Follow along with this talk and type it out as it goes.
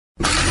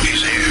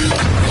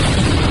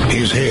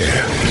He's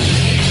here.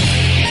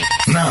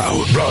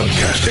 Now,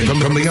 broadcasting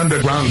from the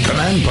underground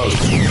command post,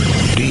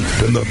 deep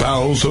in the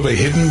bowels of a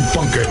hidden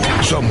bunker,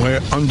 somewhere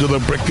under the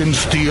brick and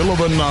steel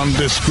of a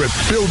nondescript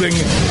building,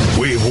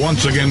 we've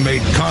once again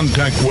made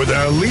contact with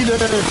our leader,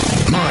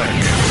 Mark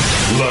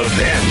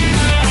Levin.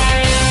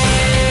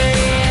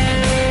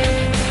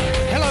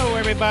 Hello,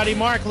 everybody.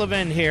 Mark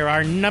Levin here.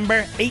 Our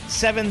number,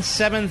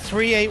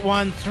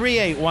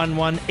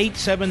 877-381-3811,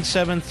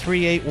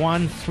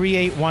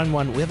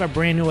 877-381-3811. We have our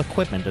brand new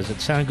equipment. Does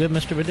it sound good,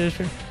 Mr.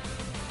 Producer?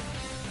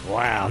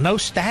 Wow, no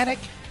static?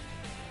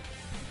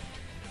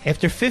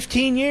 After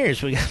 15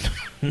 years, we got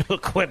new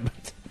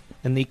equipment.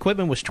 And the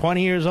equipment was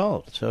 20 years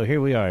old. So here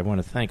we are. I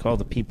want to thank all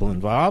the people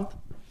involved.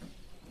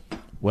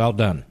 Well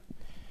done.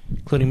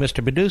 Including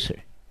Mr.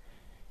 Producer.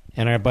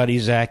 And our buddy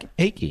Zach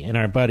Akey. And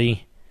our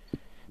buddy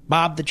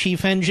Bob, the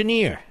chief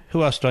engineer.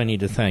 Who else do I need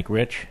to thank,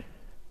 Rich?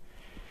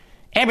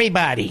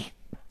 Everybody.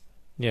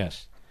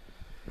 Yes.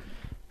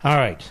 All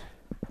right.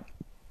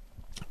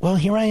 Well,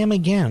 here I am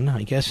again.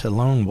 I guess a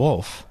lone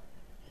wolf.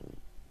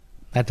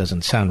 That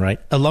doesn't sound right.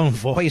 A lone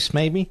voice,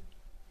 maybe?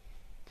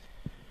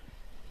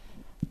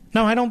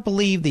 No, I don't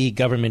believe the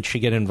government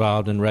should get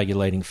involved in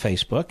regulating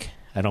Facebook.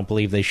 I don't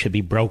believe they should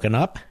be broken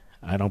up.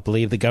 I don't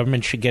believe the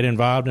government should get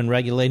involved in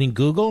regulating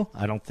Google.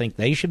 I don't think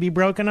they should be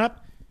broken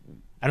up.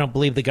 I don't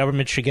believe the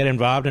government should get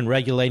involved in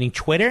regulating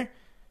Twitter.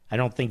 I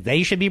don't think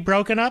they should be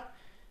broken up.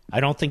 I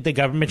don't think the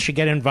government should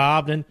get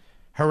involved in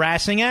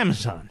harassing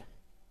Amazon.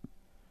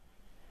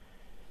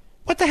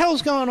 What the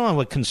hell's going on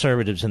with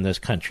conservatives in this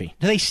country?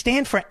 Do they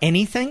stand for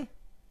anything?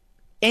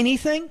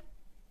 Anything?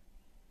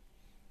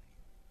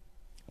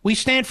 We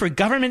stand for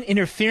government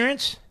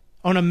interference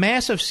on a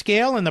massive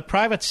scale in the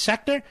private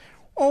sector?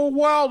 Oh,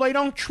 well, they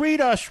don't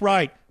treat us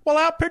right. Well,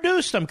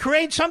 outproduce them.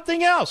 Create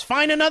something else.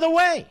 Find another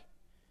way.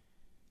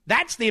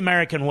 That's the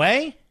American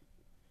way.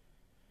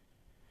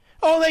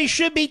 Oh, they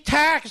should be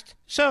taxed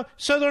so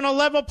they're on a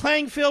level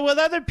playing field with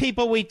other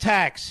people we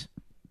tax.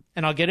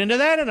 And I'll get into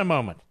that in a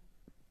moment.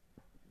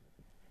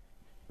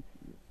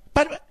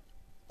 But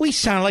we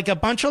sound like a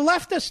bunch of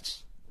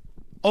leftists,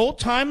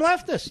 old-time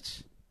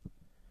leftists.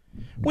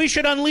 We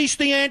should unleash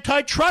the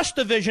antitrust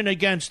division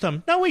against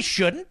them. No, we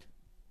shouldn't.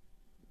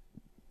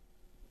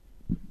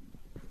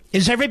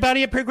 Is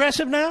everybody a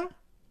progressive now?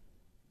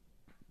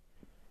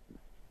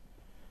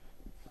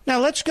 Now,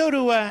 let's go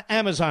to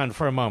Amazon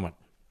for a moment.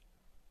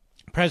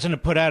 The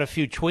president put out a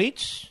few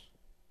tweets,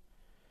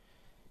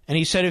 and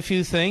he said a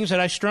few things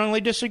that I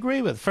strongly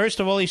disagree with. First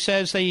of all, he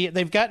says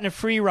they've gotten a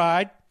free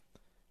ride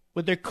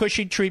with their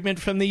cushy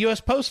treatment from the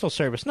U.S. Postal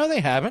Service. No,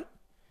 they haven't.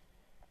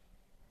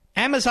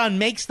 Amazon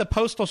makes the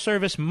Postal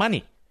Service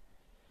money.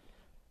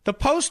 The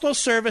Postal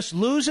Service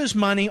loses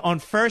money on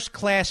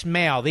first-class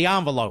mail, the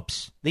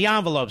envelopes,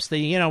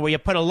 where you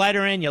put a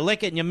letter in, you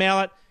lick it, and you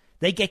mail it.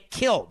 They get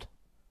killed.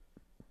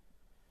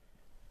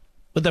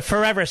 With the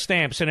forever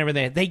stamps and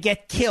everything, they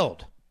get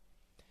killed.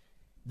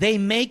 They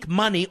make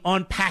money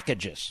on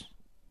packages.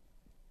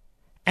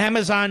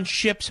 Amazon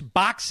ships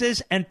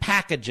boxes and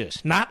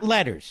packages, not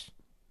letters.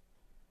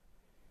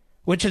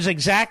 Which is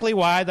exactly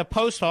why the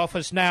post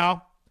office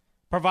now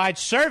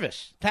provides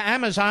service to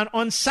Amazon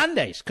on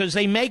Sundays, because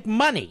they make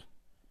money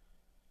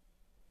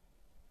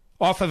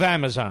off of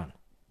Amazon.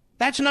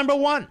 That's number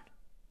one.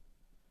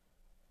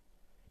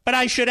 But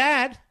I should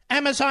add,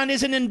 Amazon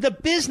isn't in the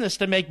business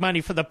to make money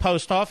for the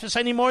post office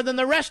any more than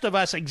the rest of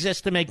us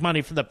exist to make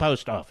money for the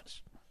post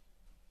office.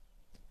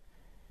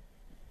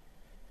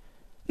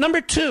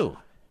 Number two,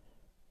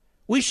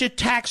 we should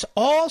tax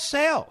all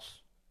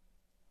sales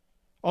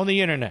on the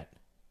internet.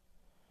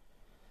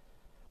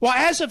 Well,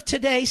 as of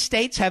today,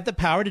 states have the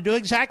power to do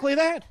exactly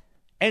that.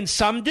 And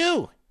some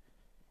do.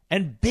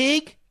 And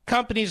big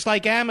companies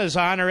like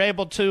Amazon are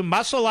able to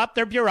muscle up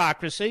their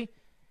bureaucracy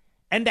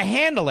and to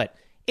handle it.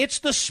 It's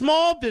the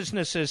small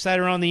businesses that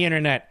are on the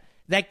internet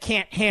that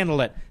can't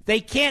handle it. They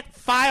can't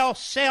file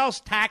sales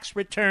tax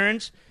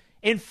returns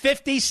in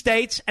 50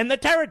 states and the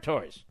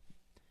territories.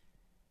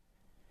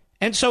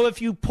 And so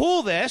if you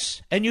pull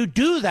this and you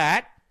do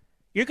that,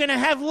 you're going to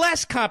have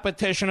less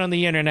competition on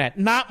the internet,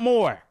 not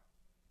more.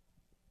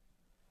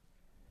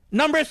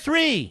 Number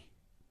three,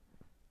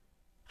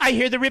 I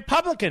hear the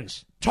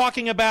Republicans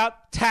talking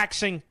about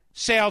taxing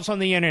sales on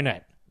the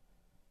internet.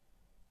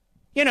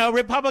 You know,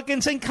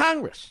 Republicans in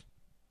Congress.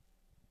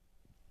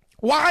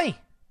 Why?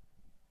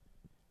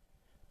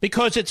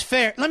 Because it's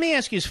fair. Let me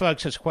ask you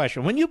folks this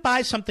question. When you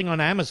buy something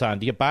on Amazon,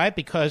 do you buy it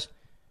because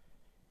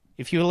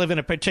if you live in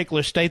a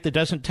particular state that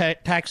doesn't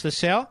tax the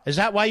sale? Is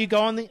that why you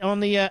go on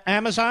the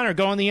Amazon or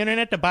go on the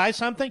internet to buy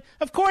something?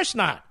 Of course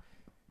not.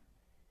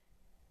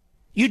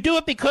 You do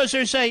it because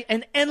there's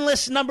an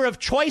endless number of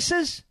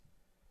choices,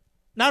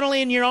 not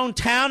only in your own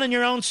town and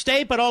your own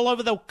state, but all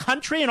over the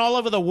country and all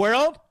over the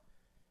world.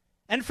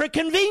 And for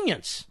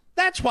convenience.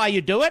 That's why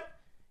you do it.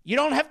 You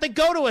don't have to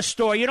go to a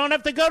store. You don't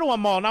have to go to a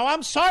mall. Now,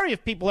 I'm sorry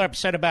if people are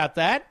upset about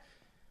that.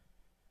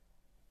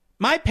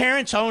 My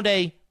parents owned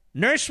a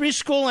nursery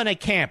school and a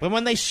camp. And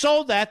when they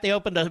sold that, they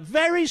opened a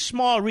very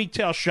small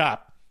retail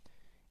shop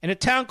in a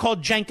town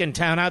called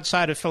Jenkintown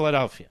outside of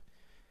Philadelphia.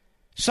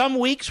 Some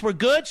weeks were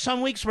good, some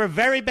weeks were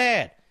very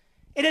bad.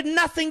 It had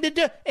nothing to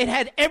do, it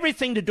had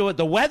everything to do with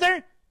the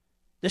weather,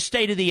 the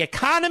state of the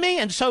economy,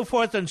 and so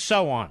forth and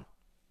so on.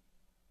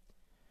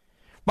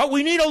 But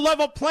we need a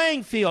level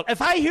playing field.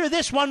 If I hear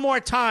this one more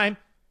time,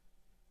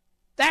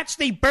 that's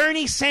the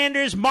Bernie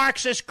Sanders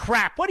Marxist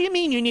crap. What do you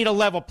mean you need a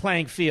level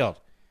playing field?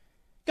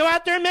 Go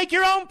out there and make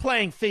your own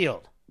playing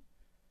field.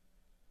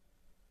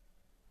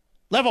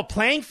 Level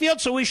playing field,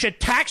 so we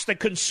should tax the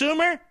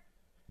consumer?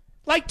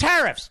 Like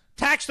tariffs,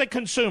 tax the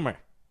consumer.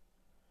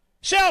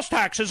 Sales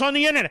taxes on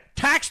the internet,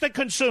 tax the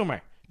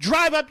consumer.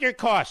 Drive up your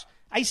costs.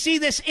 I see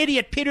this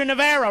idiot Peter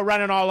Navarro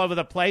running all over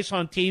the place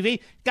on TV.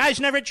 Guy's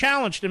never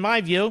challenged, in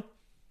my view.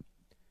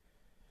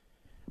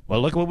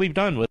 Well, look what we've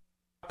done with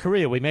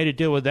Korea. We made a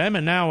deal with them,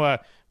 and now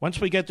once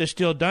we get this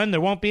deal done,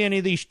 there won't be any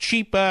of these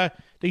cheap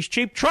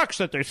trucks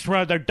that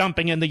they're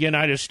dumping in the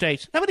United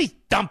States. Nobody's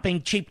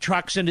dumping cheap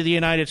trucks into the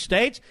United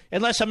States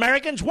unless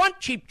Americans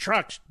want cheap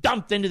trucks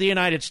dumped into the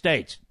United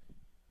States.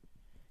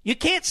 You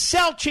can't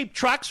sell cheap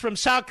trucks from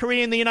South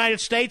Korea in the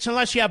United States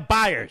unless you have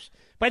buyers.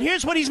 But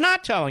here's what he's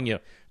not telling you.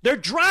 They're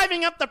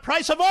driving up the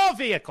price of all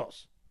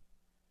vehicles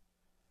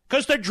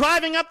because they're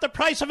driving up the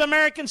price of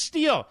American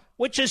steel,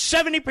 which is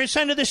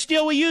 70% of the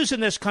steel we use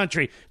in this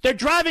country. They're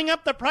driving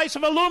up the price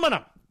of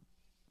aluminum.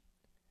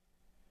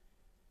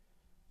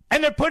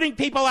 And they're putting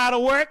people out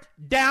of work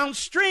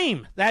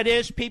downstream. That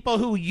is, people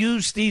who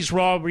use these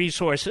raw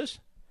resources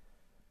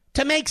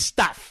to make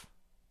stuff.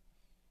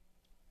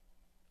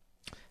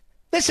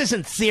 This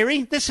isn't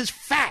theory. This is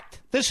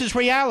fact. This is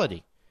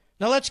reality.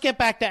 Now let's get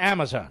back to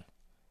Amazon.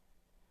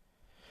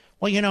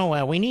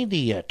 Well, we need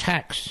the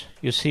tax,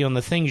 you see, on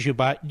the things you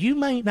buy. You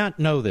might not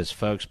know this,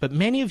 folks, but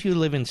many of you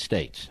live in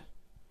states.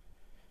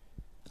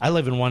 I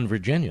live in one,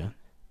 Virginia,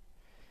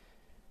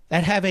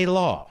 that have a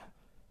law.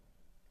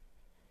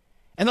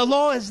 And the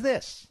law is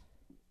this.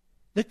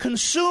 The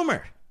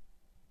consumer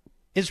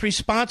is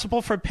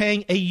responsible for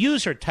paying a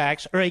user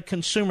tax or a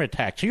consumer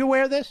tax. Are you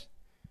aware of this?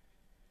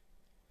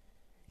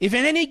 If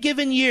in any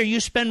given year you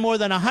spend more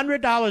than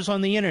 $100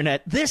 on the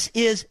internet, this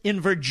is in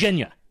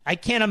Virginia. I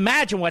can't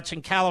imagine what's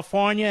in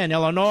California and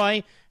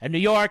Illinois and New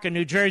York and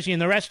New Jersey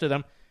and the rest of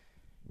them.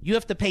 You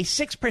have to pay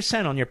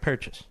 6% on your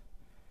purchase.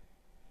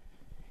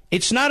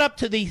 It's not up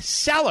to the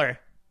seller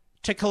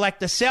to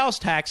collect the sales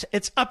tax.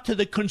 It's up to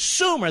the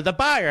consumer, the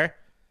buyer,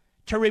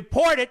 to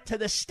report it to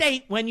the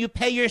state when you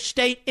pay your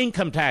state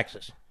income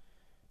taxes.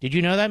 Did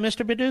you know that,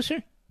 Mr.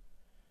 Producer?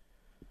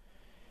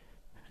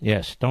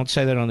 Yes, don't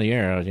say that on the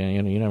air.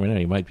 You never know.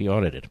 You might be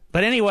audited.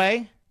 But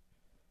anyway,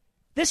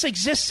 this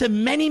exists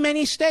in many,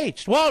 many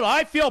states. Well,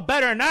 I feel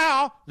better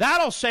now.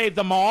 That'll save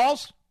the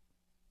malls.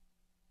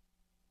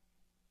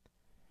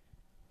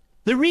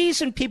 The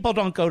reason people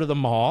don't go to the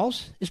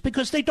malls is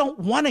because they don't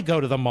want to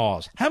go to the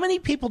malls. How many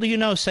people do you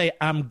know say,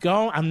 I'm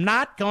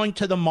not going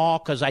to the mall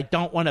because I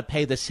don't want to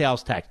pay the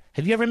sales tax?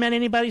 Have you ever met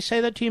anybody say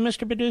that to you,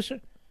 Mr.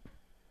 Producer?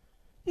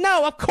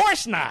 No, of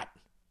course not.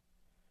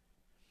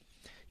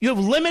 You have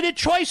limited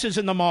choices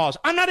in the malls.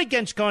 I'm not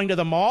against going to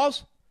the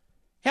malls.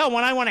 Hell,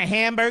 when I want a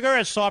hamburger,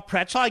 a soft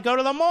pretzel, I go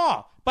to the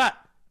mall. But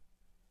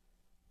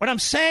what I'm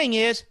saying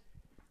is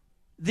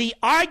the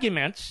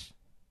arguments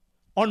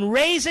on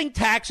raising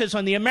taxes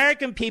on the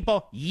American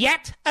people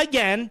yet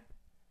again,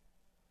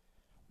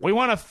 we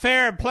want a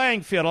fair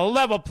playing field, a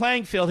level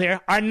playing field here,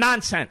 are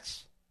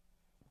nonsense.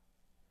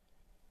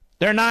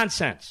 They're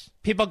nonsense.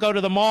 People go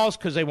to the malls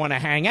because they want to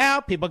hang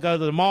out. People go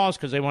to the malls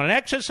because they want to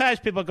exercise.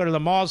 People go to the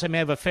malls. They may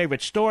have a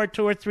favorite store,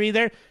 2 or 3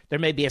 there. There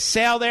may be a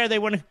sale there. They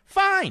want to.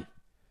 Fine.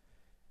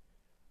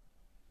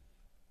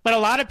 But a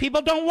lot of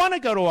people don't want to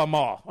go to a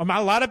mall. Or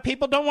a lot of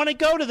people don't want to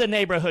go to the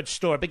neighborhood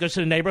store because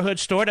the neighborhood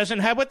store doesn't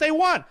have what they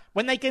want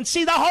when they can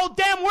see the whole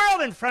damn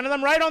world in front of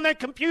them right on their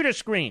computer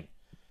screen.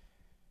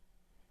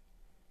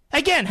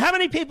 Again, how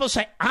many people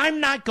say, I'm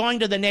not going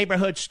to the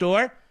neighborhood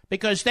store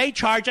because they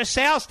charge a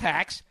sales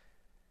tax,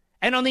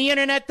 and on the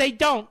internet they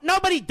don't?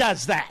 Nobody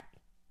does that.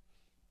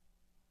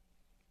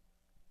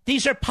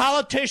 These are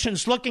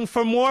politicians looking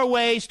for more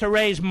ways to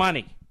raise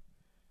money.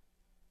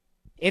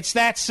 It's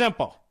that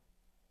simple.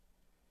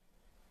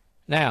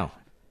 Now,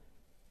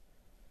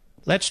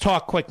 let's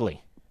talk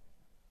quickly.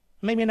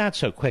 Maybe not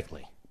so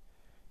quickly.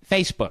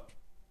 Facebook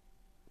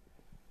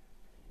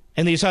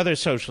and these other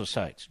social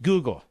sites,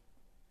 Google.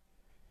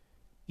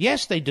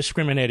 Yes, they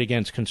discriminate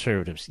against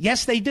conservatives.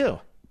 Yes, they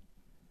do.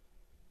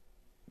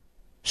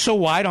 So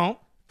why don't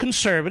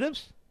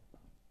conservatives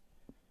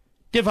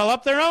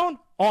develop their own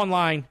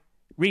online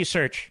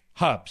research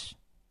hubs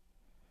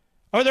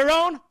or their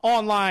own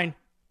online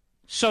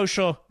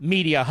social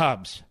media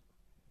hubs?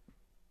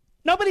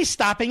 Nobody's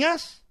stopping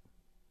us.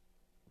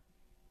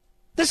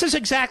 This is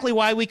exactly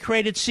why we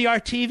created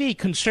CRTV,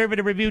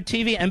 Conservative Review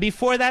TV, and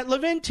before that,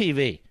 Levin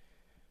TV.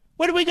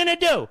 What are we going to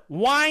do?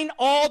 Whine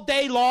all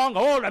day long?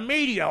 Oh, the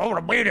media, oh,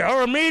 the media,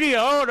 oh, the media,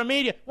 oh, the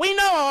media. We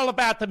know all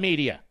about the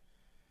media.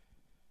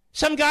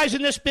 Some guys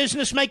in this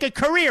business make a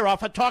career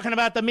off of talking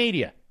about the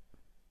media.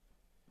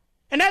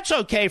 And that's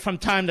okay from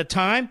time to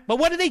time, but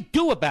what do they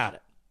do about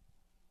it?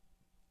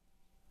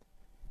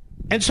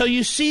 And so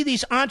you see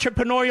these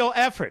entrepreneurial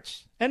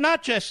efforts, and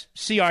not just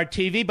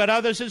CRTV, but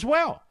others as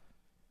well,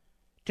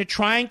 to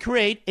try and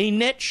create a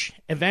niche.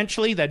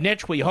 Eventually, the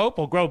niche, we hope,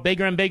 will grow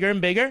bigger and bigger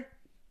and bigger.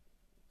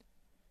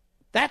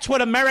 That's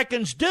what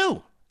Americans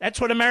do.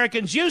 That's what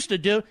Americans used to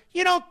do.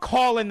 You don't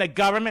call in the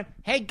government.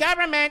 Hey,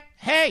 government,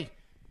 hey,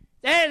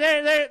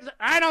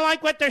 I don't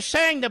like what they're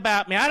saying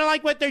about me. I don't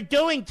like what they're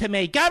doing to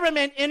me.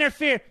 Government,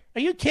 interfere.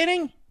 Are you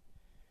kidding?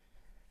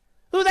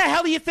 Who the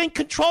hell do you think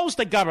controls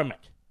the government?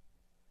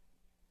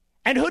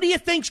 And who do you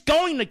think's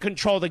going to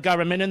control the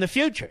government in the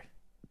future?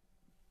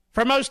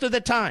 For most of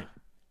the time.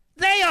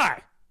 They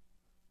are.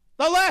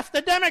 The left,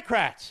 the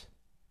Democrats.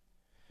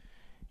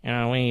 You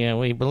know,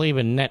 we believe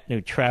in net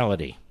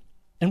neutrality.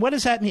 And what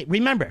does that mean?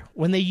 Remember,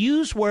 when they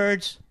use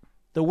words,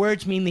 the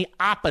words mean the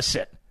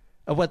opposite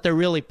of what they're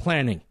really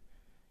planning.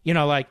 You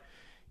know, like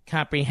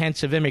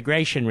comprehensive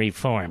immigration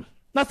reform.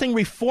 Nothing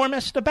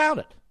reformist about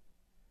it.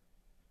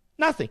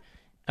 Nothing.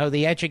 Oh,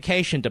 the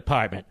education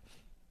department.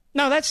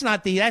 No, that's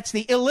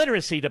the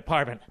illiteracy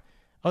department.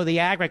 Oh, the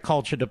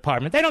agriculture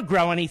department. They don't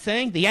grow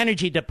anything. The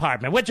energy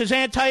department, which is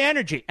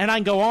anti-energy. And I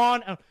can go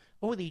on.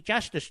 Oh, the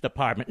justice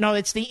department. No,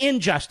 it's the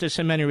injustice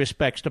in many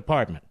respects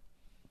department.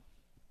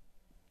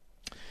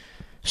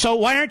 So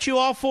why aren't you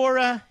all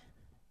for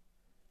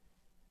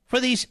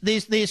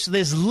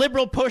this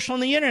liberal push on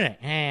the internet?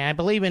 Hey, I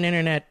believe in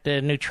internet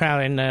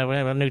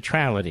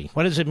neutrality.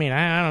 What does it mean?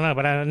 I don't know,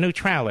 but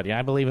neutrality.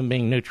 I believe in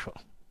being neutral.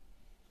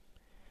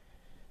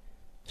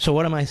 So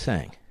what am I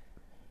saying?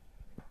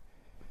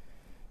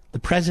 The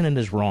president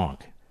is wrong.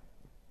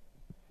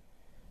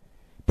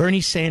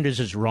 Bernie Sanders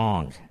is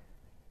wrong.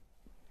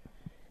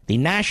 The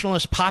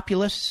nationalist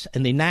populists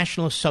and the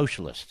nationalist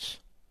socialists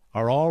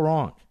are all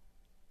wrong.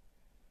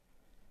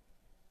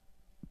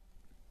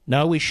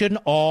 No, we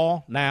shouldn't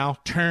all now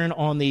turn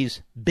on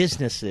these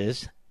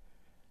businesses.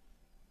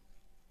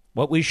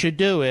 What we should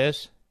do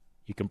is,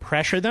 you can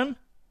pressure them.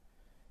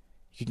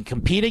 You can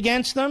compete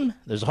against them.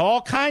 There's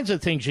all kinds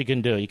of things you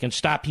can do. You can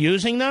stop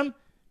using them.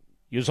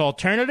 Use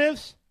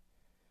alternatives.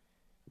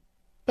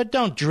 But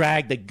don't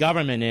drag the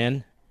government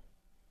in.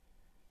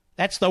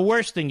 That's the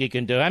worst thing you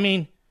can do. I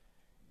mean,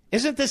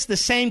 isn't this the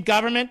same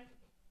government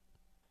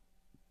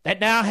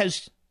that now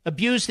has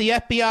abused the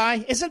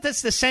FBI? Isn't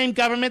this the same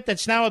government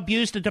that's now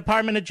abused the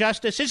Department of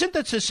Justice? Isn't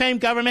this the same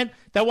government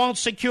that won't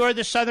secure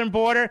the southern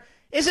border?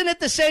 Isn't it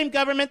the same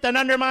government that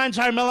undermines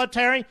our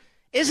military?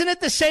 Isn't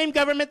it the same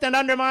government that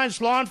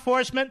undermines law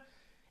enforcement?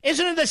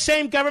 Isn't it the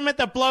same government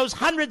that blows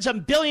hundreds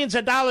of billions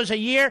of dollars a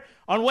year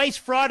on waste,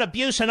 fraud,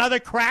 abuse, and other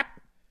crap?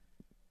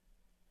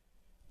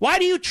 Why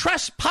do you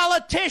trust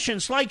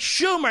politicians like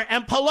Schumer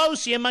and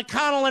Pelosi and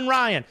McConnell and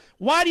Ryan?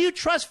 Why do you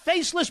trust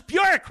faceless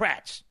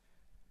bureaucrats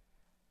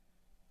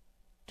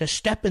to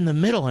step in the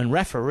middle and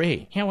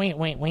referee? Yeah,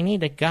 we need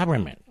the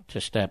government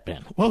to step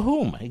in. Well,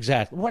 whom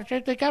exactly? What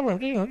the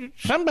government? You know,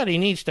 somebody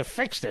needs to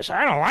fix this.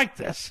 I don't like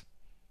this.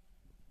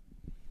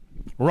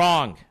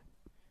 Wrong.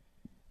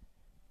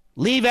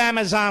 Leave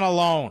Amazon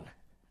alone.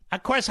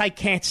 Of course, I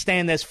can't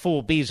stand this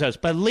fool Bezos,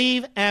 but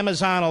leave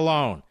Amazon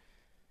alone.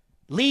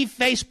 Leave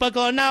Facebook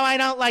alone. No, I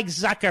don't like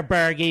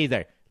Zuckerberg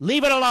either.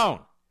 Leave it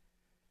alone.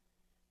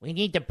 We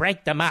need to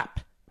break them up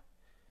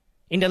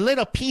into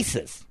little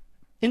pieces.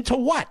 Into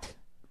what?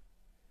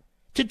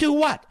 To do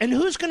what? And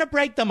who's going to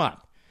break them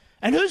up?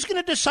 And who's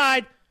going to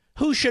decide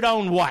who should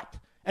own what?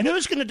 And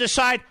who's going to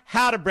decide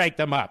how to break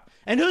them up?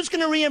 And who's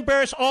going to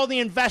reimburse all the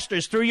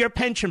investors through your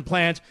pension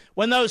plans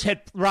when those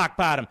hit rock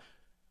bottom?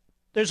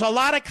 There's a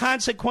lot of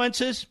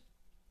consequences,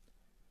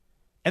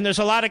 and there's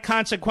a lot of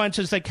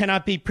consequences that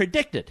cannot be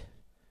predicted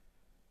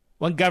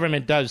when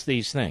government does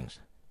these things.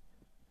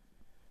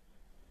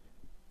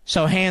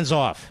 So hands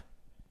off.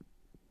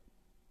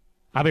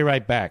 I'll be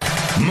right back.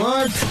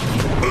 Mark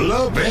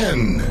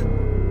Levin.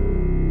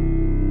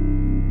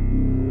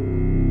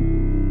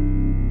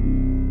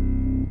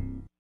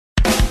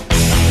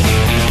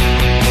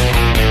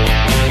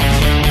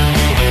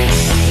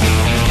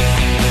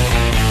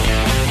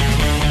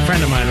 A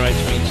friend of mine writes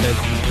me and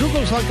says,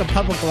 Google's like a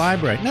public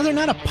library. No, they're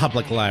not a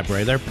public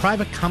library. They're a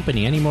private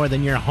company any more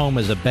than your home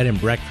is a bed and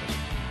breakfast.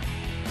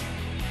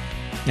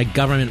 A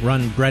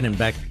government-run bread and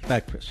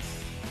breakfast.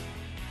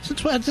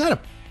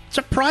 It's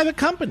a private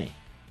company.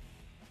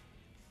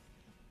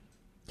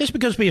 Just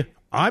because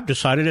I've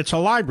decided it's a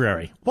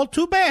library. Well,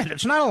 too bad.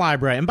 It's not a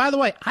library. And by the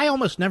way, I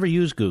almost never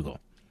use Google.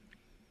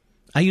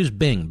 I use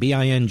Bing,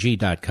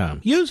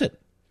 Bing.com. Use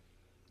it.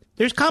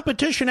 There's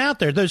competition out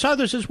there. There's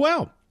others as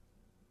well.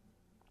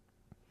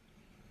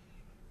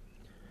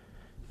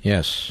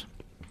 Yes.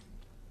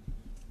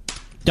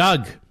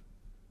 Doug,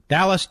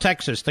 Dallas,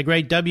 Texas, the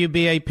great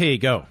WBAP.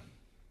 Go.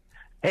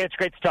 Hey, it's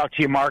great to talk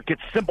to you, Mark.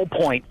 It's a simple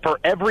point. For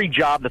every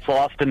job that's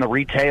lost in the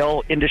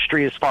retail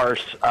industry as far as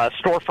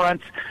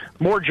storefronts,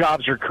 more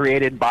jobs are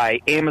created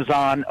by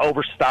Amazon,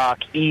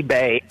 Overstock,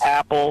 eBay,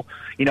 Apple.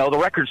 You know, the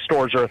record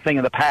stores are a thing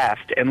of the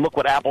past, and look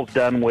what Apple's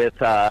done with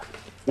their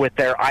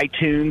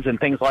iTunes and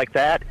things like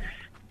that.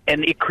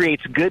 And it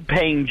creates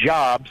good-paying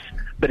jobs,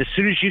 but as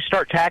soon as you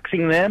start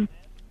taxing them,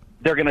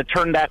 they're going to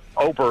turn that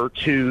over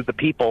to the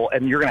people,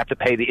 and you're going to have to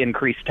pay the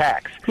increased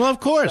tax. Well, of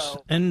course.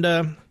 And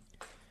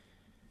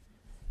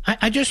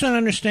I just don't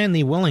understand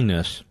the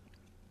willingness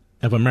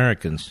of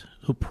Americans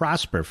who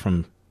prosper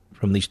from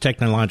these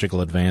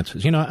technological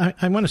advances. You know,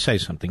 I want to say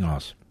something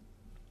else.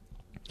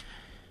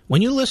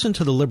 When you listen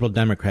to the liberal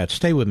Democrats,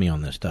 stay with me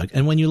on this, Doug,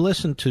 and when you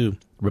listen to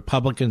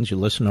Republicans, you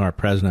listen to our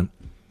president,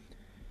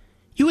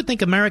 you would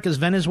think America's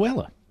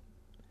Venezuela.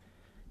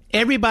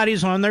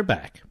 Everybody's on their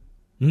back.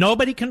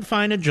 Nobody can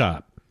find a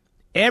job.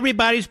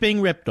 Everybody's being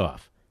ripped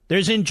off.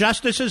 There's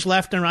injustices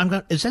left and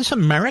right. Is this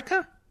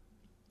America?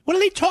 What are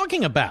they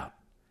talking about?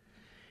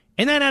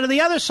 And then out of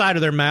the other side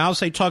of their mouths,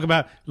 they talk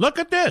about, look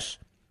at this.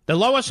 The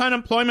lowest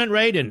unemployment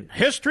rate in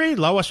history,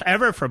 lowest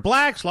ever for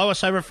blacks,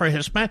 lowest ever for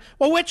Hispanics.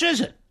 Well, which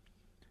is it?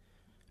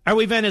 Are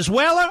we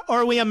Venezuela or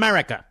are we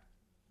America?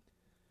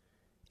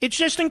 It's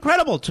just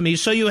incredible to me.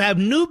 So you have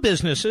new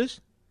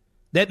businesses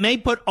that may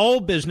put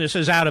old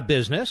businesses out of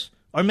business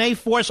or may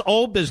force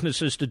old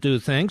businesses to do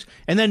things,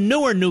 and then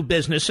new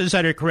businesses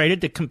that are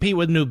created to compete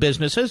with new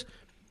businesses.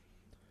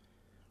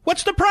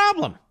 What's the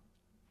problem?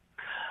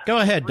 Go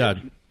ahead, Doug.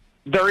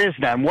 There is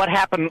none. What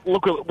happened?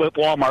 Look at what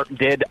Walmart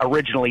did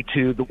originally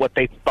to what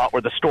they thought were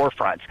the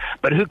storefronts.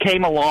 But who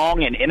came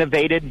along and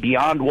innovated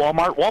beyond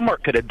Walmart?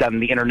 Walmart could have done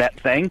the internet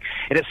thing,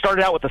 and it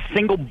started out with a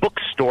single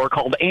bookstore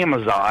called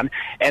Amazon,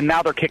 and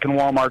now they're kicking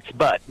Walmart's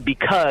butt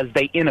because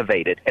they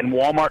innovated, and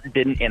Walmart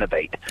didn't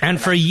innovate.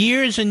 And for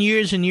years and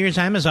years and years,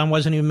 Amazon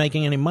wasn't even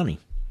making any money.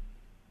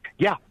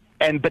 Yeah,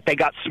 but they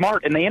got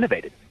smart and they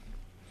innovated,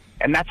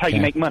 and that's how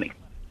you make money.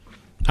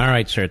 All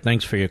right, sir.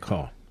 Thanks for your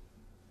call.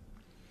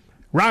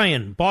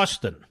 Ryan,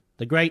 Boston,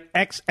 the great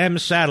XM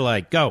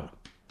satellite. Go.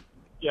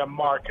 Yeah,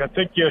 Mark, I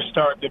think you're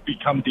starting to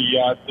become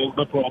the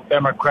liberal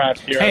Democrat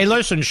here. Hey,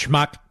 listen,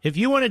 schmuck. If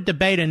you want to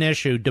debate an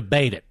issue,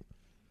 debate it.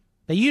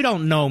 But you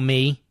don't know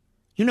me.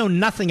 You know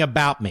nothing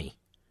about me.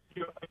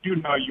 I do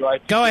know you.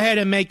 Go ahead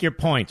and make your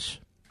points.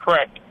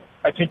 Correct.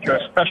 I think you're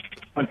a special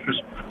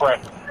interest.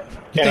 Correct.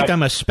 You think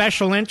I'm a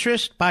special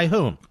interest? By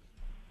whom?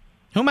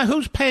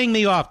 Who's paying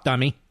me off,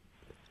 dummy?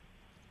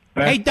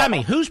 Hey,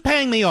 dummy, who's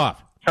paying me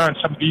off?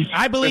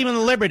 I believe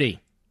in liberty.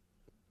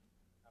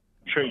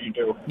 I'm sure you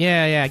do.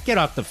 Yeah, get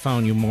off the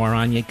phone, you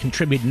moron. You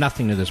contribute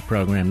nothing to this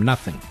program,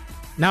 nothing.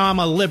 Now I'm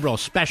a liberal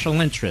special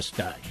interest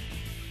guy.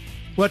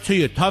 What's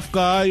he, a tough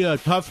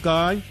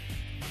guy?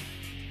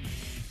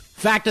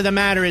 Fact of the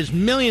matter is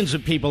millions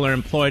of people are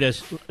employed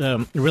as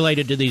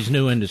related to these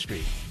new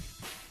industries.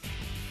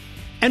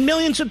 And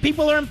millions of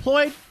people are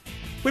employed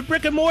with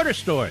brick-and-mortar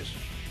stores.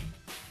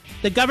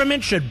 The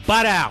government should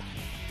butt out.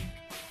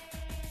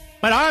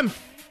 But I'm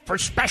for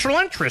special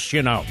interests,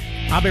 you know.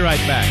 I'll be right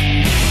back.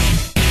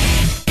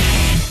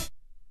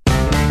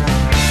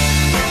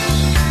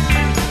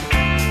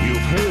 You've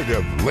heard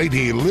of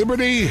Lady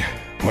Liberty?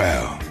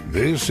 Well,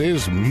 this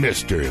is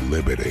Mr.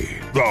 Liberty,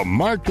 the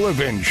Mark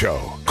Levin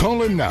Show.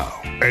 Call him now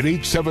at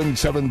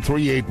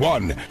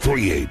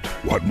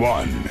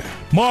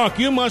 877-381-3811. Mark,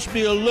 you must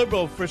be a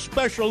liberal for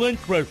special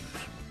interests.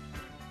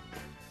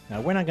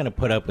 Now, we're not going to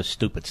put up with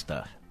stupid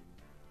stuff.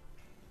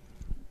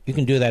 You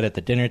can do that at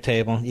the dinner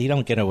table. You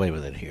don't get away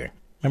with it here.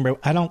 Remember,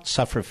 I don't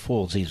suffer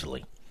fools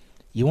easily.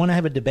 You want to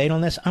have a debate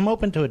on this? I'm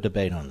open to a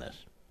debate on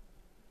this.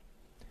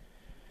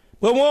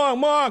 Well,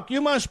 Mark,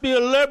 you must be a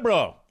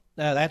liberal.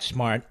 That's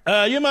smart.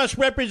 You must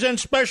represent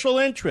special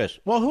interests.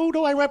 Well, who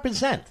do I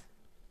represent?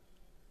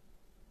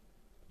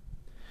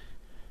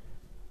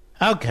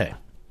 Okay.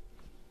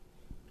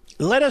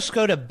 Let us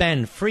go to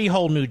Ben,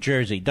 Freehold, New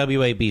Jersey,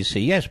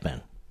 WABC. Yes,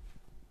 Ben.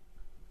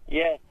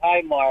 Yes. Hi,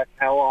 Mark.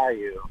 How are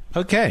you?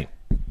 Okay.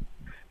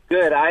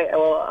 Good.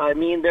 I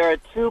mean, there are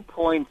 2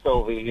 points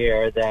over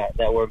here that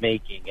we're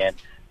making, and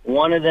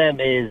one of them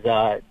is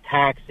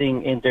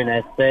taxing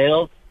internet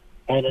sales,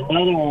 and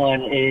another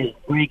one is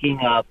breaking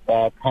up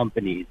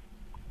companies.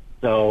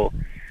 So,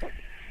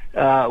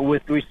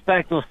 with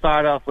respect, we'll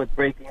start off with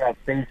breaking up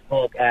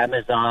Facebook,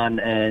 Amazon,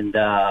 and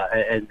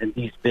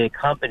these big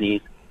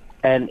companies.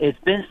 And it's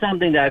been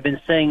something that I've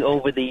been saying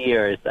over the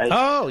years.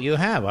 You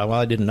have? Well,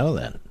 I didn't know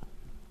that.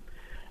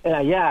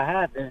 Yeah, I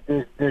have.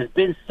 There's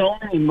been so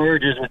many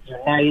mergers with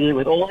United,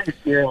 with all these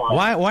airlines.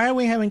 Why are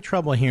we having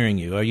trouble hearing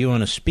you? Are you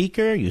on a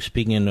speaker? Are you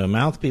speaking into a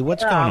mouthpiece?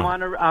 What's going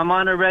on? I'm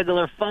on a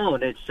regular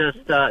phone. It's just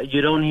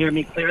you don't hear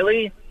me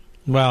clearly?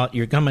 Well,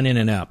 you're coming in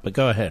and out, but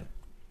go ahead.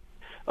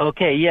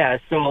 Okay, yeah.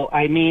 So,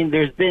 I mean,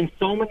 there's been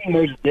so many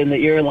mergers in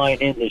the airline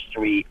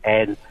industry,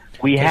 and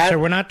we have... Sir,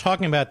 we're not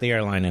talking about the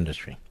airline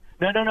industry.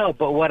 No.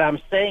 But what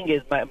I'm saying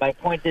is, my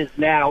point is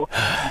now...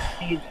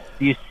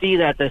 You see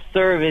that the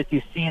service,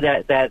 you see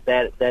that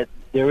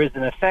there is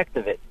an effect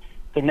of it.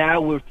 So now,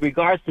 with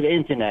regards to the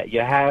internet, you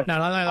have... No.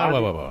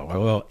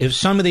 Well, if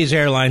some of these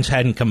airlines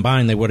hadn't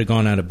combined, they would have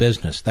gone out of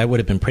business. That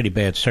would have been pretty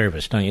bad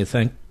service, don't you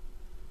think?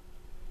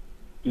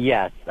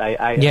 Yes,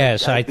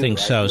 I think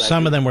so.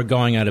 Some of them were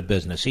going out of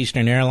business.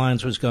 Eastern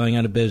Airlines was going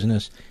out of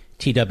business.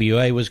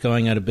 TWA was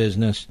going out of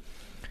business,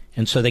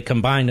 and so they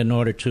combined in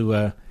order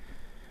to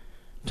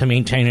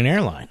maintain an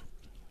airline.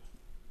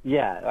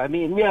 Yeah, I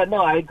mean,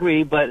 I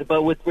agree. But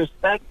with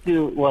respect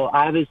to, well,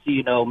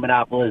 obviously,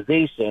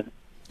 monopolization.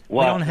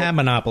 We don't have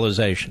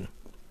monopolization.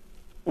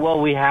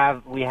 Well, we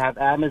have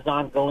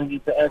Amazon going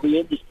into every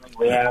industry.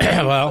 We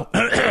have well,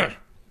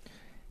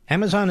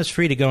 Amazon is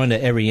free to go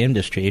into every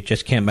industry. It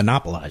just can't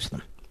monopolize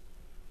them.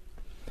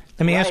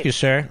 Let me ask you,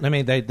 sir.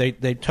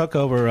 They took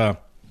over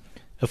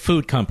a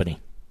food company.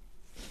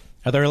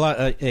 Are there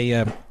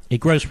a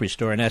grocery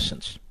store in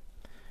essence?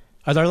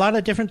 Are there a lot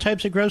of different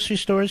types of grocery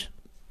stores?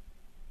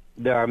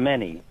 There are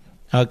many.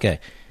 Okay.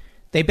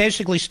 They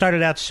basically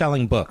started out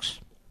selling books.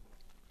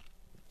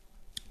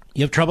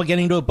 You have trouble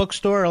getting to a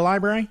bookstore or a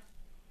library?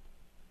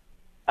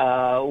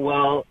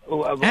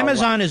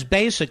 Amazon is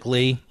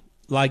basically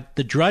like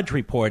the Drudge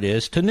Report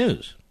is to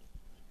news.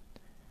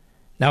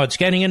 Now, it's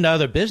getting into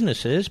other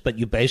businesses, but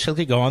you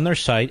basically go on their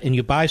site and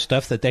you buy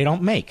stuff that they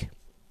don't make.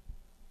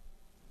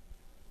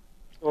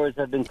 Stores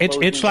have been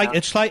it's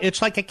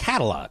like a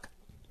catalog.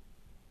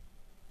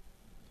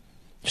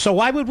 So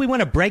why would we want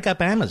to break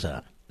up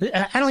Amazon?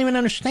 I don't even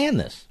understand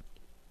this.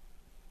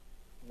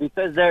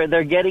 Because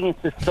they're getting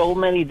into so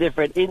many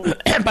different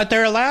industries. But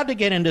they're allowed to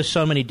get into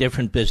so many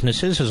different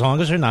businesses as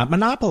long as they're not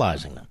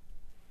monopolizing them.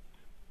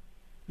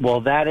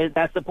 Well,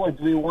 that's the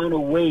point. We want to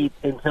wait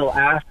until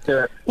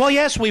after. Well,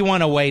 yes, we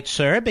want to wait,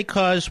 sir,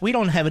 because we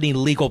don't have any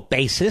legal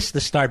basis to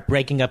start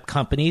breaking up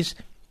companies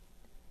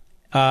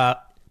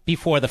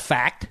before the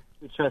fact.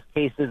 We trust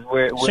cases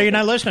where so you're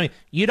not listening.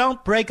 You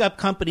don't break up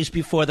companies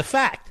before the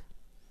fact.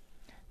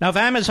 Now, if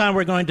Amazon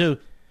were going to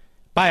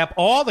buy up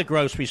all the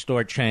grocery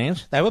store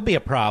chains, that would be a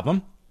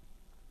problem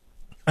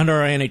under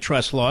our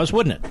antitrust laws,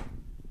 wouldn't it?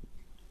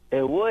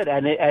 It would,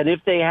 and if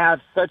they have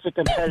such a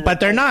competitive... But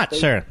they're not,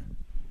 sir.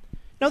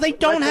 No, they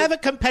don't have a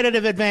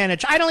competitive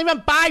advantage. I don't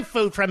even buy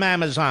food from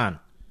Amazon.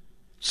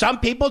 Some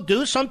people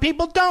do, some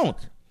people don't.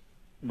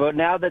 But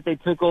now that they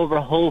took over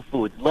Whole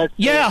Foods,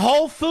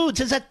 Whole Foods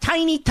is a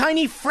tiny,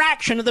 tiny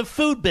fraction of the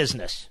food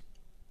business.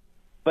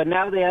 But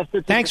now they have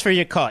to... Thanks for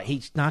your call.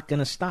 He's not going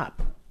to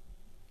stop.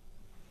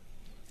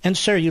 And,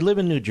 sir, you live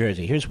in New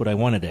Jersey. Here's what I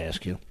wanted to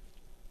ask you.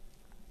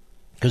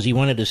 Because he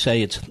wanted to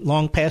say it's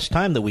long past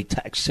time that we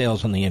tax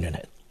sales on the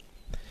Internet.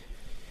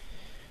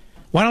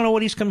 Well, I don't know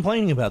what he's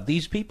complaining about.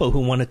 These people who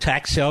want to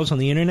tax sales on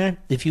the Internet,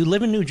 if you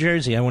live in New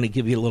Jersey, I want to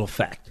give you a little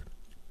fact.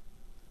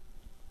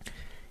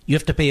 You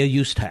have to pay a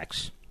use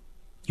tax.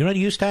 You know what a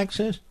use tax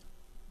is?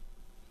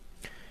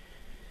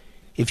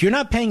 If you're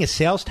not paying a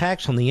sales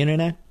tax on the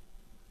Internet,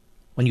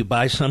 when you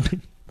buy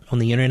something on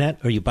the Internet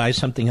or you buy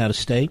something out of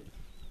state,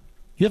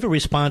 you have a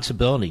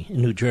responsibility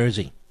in New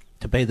Jersey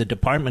to pay the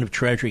Department of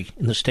Treasury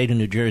in the state of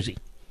New Jersey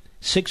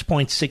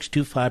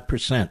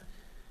 6.625%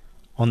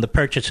 on the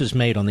purchases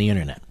made on the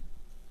Internet,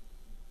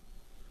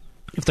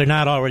 if they're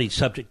not already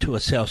subject to a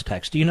sales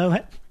tax. Do you know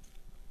that?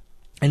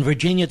 In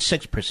Virginia, it's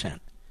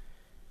 6%.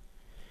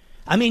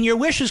 I mean, your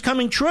wish is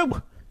coming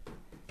true.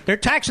 They're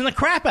taxing the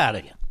crap out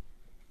of you.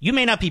 You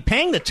may not be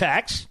paying the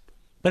tax,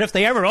 but if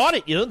they ever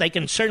audit you, they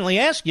can certainly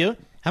ask you,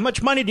 how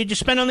much money did you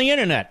spend on the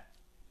Internet?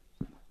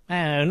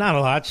 Not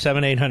a lot,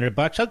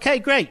 $700-800. Okay,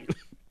 great.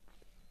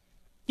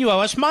 You owe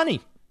us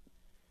money.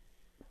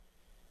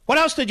 What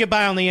else did you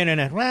buy on the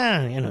Internet?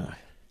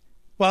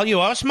 Well, you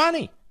owe us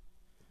money.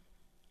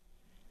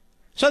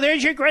 So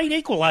there's your great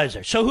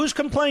equalizer. So who's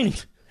complaining?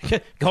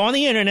 Go on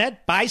the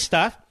Internet, buy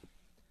stuff,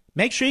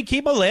 make sure you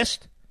keep a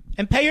list,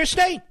 and pay your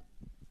state.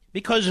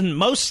 Because in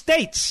most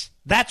states,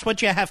 that's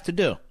what you have to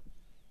do.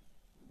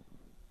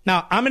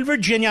 Now, I'm in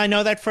Virginia. I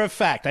know that for a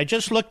fact. I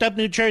just looked up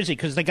New Jersey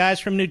because the guy's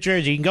from New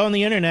Jersey. You can go on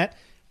the Internet.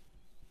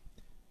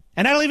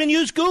 And I don't even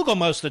use Google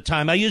most of the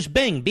time. I use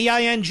Bing,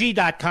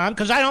 Bing.com,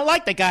 because I don't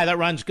like the guy that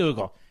runs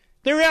Google.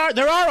 There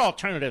are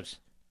alternatives.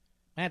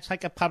 That's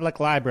like a public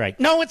library.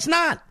 No, it's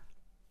not.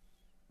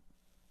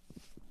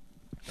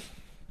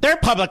 There are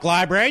public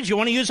libraries. You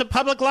want to use a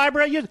public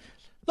library?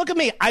 Look at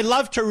me. I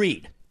love to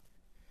read.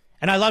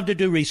 And I love to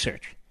do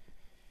research.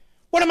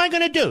 What am I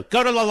going to do?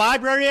 Go to the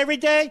library every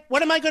day?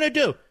 What am I going to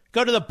do?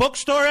 Go to the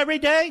bookstore every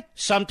day?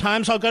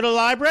 Sometimes I'll go to the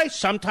library.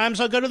 Sometimes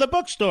I'll go to the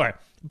bookstore.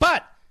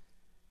 But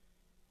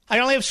I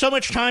only have so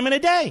much time in a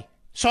day.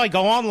 So I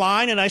go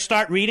online and I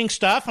start reading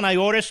stuff and I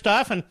order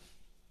stuff. And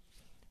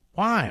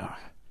why?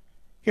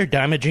 You're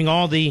damaging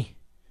all the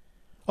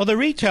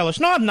retailers.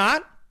 No, I'm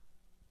not.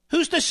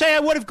 Who's to say I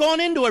would have gone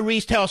into a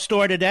retail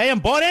store today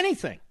and bought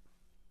anything?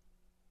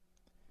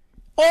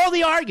 All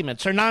the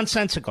arguments are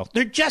nonsensical.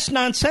 They're just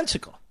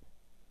nonsensical.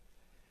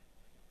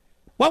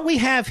 What we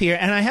have here,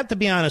 and I have to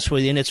be honest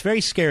with you, and it's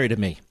very scary to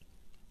me,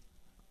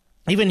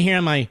 even here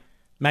in my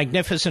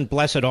magnificent,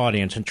 blessed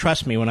audience, and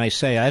trust me when I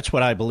say that's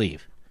what I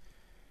believe,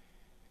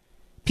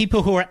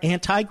 people who are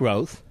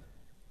anti-growth,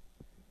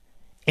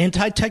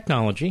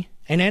 anti-technology,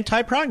 and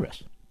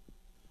anti-progress.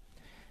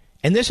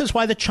 And this is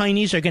why the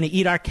Chinese are going to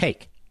eat our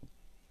cake.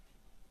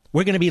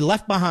 We're going to be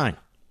left behind.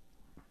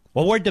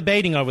 Well, we're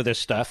debating over this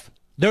stuff.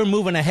 They're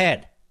moving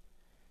ahead.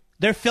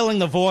 They're filling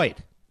the void.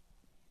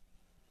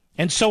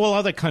 And so will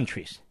other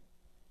countries.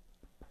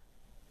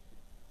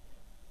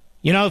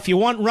 You know, if you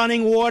want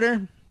running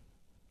water,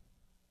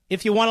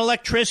 if you want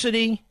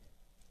electricity,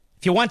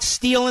 If you want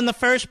steel in the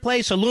first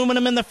place,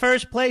 aluminum in the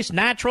first place,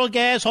 natural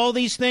gas, all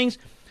these things,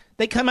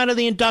 they come out of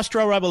the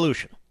Industrial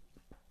Revolution.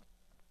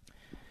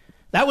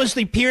 That was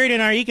the period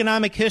in our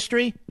economic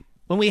history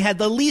when we had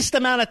the least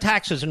amount of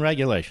taxes and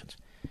regulations.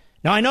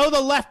 Now, I know the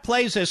left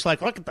plays this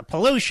like, look at the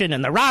pollution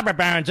and the robber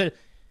barons. It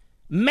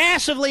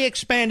massively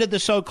expanded the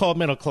so-called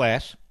middle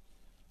class,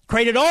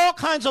 created all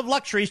kinds of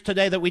luxuries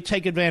today that we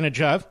take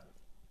advantage of,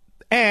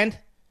 and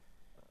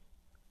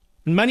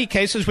in many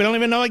cases we don't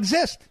even know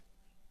exist.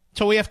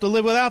 So we have to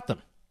live without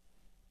them.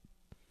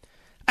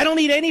 I don't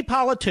need any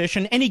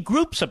politician, any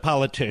groups of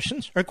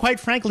politicians, or quite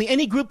frankly,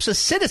 any groups of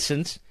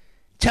citizens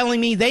telling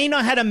me they know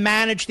how to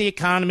manage the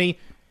economy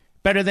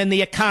better than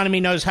the economy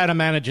knows how to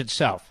manage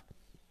itself.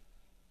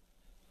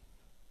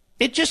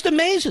 It just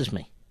amazes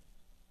me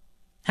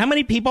how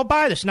many people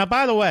buy this. Now,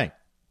 by the way,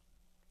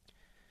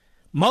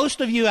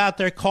 most of you out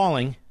there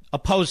calling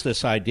oppose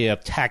this idea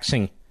of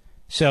taxing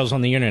sales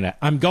on the internet.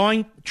 I'm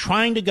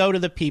trying to go to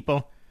the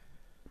people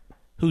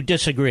who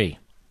disagree.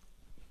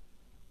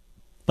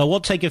 But we'll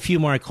take a few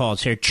more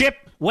calls here. Chip,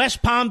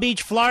 West Palm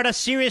Beach, Florida,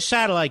 Sirius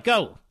Satellite,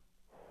 go.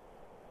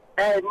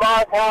 Hey,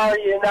 Mark, how are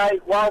you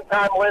tonight?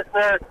 Long-time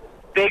listener,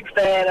 big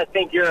fan. I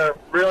think you're a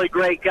really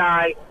great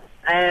guy.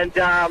 And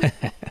I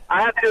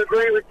have to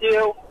agree with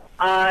you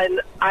on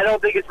I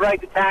don't think it's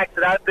right to tax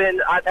it.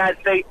 I've had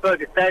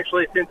Facebook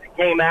essentially since it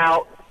came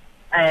out,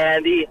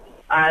 and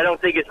I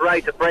don't think it's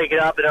right to break it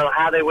up. I don't know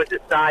how they would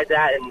decide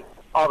that and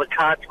all the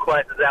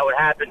consequences that would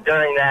happen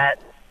during that.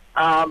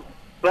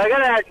 But I got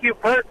to ask you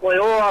personally,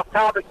 a little off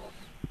topic.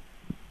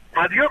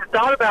 Have you ever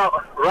thought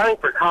about running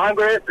for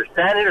Congress or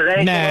Senate or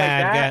anything like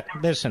that?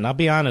 Listen, I'll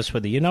be honest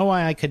with you. You know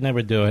why I could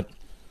never do it?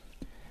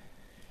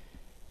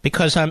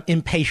 Because I'm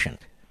impatient.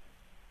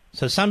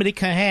 So somebody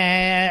can,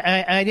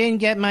 hey, I didn't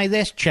get my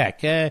this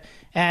check.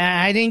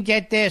 I didn't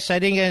get this.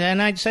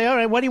 And I'd say, all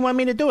right, what do you want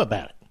me to do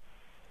about it?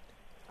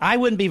 I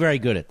wouldn't be very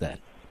good at that.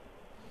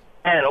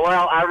 And,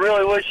 well, I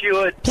really wish you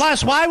would.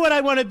 Plus, why would I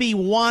want to be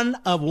one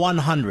of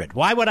 100?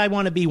 Why would I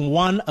want to be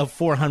one of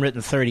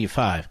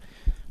 435?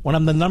 When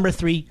I'm the number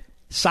 3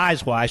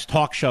 size-wise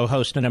talk show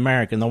host in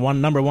America, and the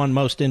number 1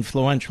 most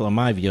influential, in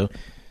my view,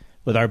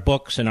 with our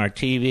books and our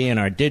TV and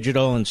our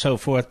digital and so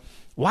forth.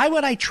 Why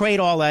would I trade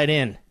all that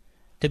in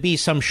to be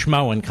some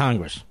schmo in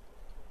Congress?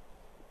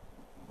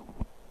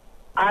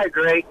 I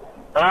agree.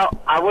 Well,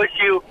 I wish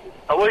you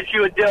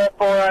would do it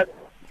for us.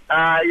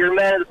 You're a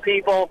man of the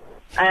people.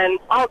 And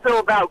also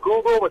about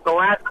Google, what the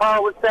last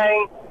caller was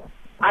saying,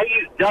 I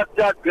use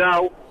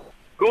DuckDuckGo.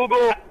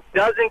 Google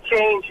doesn't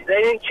change. They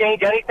didn't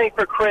change anything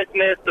for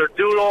Christmas. Their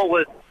Doodle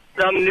was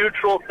some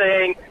neutral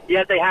thing,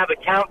 yet they have a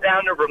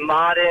countdown to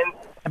Ramadan.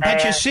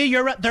 But you see,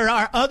 there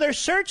are other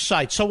search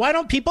sites, so why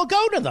don't people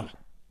go to them?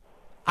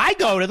 I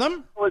go to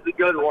them. It was a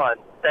good one.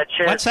 That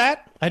shares What's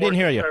that? I didn't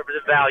hear you.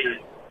 Conservative values.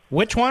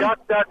 Which one?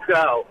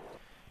 DuckDuckGo.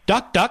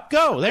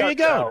 DuckDuckGo. There you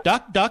go.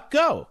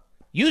 DuckDuckGo.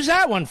 Use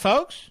that one,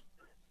 folks.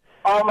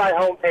 All my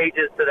home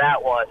pages to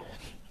that one.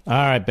 All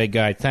right, big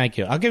guy. Thank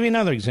you. I'll give you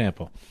another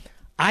example.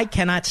 I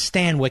cannot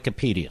stand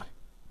Wikipedia.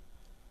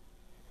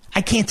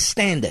 I can't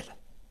stand it.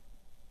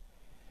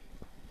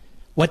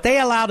 What they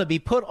allow to be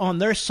put on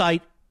their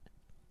site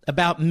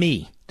about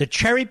me, the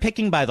cherry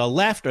picking by the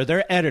left or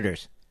their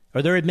editors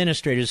or their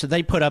administrators that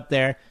they put up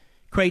there,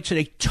 creates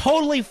a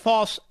totally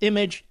false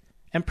image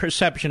and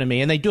perception of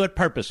me, and they do it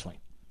purposely.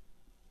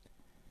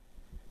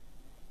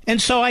 And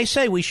so I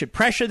say we should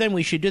pressure them,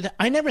 we should do that.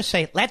 I never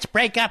say, let's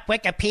break up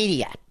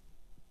Wikipedia.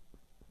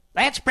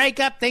 Let's break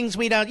up things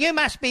we don't. You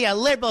must be a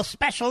liberal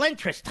special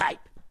interest type.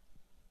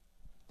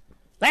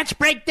 Let's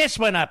break this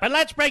one up, and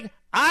let's break.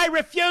 I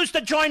refuse to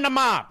join the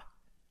mob.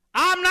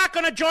 I'm not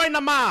going to join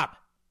the mob.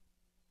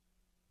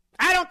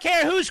 I don't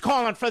care who's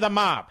calling for the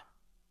mob.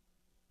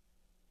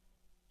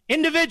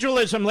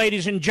 Individualism,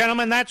 ladies and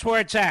gentlemen, that's where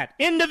it's at.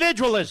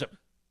 Individualism.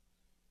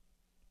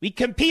 We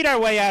compete our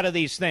way out of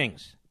these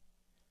things.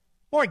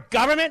 More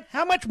government?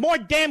 How much more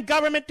damn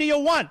government do you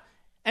want?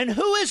 And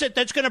who is it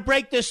that's going to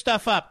break this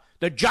stuff up?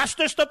 The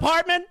Justice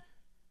Department?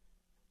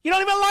 You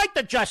don't even like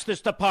the Justice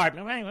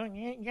Department. Well,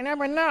 you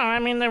never know. I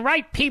mean, the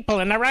right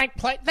people in the right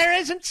place. There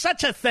isn't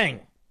such a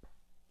thing.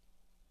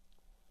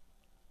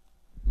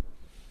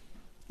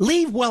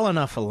 Leave well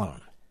enough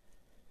alone.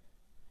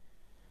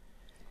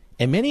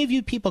 And many of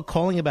you people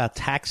calling about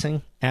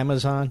taxing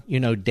Amazon, you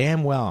know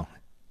damn well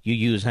you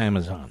use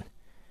Amazon.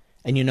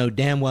 And you know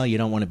damn well you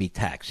don't want to be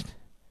taxed.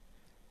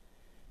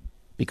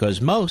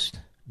 Because most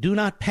do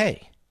not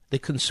pay the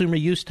consumer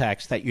use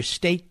tax that your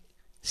state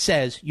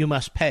says you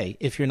must pay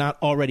if you're not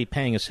already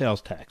paying a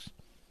sales tax.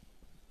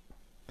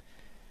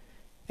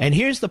 And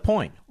here's the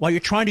point. While you're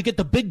trying to get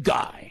the big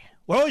guy,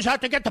 we always have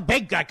to get the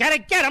big guy. Gotta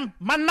get him.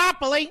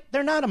 Monopoly.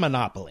 They're not a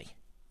monopoly.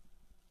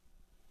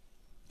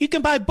 You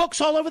can buy books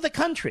all over the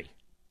country.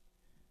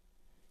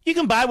 You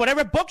can buy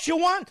whatever books you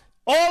want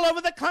all over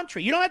the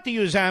country. You don't have to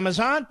use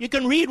Amazon. You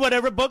can read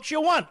whatever books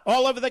you want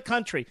all over the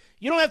country.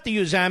 You don't have to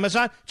use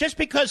Amazon. Just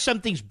because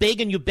something's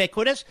big and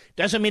ubiquitous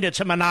doesn't mean it's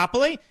a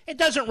monopoly. It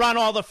doesn't run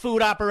all the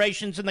food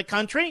operations in the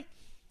country.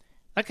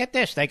 Look at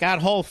this. They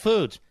got Whole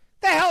Foods.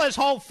 The hell is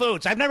Whole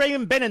Foods? I've never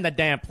even been in the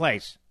damn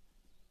place.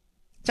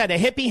 Is that a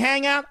hippie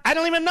hangout? I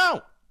don't even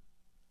know.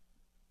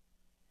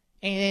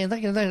 Hey,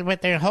 look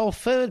at their Whole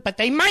Foods, but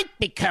they might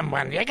become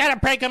one. You got to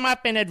break them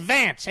up in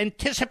advance.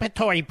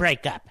 Anticipatory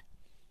breakup.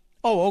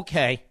 Oh,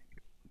 okay.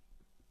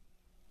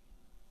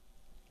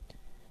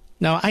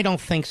 No, I don't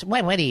think so.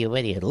 What are you,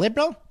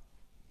 liberal?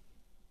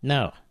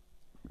 No.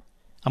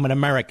 I'm an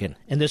American,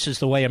 and this is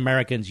the way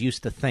Americans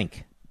used to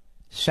think.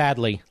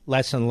 Sadly,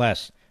 less and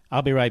less.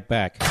 I'll be right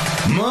back.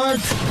 Mark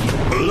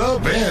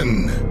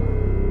Levin.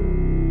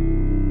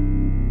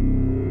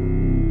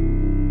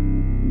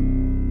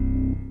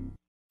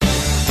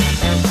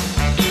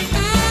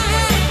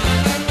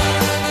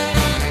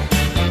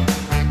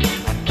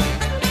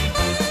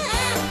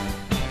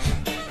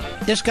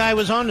 This guy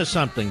was onto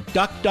something.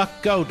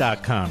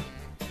 DuckDuckGo.com.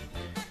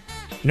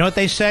 You know what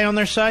they say on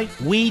their site?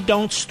 We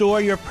don't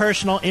store your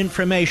personal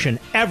information,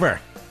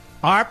 ever.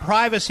 Our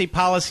privacy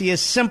policy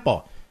is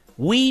simple.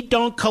 We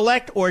don't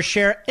collect or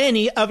share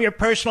any of your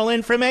personal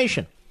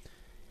information.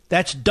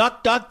 That's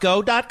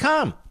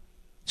DuckDuckGo.com.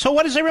 So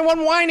what is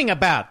everyone whining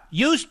about?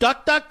 Use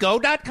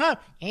DuckDuckGo.com.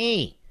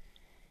 Hey,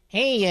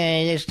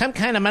 there's some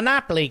kind of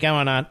monopoly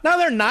going on. No,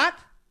 they're not.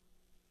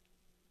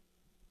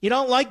 You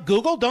don't like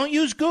Google? Don't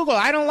use Google.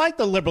 I don't like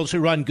the liberals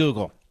who run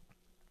Google.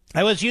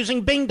 I was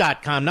using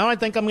Bing.com. Now I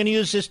think I'm going to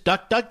use this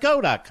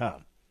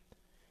DuckDuckGo.com.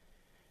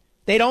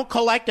 They don't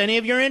collect any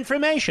of your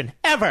information,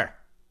 ever.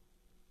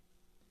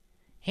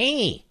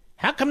 Hey,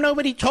 how come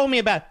nobody told me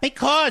about it?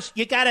 Because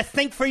you got to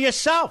think for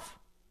yourself.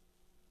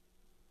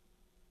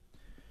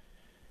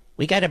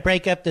 We got to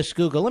break up this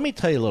Google. Let me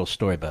tell you a little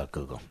story about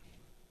Google.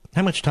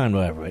 How much time do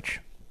I have, Rich?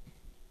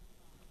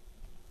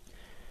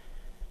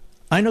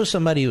 I know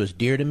somebody who is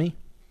dear to me,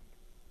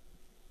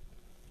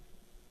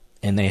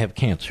 and they have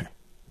cancer.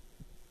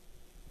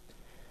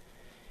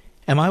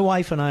 And my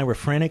wife and I were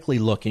frantically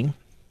looking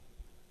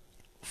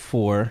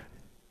for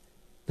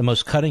the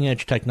most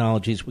cutting-edge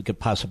technologies we could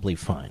possibly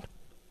find.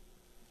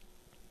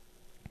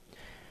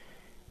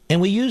 And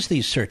we use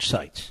these search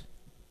sites.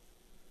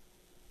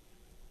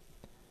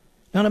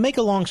 Now, to make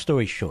a long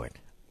story short,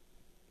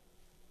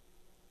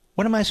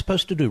 what am I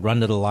supposed to do?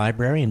 Run to the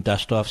library and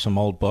dust off some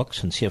old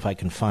books and see if I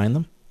can find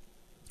them?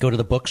 Go to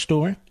the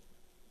bookstore?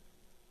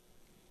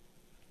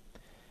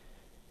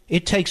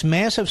 It takes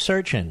massive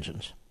search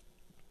engines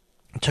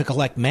to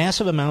collect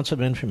massive amounts of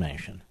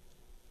information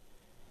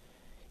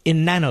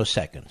in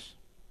nanoseconds,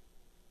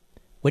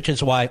 which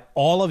is why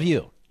all of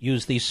you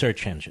use these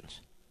search engines,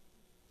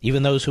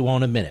 even those who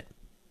won't admit it,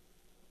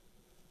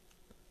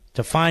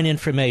 to find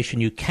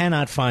information you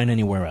cannot find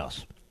anywhere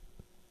else.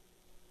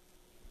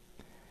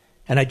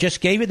 And I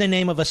just gave you the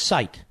name of a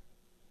site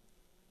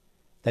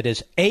that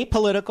is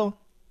apolitical,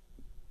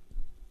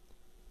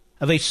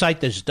 of a site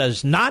that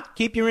does not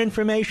keep your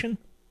information,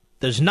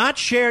 does not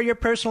share your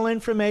personal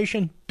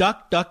information,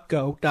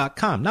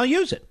 DuckDuckGo.com. Now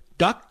use it,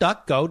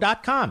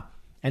 DuckDuckGo.com,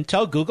 and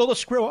tell Google to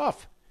screw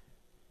off.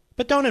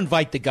 But don't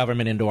invite the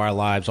government into our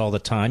lives all the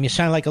time. You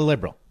sound like a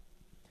liberal.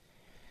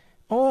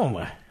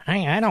 Oh,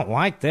 I don't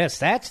like this.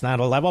 That's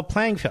not a level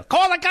playing field.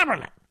 Call the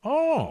government.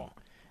 Oh,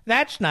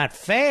 that's not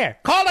fair.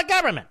 Call the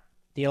government.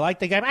 Do you like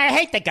the government? I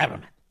hate the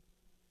government.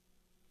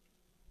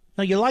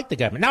 No, you like the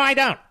government. No, I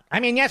don't.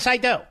 I mean, yes, I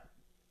do.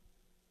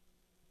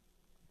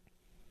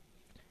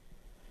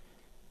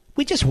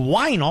 We just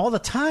whine all the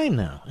time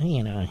now.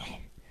 You know,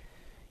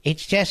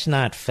 it's just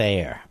not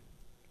fair.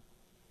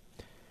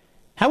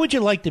 How would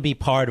you like to be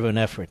part of an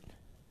effort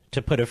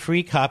to put a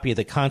free copy of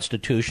the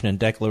Constitution and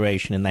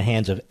Declaration in the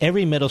hands of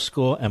every middle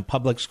school and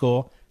public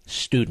school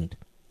student?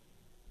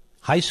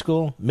 High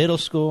school, middle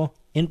school,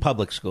 in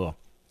public school,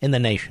 in the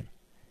nation.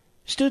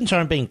 Students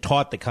aren't being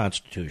taught the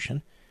Constitution.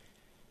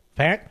 In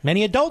fact,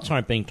 many adults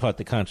aren't being taught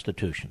the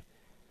Constitution.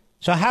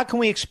 So how can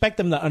we expect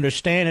them to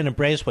understand and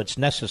embrace what's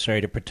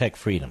necessary to protect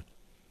freedom?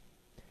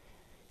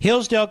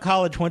 Hillsdale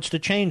College wants to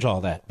change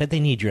all that, but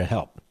they need your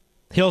help.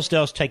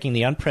 Hillsdale's taking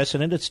the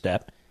unprecedented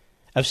step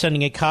of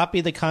sending a copy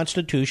of the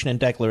Constitution and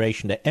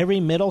Declaration to every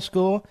middle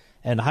school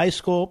and high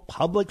school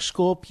public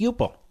school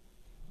pupil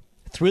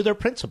through their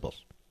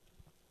principals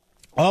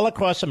all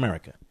across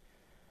America,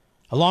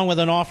 along with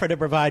an offer to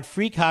provide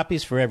free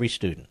copies for every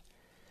student.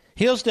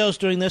 Hillsdale's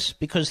doing this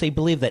because they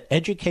believe that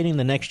educating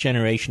the next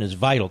generation is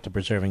vital to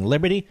preserving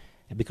liberty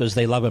and because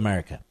they love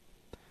America.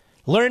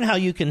 Learn how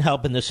you can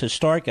help in this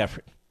historic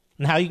effort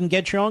and how you can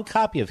get your own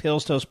copy of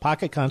Hillsdale's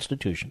Pocket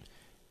Constitution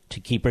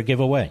to keep or give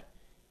away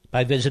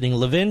by visiting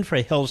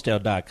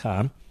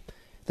levinforhillsdale.com.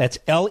 That's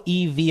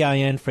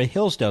Levin for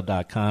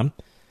Hillsdale.com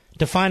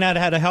to find out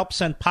how to help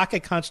send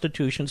pocket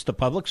constitutions to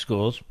public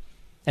schools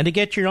and to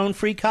get your own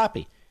free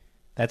copy.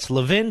 That's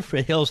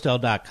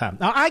levinforhillsdale.com.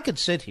 Now, I could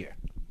sit here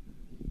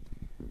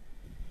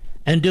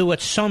and do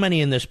what so many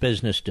in this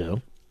business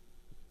do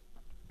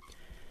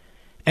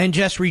and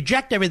just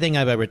reject everything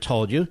I've ever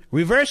told you,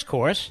 reverse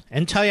course,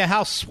 and tell you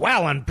how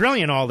swell and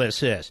brilliant all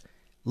this is.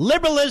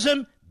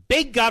 Liberalism,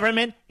 big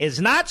government, is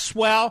not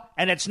swell,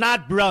 and it's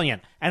not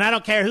brilliant. And I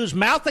don't care whose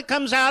mouth it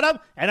comes out of,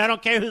 and I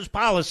don't care whose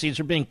policies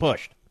are being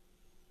pushed.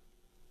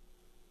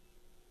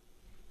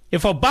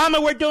 If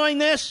Obama were doing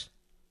this,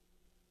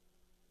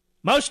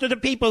 most of the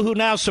people who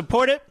now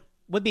support it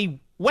would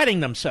be wetting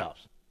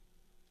themselves.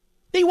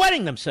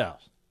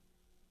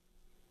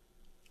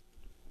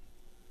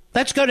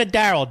 Let's go to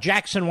Daryl,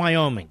 Jackson,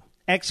 Wyoming.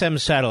 XM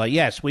Satellite.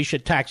 Yes, we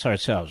should tax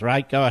ourselves,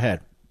 right? Go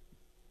ahead.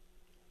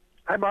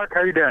 Hi, Mark.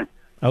 How are you doing?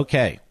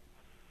 Okay.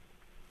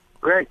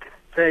 Great.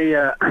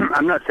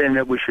 I'm not saying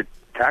that we should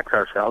tax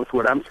ourselves.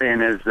 What I'm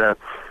saying is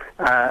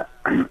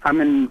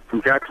I'm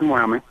from Jackson,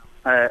 Wyoming.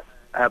 I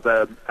have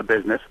a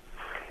business,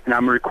 and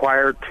I'm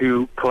required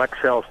to collect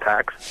sales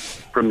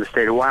tax from the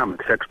state of Wyoming,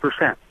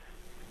 6%.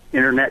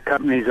 Internet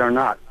companies are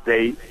not.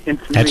 They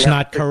instantly That's have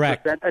not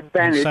correct.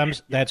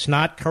 Advantage. That's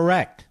not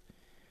correct.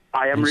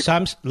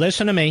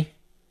 Listen to me.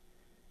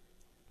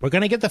 We're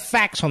going to get the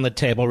facts on the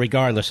table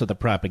regardless of the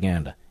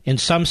propaganda. In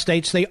some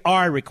states, they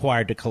are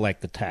required to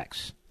collect the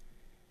tax.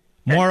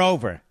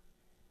 Moreover,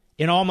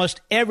 in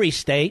almost every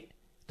state,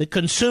 the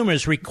consumer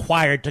is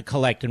required to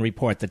collect and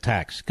report the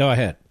tax. Go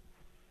ahead.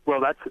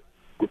 Well,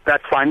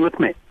 that's fine with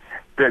me.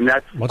 Then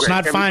that's What's great.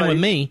 not fine with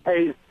me?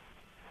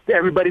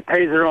 Everybody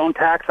pays their own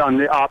tax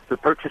off the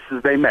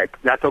purchases they make.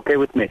 That's okay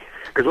with me.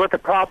 Because what the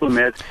problem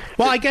is...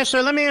 Well, I guess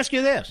so. Let me ask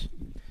you this.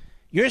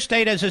 Your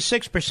state has a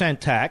 6%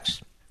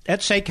 tax.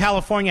 Let's say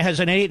California has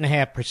an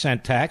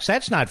 8.5% tax.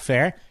 That's not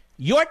fair.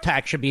 Your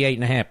tax should be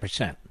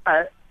 8.5%.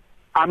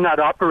 I'm not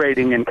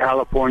operating in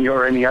California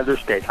or any other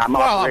state. I'm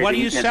operating what are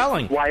you in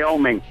selling?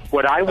 Wyoming.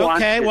 What I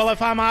want Okay, is... well,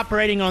 if I'm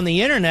operating on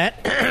the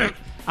Internet...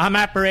 I'm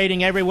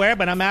operating everywhere,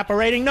 but I'm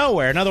operating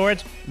nowhere. In other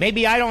words,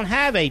 maybe I don't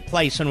have a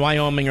place in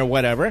Wyoming or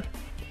whatever.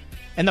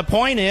 And the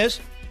point is,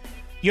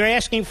 you're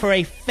asking for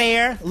a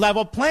fair,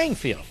 level playing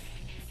field.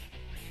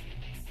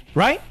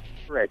 Right?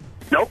 Right.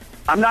 Nope.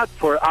 I'm not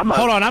for...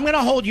 Hold on. I'm going to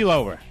hold you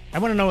over. I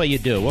want to know what you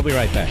do. We'll be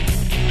right back.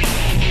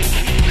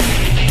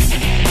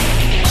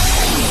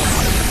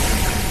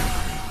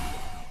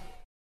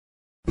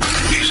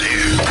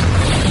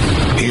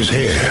 He's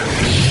here.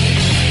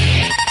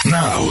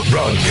 Now,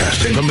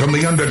 broadcasting from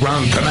the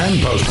underground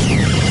command post,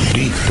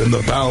 deep in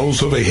the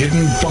bowels of a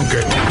hidden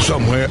bunker,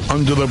 somewhere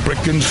under the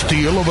brick and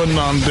steel of a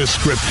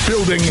nondescript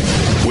building,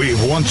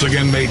 we've once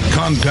again made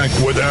contact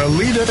with our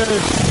leader,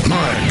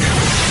 Mark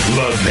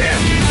Levin.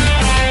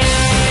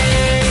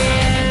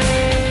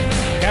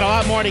 Got a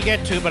lot more to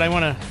get to, but I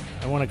want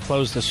to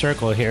close the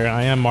circle here.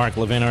 I am Mark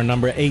Levin. Our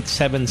number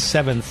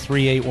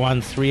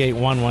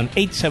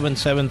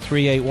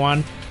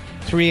 877-381-3811,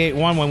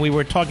 877-381-3811. When we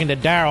were talking to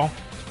Daryl,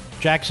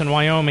 Jackson,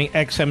 Wyoming,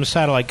 XM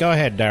Satellite. Go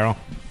ahead, Daryl.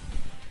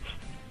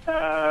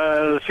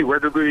 Let's see, where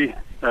did we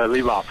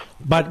leave off?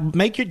 But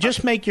make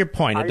your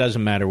point. It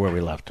doesn't matter where we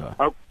left off.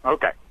 Oh,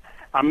 okay.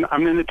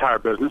 I'm in the tire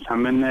business.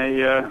 I'm in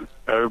a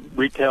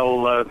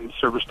retail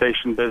service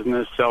station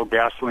business, sell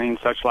gasoline,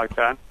 such like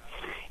that.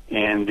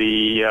 And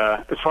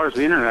as far as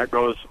the Internet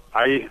goes,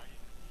 I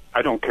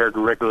don't care to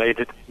regulate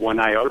it one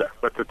iota.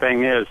 But the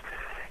thing is,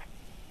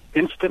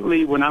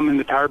 instantly, when I'm in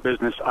the tire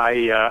business,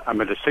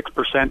 I'm at a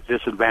 6%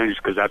 disadvantage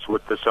because that's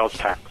what the sales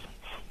tax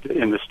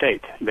in the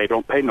state. They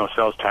don't pay no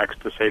sales tax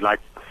to say like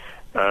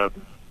tire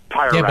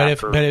wrap.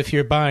 But if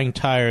you're buying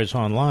tires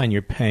online,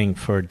 you're paying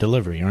for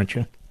delivery, aren't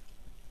you?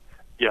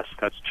 Yes,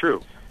 that's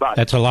true. But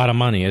that's a lot of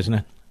money, isn't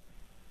it?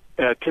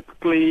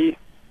 Typically,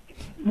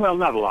 well,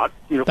 not a lot.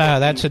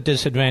 That's a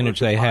disadvantage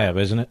they have,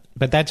 isn't it?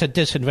 But that's a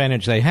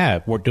disadvantage they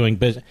have. We're doing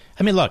business.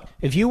 I mean, look,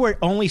 if you were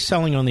only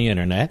selling on the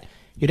Internet,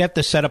 you'd have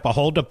to set up a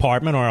whole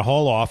department or a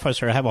whole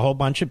office or have a whole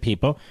bunch of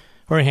people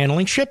who are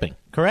handling shipping,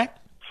 correct?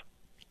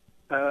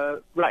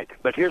 Right.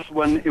 But here's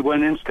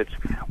one instance.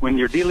 When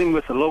you're dealing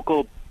with a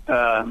local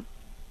a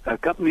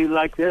company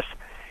like this,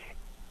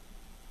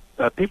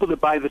 people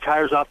that buy the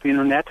tires off the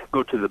Internet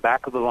go to the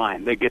back of the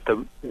line. They get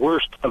the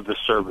worst of the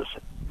service.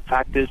 The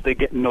fact is they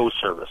get no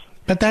service.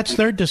 But that's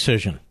their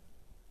decision.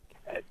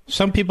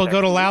 Some people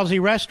go to lousy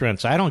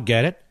restaurants. I don't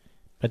get it.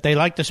 But they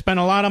like to spend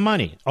a lot of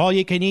money. All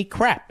you can eat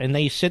crap. And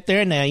they sit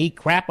there and they eat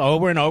crap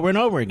over and over and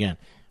over again.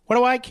 What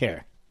do I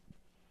care?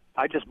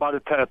 I just bought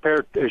a pair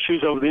of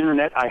shoes over the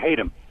Internet. I hate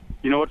them.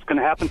 You know what's going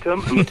to happen to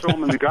them? I'm going to throw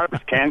them in the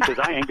garbage can because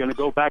I ain't going to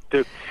go back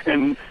to...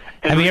 And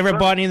have you ever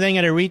bought anything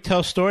at a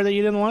retail store that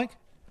you didn't like?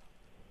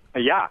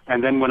 Yeah.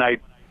 And then when I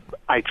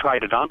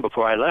tried it on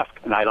before I left,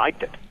 and I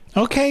liked it.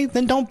 Okay,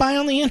 then don't buy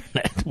on the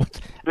Internet.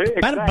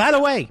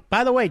 Exactly.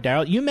 By the way,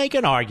 Daryl, you make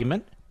an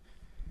argument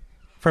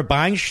for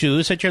buying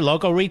shoes at your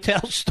local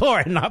retail store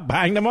and not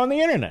buying them on the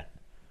Internet.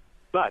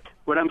 But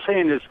what I'm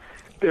saying is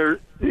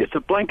it's a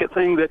blanket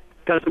thing that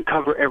doesn't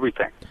cover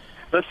everything.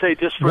 Let's say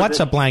just for What's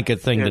a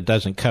blanket thing that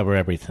doesn't cover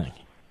everything?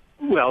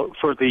 Well,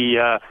 for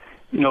the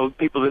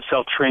people that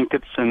sell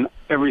trinkets and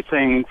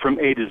everything from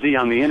A to Z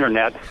on the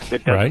Internet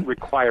that doesn't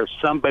require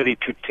somebody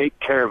to take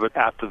care of it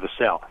after the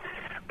sale.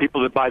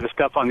 People that buy the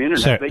stuff on the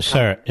Internet...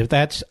 Sir, if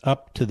that's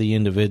up to the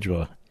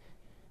individual,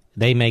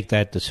 they make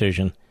that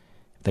decision.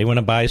 They want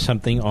to buy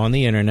something on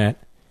the Internet,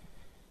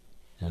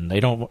 and they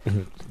don't...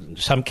 In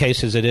some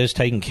cases it is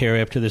taken care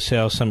of after the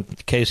sale. Some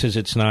cases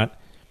it's not.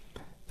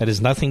 That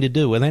has nothing to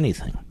do with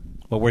anything.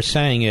 What we're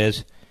saying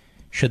is,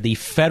 should the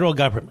federal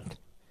government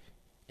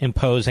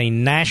impose a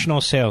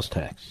national sales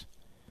tax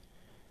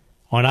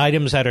on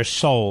items that are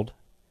sold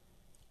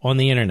on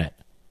the Internet?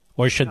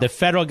 Or should the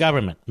federal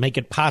government make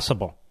it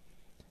possible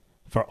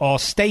for all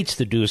states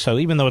to do so,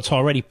 even though it's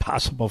already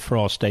possible for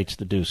all states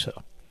to do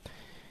so?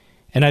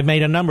 And I've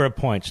made a number of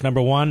points.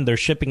 Number one, there's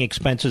shipping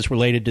expenses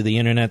related to the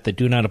Internet that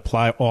do not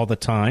apply all the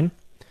time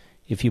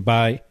if you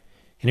buy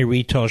in a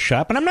retail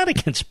shop. And I'm not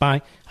against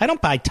buying. I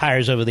don't buy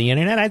tires over the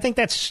Internet. I think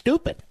that's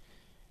stupid.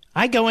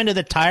 I go into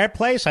the tire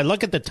place. I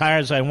look at the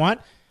tires I want.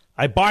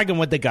 I bargain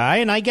with the guy,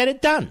 and I get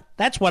it done.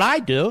 That's what I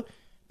do.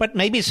 But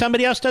maybe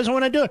somebody else doesn't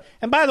want to do it.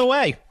 And by the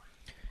way,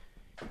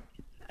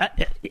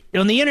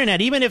 on the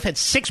Internet, even if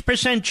it's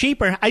 6%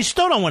 cheaper, I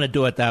still don't want to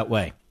do it that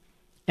way.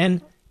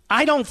 And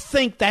I don't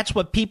think that's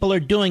what people are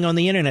doing on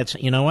the Internet. So,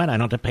 you know what? I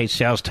don't have to pay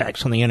sales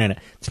tax on the Internet.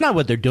 It's not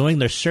what they're doing.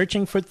 They're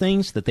searching for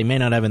things that they may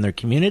not have in their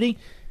community.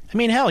 I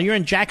mean, hell, you're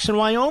in Jackson,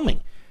 Wyoming.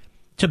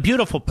 It's a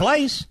beautiful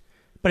place,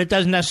 but it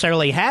doesn't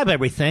necessarily have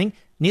everything.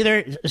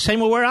 Same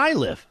with where I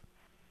live.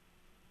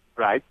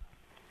 Right.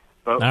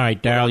 Well, all right,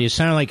 Daryl, you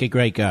sound like a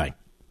great guy.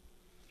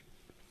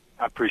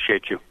 I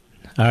appreciate you.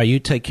 All right, you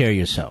take care of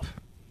yourself.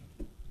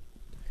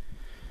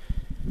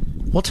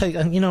 We'll take,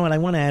 you know what, I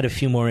want to add a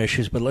few more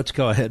issues, but let's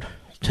go ahead.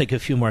 Take a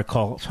few more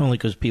calls, only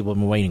because people have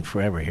been waiting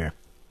forever here.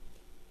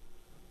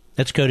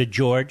 Let's go to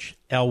George,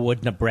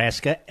 Elwood,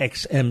 Nebraska,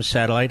 XM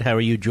Satellite. How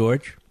are you,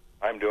 George?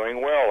 I'm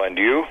doing well, and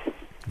you?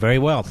 Very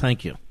well,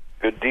 thank you.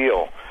 Good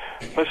deal.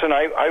 Listen,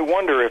 I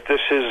wonder if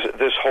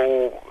this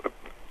whole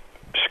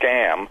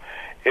scam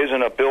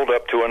isn't a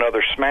build-up to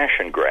another smash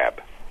and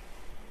grab.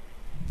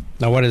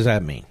 Now, what does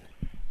that mean?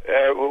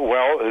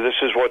 Well, this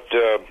is what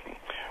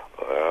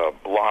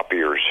lop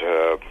ears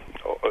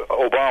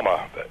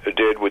Obama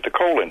did with the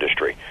coal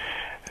industry.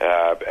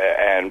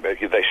 And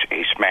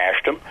he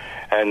smashed them,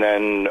 and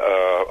then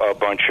a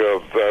bunch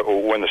of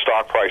when the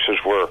stock prices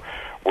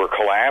were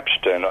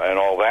collapsed and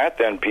all that,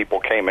 then people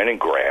came in and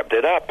grabbed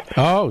it up.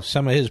 Oh,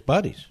 some of his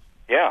buddies.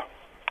 Yeah.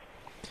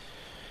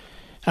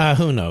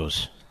 Who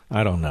knows?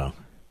 I don't know.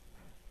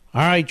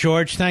 All right,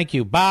 George, thank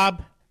you.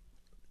 Bob,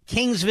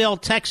 Kingsville,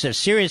 Texas,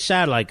 Sirius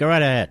Satellite. Go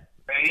right ahead.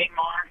 Hey,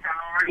 Mark,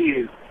 how are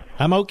you?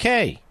 I'm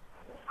okay.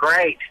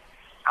 Great.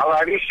 I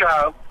love your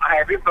show. I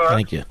have your book.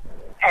 Thank you.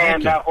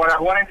 And what I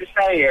wanted to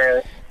say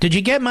is... Did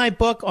you get my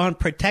book on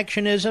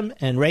protectionism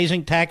and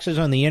raising taxes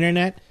on the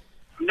Internet?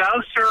 No,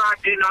 sir, I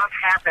do not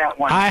have that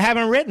one. I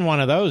haven't written one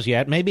of those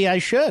yet. Maybe I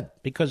should,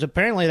 because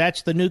apparently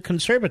that's the new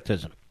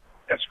conservatism.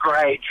 That's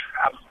great.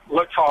 I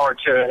look forward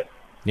to it.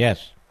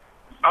 Yes.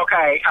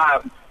 Okay,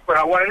 what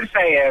I wanted to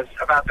say is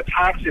about the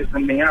taxes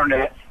and the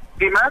Internet.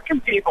 The American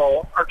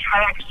people are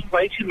taxed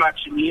way too much,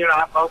 and you and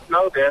I both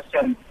know this,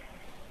 and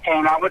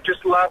I would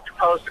just love to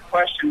pose the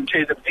question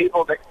to the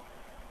people that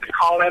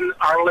call in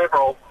our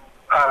liberal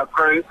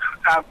group.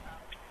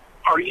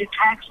 Are you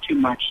taxed too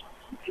much?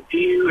 Do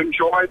you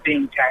enjoy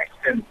being taxed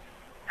and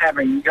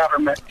having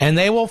government? And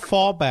they will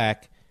fall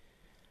back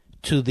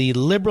to the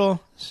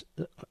liberal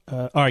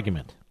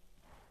argument.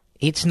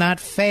 It's not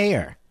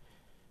fair.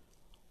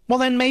 Well,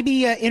 then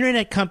maybe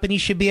Internet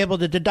companies should be able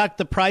to deduct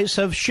the price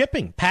of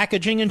shipping,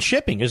 packaging, and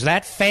shipping. Is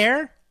that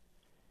fair?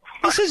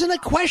 This isn't a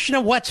question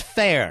of what's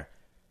fair.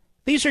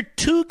 These are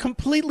two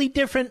completely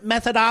different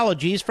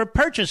methodologies for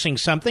purchasing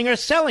something or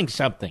selling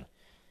something.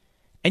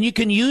 And you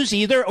can use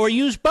either or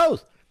use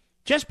both.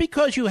 Just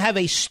because you have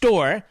a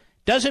store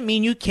doesn't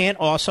mean you can't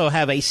also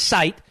have a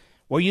site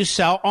where you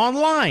sell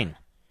online.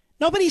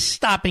 Nobody's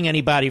stopping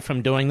anybody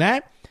from doing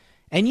that.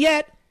 And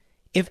yet,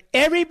 if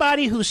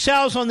everybody who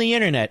sells on the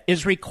Internet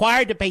is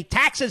required to pay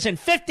taxes in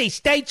 50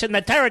 states and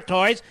the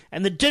territories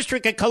and the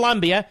District of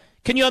Columbia,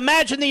 can you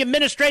imagine the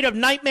administrative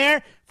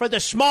nightmare for the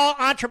small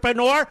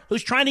entrepreneur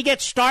who's trying to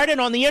get started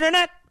on the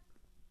Internet?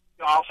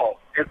 Awful.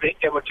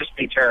 It would just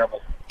be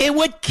terrible. It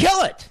would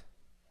kill it.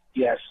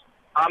 Yes.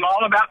 I'm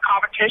all about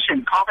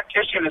competition.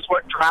 Competition is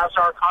what drives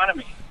our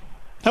economy.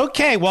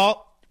 Okay,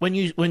 well, when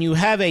you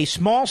have a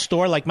small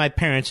store like my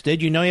parents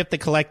did, you have to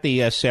collect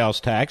the sales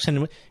tax.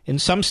 And in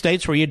some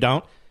states where you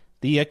don't,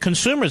 the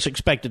consumer's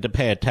expected to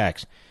pay a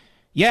tax.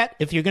 Yet,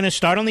 if you're going to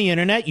start on the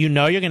Internet, you're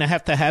going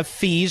to have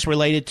fees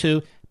related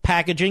to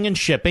packaging and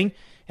shipping.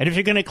 And if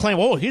you're going to claim,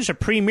 oh, he's a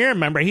premier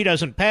member, he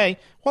doesn't pay,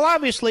 well,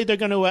 obviously they're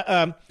going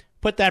to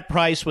put that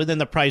price within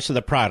the price of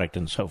the product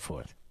and so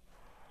forth.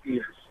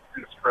 Yes,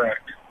 that's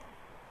correct.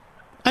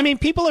 I mean,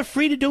 people are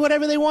free to do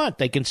whatever they want.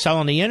 They can sell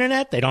on the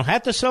Internet. They don't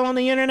have to sell on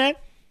the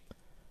Internet.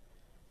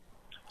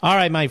 All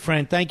right, my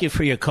friend, thank you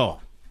for your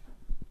call.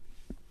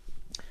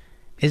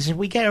 Are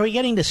we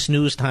getting to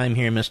snooze time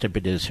here, Mr.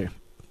 Producer?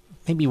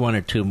 Maybe one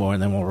or two more,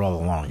 and then we'll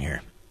roll along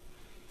here.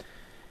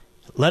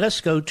 Let us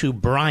go to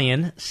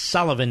Brian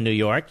Sullivan, New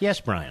York. Yes,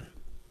 Brian.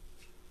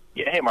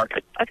 Yeah, hey, Mark.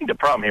 I think the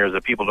problem here is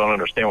that people don't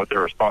understand what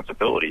their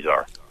responsibilities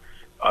are.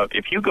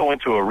 If you go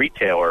into a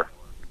retailer,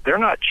 they're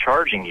not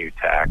charging you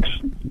tax.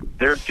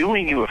 They're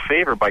doing you a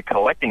favor by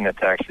collecting the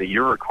tax that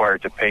you're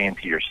required to pay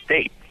into your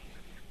state.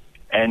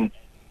 And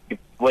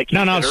like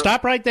No,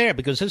 stop right there,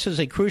 because this is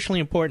a crucially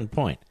important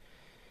point.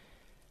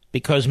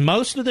 Because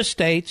most of the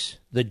states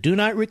that do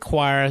not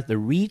require the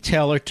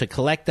retailer to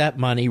collect that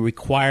money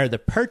require the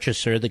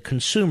purchaser, the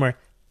consumer,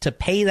 to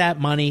pay that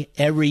money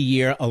every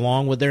year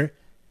along with their...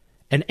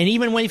 And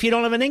even if you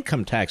don't have an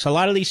income tax, a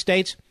lot of these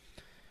states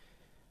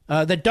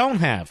that don't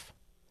have.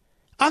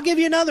 I'll give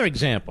you another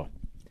example.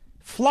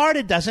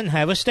 Florida doesn't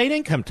have a state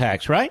income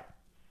tax, right?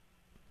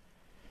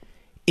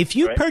 If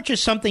you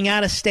purchase something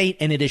out of state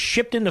and it is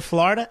shipped into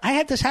Florida, I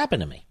had this happen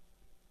to me.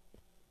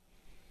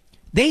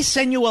 They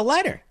send you a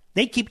letter.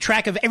 They keep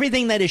track of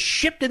everything that is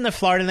shipped into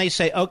Florida, and they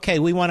say, okay,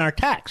 we want our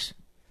tax.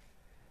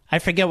 I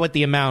forget what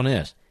the amount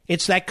is.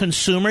 It's that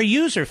consumer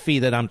user fee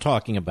that I'm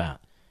talking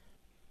about.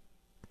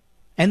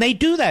 And they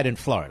do that in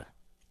Florida.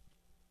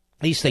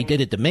 At least they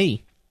did it to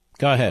me.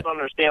 Go ahead. I don't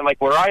understand,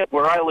 like where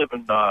I live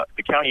in the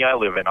county I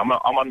live in.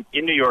 I'm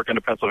in New York on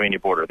the Pennsylvania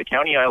border. The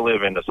county I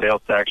live in, the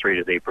sales tax rate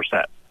is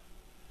 8%.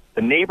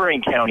 The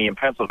neighboring county in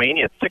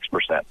Pennsylvania is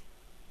 6%.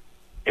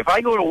 If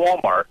I go to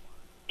Walmart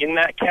in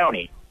that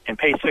county and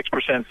pay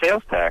 6%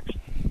 sales tax,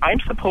 I'm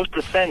supposed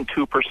to send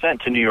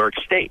 2% to New York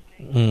State.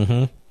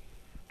 Mm-hmm.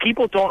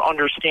 People don't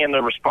understand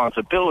their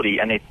responsibility,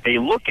 and they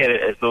look at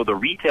it as though the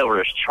retailer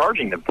is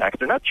charging them tax.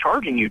 They're not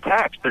charging you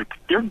tax.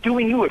 They're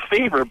doing you a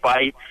favor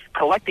by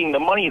collecting the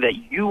money that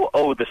you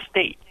owe the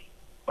state,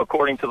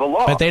 according to the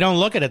law. But they don't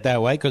look at it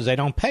that way because they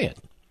don't pay it.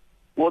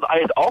 Well,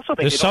 I also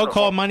think the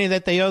so-called money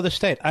that they owe the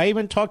state. I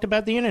even talked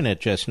about the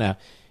Internet just now.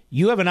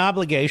 You have an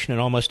obligation in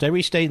almost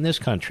every state in this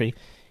country.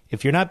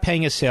 If you're not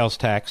paying a sales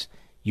tax,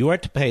 you are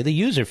to pay the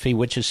user fee,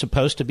 which is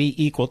supposed to be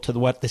equal to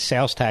what the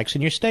sales tax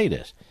in your state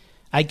is.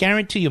 I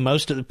guarantee you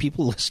most of the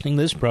people listening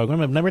to this program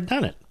have never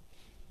done it.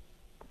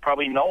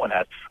 Probably no one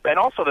has. And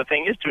also the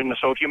thing is,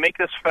 so if you make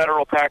this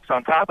federal tax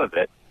on top of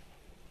it,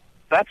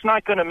 that's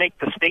not going to make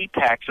the state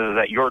taxes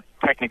that you're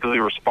technically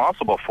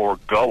responsible for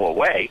go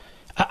away.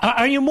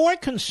 Are you more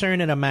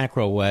concerned in a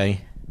macro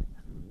way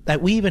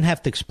that we even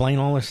have to explain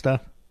all this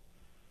stuff?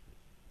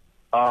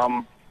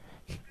 I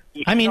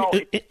mean,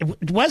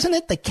 wasn't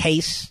it the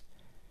case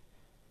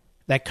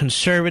that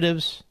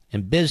conservatives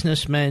and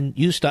businessmen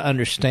used to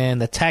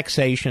understand that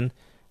taxation,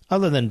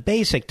 other than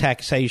basic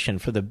taxation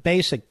for the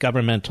basic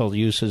governmental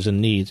uses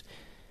and needs,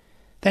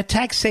 that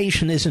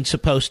taxation isn't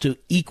supposed to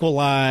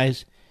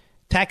equalize.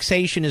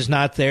 Taxation is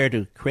not there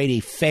to create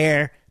a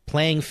fair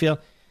playing field.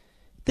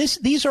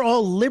 These are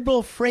all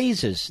liberal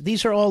phrases.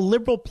 These are all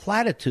liberal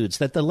platitudes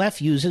that the left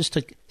uses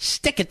to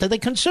stick it to the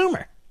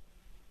consumer.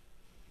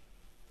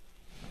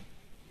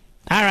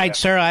 All right,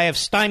 sir, I have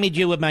stymied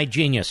you with my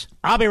genius.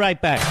 I'll be right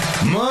back.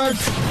 Mark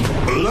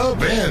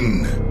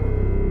Levin.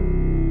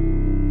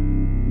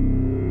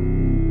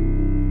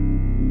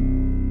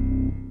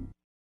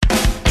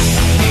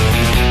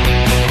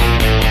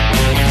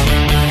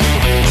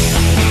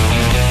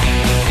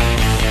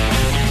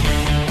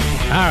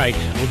 All right,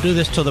 we'll do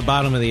this till the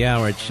bottom of the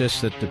hour. It's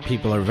just that the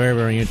people are very,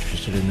 very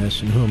interested in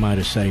this, and who am I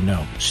to say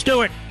no?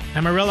 Stuart,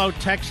 Amarillo,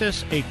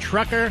 Texas, a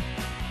trucker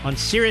on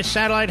Sirius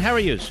Satellite. How are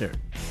you, sir?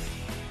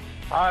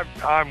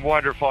 I'm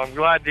wonderful. I'm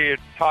glad to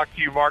talk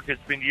to you, Mark.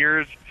 It's been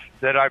years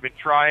that I've been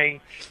trying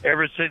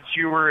ever since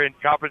you were in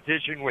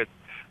competition with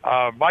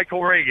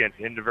Michael Reagan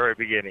in the very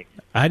beginning.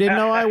 I didn't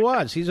know I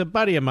was. He's a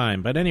buddy of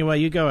mine. But anyway,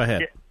 you go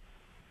ahead.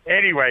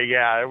 Anyway,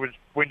 yeah, it was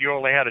when you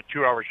only had a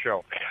 2-hour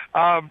show.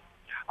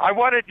 I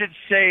wanted to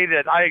say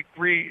that I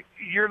agree.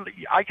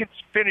 I can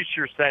finish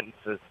your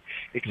sentences,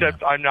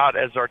 except I'm not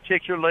as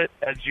articulate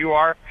as you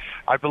are.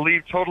 I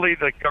believe totally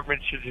the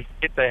government should just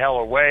get the hell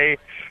away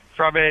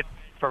from it,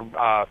 from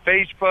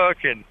Facebook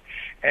and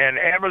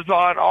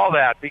Amazon, all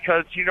that,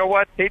 because you know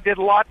what? They did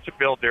a lot to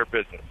build their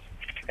business,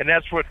 and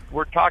that's what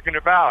we're talking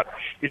about.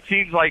 It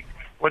seems like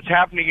what's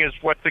happening is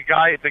what the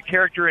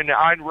character in the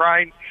Ayn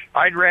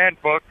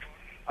Rand book,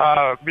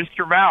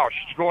 Mr. Mausch,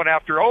 is going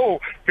after,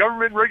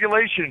 government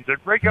regulations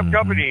and break up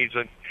companies,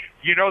 and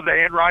you know the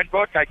Ayn Rand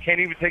book. I can't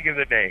even think of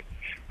the name,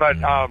 but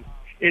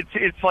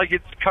it's like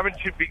it's coming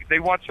to be. They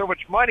want so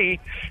much money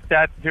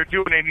that they're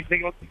doing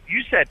anything.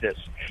 You said this,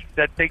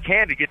 that they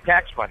can to get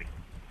tax money.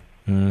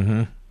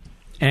 Mm-hmm.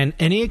 And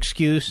any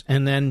excuse,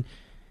 and then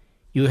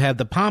you have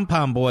the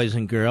pom-pom boys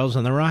and girls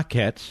and the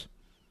Rockettes,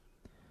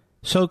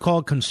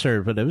 so-called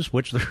conservatives,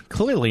 which they're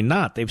clearly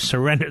not. They've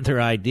surrendered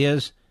their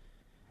ideas,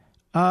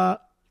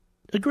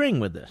 agreeing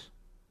with this.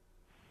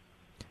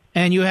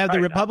 And you have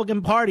the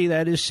Republican Party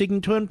that is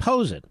seeking to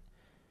impose it.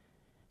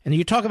 And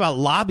you talk about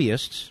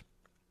lobbyists.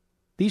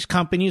 These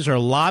companies are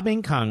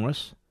lobbying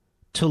Congress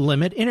to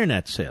limit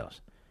Internet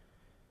sales.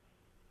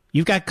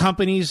 You've got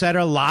companies that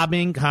are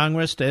lobbying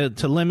Congress to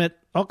limit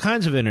all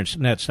kinds of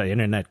Internet sales,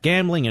 Internet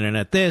gambling,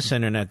 Internet this,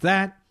 Internet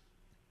that.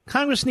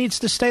 Congress needs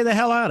to stay the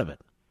hell out of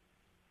it.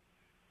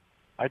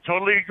 I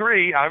totally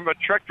agree. I'm a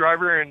truck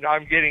driver, and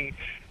I'm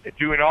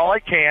doing all I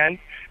can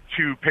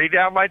to pay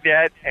down my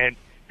debt and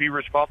be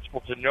responsible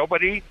to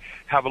nobody,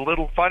 have a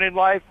little fun in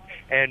life,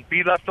 and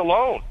be left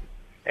alone.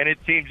 And it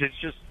seems it's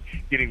just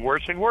getting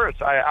worse and worse.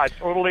 I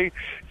totally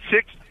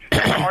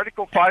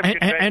Article 5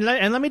 and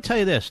let me tell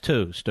you this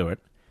too, Stuart.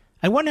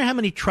 I wonder how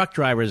many truck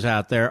drivers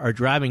out there are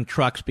driving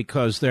trucks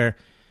because they're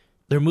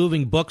they're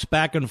moving books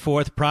back and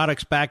forth,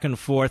 products back and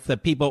forth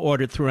that people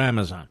ordered through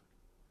Amazon.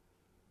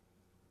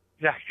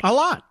 Yeah. A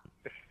lot.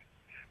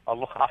 A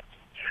lot.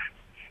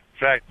 In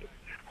fact,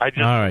 I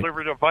just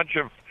delivered a bunch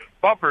of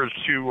bumpers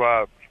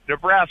to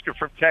Nebraska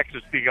from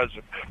Texas because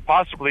of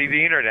possibly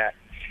the internet.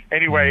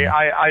 Anyway,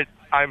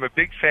 I'm a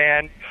big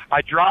fan.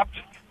 I dropped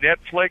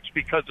Netflix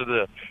because of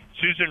the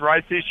Susan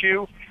Rice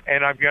issue,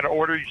 and I'm going to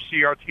order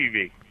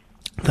CRTV.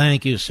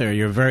 Thank you, sir.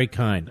 You're very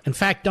kind. In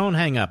fact, don't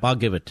hang up. I'll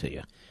give it to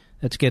you.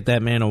 Let's get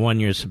that man a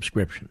 1-year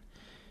subscription.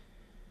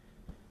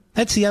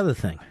 That's the other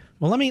thing.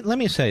 Well, let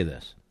me say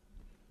this.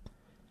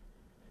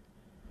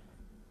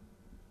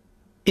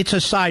 It's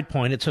a side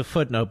point. It's a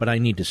footnote, but I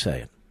need to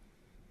say it.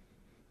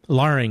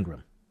 Laura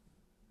Ingraham.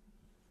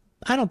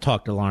 I don't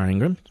talk to Laura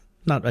Ingraham.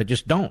 I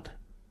just don't.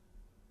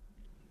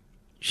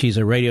 She's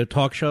a radio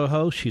talk show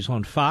host. She's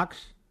on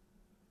Fox.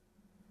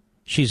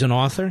 She's an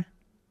author.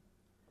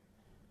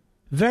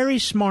 Very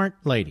smart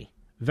lady.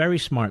 Very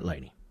smart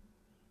lady.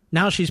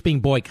 Now she's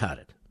being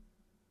boycotted.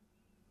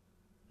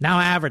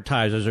 Now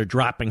advertisers are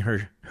dropping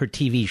her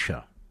TV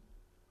show.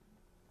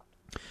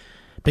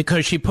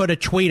 Because she put a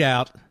tweet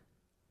out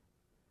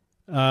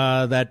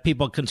that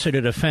people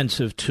considered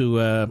offensive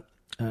to,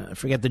 I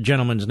forget the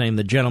gentleman's name,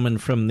 the gentleman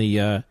from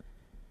the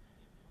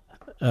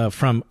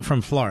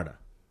from Florida.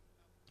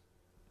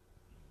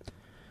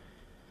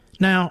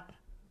 Now,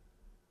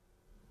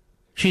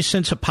 she's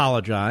since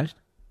apologized.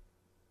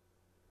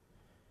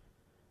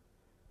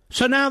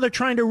 So now they're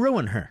trying to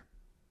ruin her.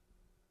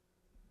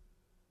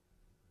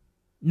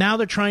 Now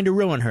they're trying to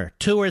ruin her.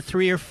 2 or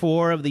 3 or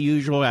 4 of the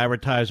usual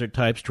advertiser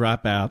types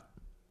drop out.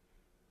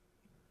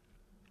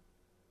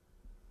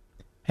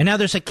 And now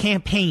there's a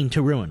campaign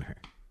to ruin her.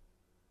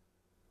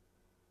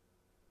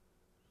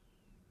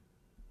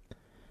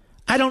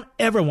 I don't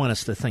ever want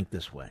us to think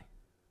this way.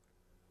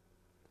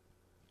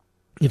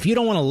 If you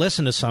don't want to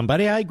listen to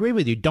somebody, I agree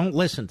with you. Don't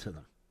listen to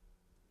them.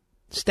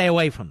 Stay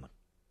away from them.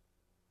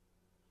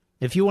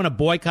 If you want to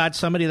boycott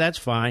somebody, that's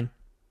fine.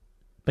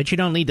 But you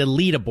don't need to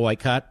lead a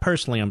boycott.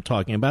 Personally, I'm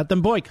talking about,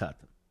 then boycott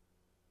them.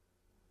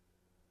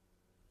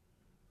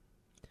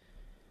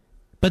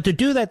 But to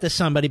do that to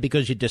somebody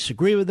because you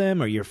disagree with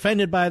them or you're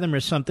offended by them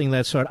or something of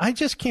that sort, I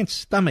just can't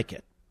stomach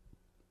it.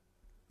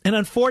 And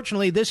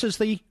unfortunately, this is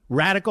the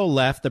radical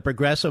left, the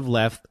progressive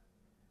left.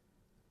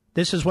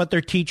 This is what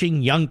they're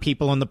teaching young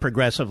people on the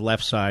progressive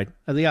left side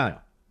of the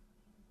aisle.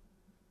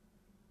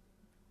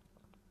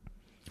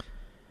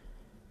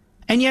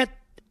 And yet,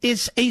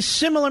 it's a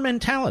similar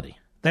mentality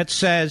that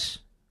says,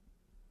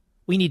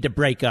 we need to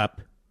break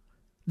up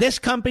this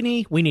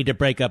company, we need to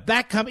break up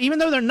that company, even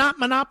though they're not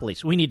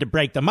monopolies. We need to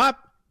break them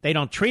up. They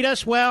don't treat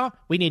us well.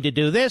 We need to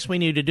do this. We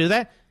need to do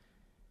that.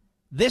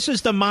 This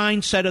is the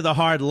mindset of the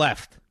hard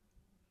left.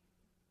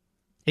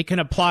 It can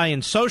apply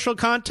in social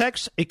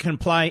contexts. It can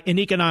apply in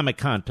economic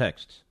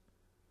contexts.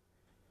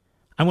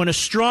 I want to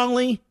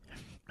strongly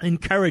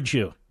encourage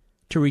you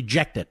to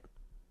reject it.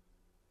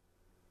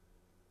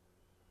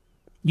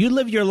 You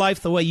live your life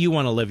the way you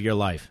want to live your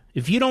life.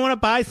 If you don't want to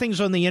buy things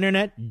on the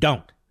internet,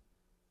 don't.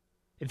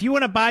 If you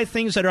want to buy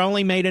things that are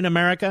only made in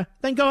America,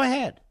 then go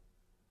ahead.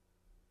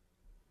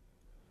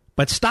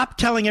 But stop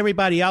telling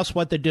everybody else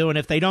what to do, and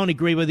if they don't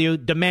agree with you,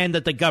 demand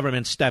that the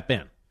government step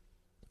in.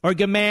 Or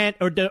demand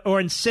or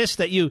insist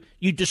that you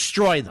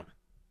destroy them.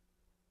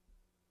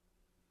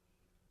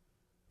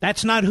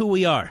 That's not who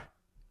we are.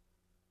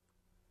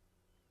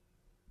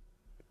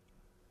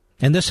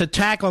 And this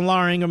attack on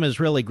Laura Ingraham is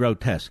really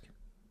grotesque.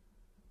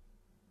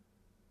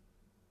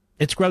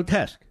 It's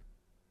grotesque.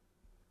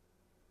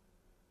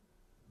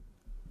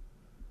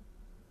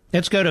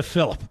 Let's go to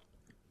Philip,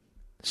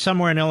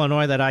 somewhere in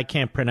Illinois that I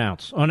can't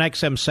pronounce, on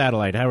XM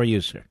Satellite. How are you,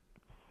 sir?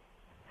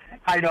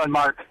 How you doing,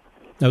 Mark?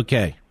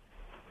 Okay.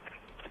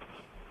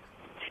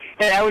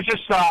 Hey, I was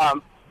just, I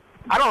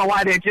don't know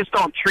why they just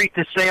don't treat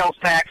the sales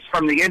tax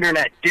from the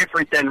internet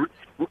different than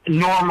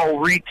normal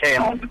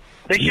retail.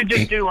 They should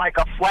just do like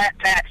a flat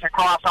tax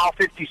across all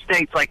 50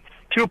 states, like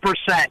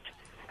 2%,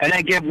 and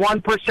then give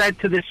 1%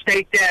 to the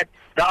state that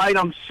the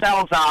item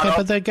sells out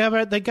of. But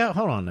they got,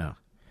 hold on now.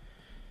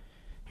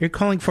 You're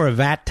calling for a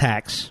VAT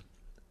tax,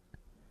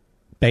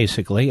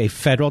 basically, a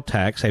federal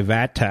tax, a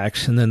VAT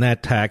tax, and then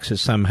that tax is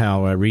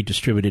somehow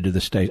redistributed to the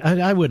state.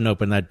 I wouldn't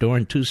open that door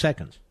in 2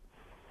 seconds.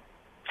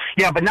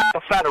 Yeah, but not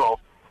the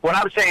federal. What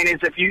I'm saying is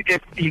if you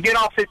get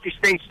all 50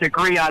 states to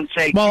agree on,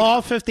 say... Well,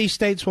 all 50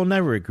 states will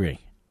never agree.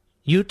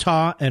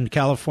 Utah and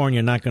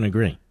California are not going to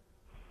agree.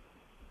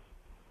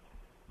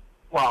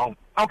 Well,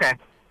 okay.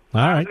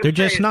 All right, they're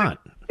just not.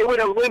 It would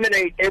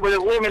eliminate...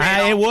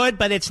 It would,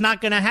 but it's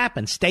not going to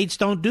happen. States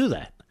don't do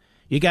that.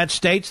 You got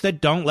states that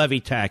don't levy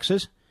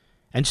taxes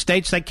and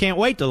states that can't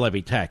wait to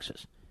levy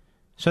taxes.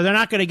 So they're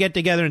not going to get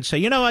together and say,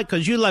 you know what,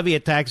 because you levy a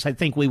tax, I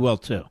think we will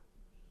too.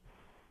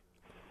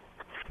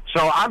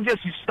 So I'm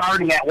just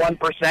starting at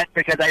 1%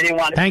 because I didn't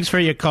want to... Thanks for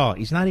your call.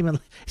 He's not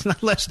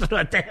listening to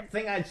a damn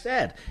thing I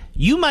said.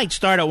 You might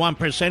start at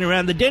 1%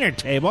 around the dinner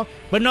table,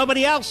 but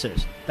nobody else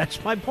is.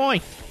 That's my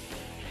point.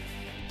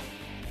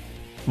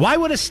 Why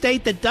would a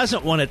state that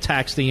doesn't want to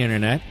tax the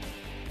internet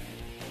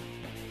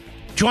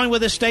Join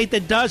with a state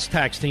that does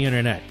tax the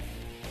internet.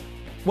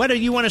 Whether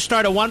you want to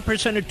start at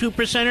 1% or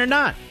 2% or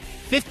not,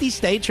 50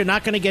 states are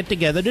not going to get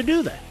together to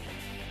do that.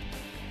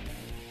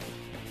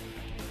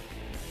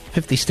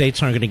 50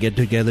 states aren't going to get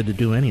together to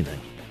do anything.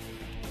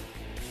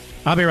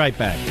 I'll be right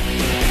back.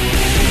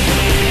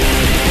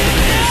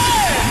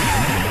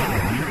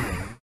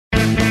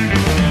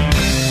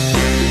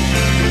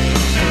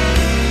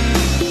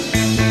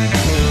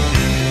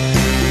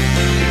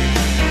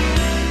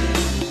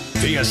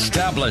 The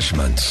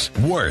establishment's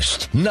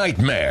worst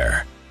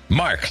nightmare.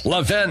 Mark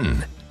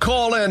Levin.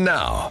 Call in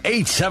now.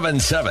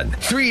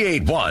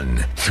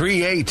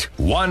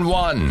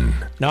 877-381-3811.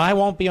 No, I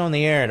won't be on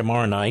the air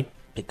tomorrow night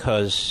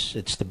because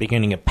it's the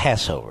beginning of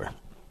Passover.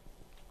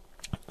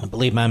 I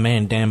believe my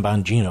man Dan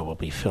Bongino will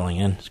be filling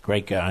in. He's a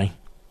great guy.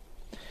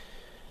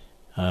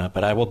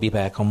 But I will be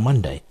back on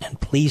Monday. And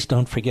please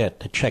don't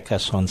forget to check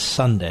us on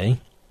Sunday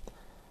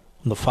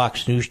on the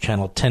Fox News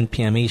Channel, 10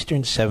 p.m.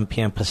 Eastern, 7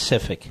 p.m.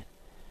 Pacific.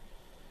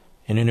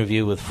 An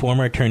interview with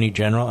former Attorney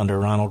General under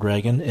Ronald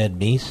Reagan, Ed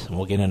Meese, and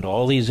we'll get into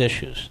all these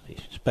issues, the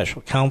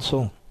special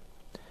counsel,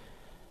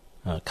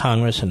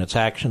 Congress and its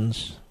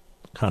actions,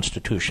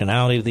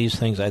 constitutionality of these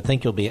things. I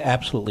think you'll be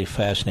absolutely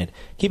fascinated.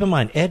 Keep in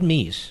mind, Ed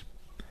Meese,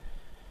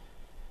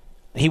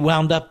 he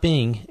wound up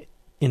being,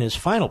 in his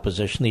final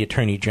position, the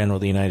Attorney General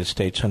of the United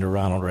States under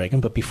Ronald Reagan,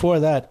 but before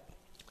that,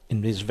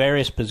 in his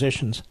various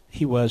positions,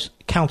 he was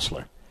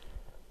counselor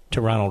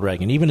to Ronald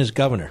Reagan, even as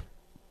governor.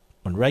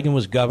 When Reagan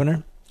was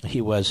governor, he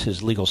was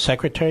his legal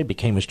secretary,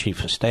 became his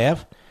chief of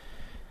staff.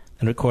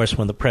 And, of course,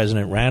 when the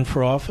president ran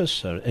for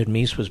office, Ed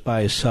Meese was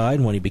by his side.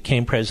 And when he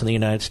became president of the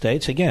United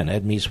States, again,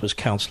 Ed Meese was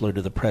counselor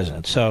to the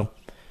president. So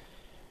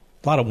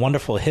a lot of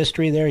wonderful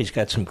history there. He's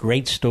got some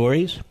great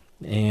stories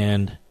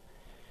and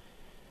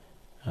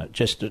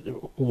just a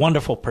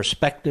wonderful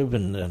perspective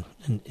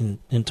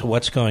into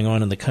what's going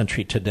on in the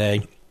country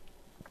today.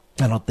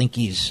 I don't think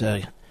he's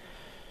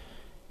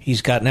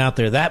gotten out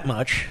there that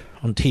much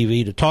on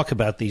TV to talk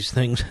about these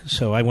things,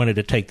 so I wanted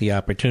to take the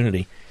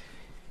opportunity.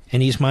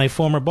 And he's my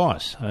former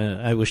boss.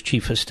 I was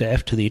chief of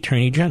staff to the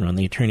Attorney General, and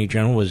the Attorney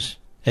General was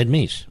Ed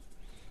Meese.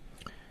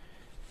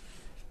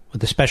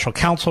 With the special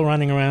counsel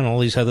running around, all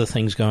these other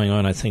things going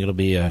on, I think it'll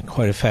be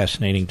quite a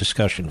fascinating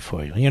discussion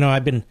for you. You know,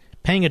 I've been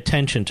paying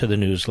attention to the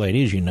news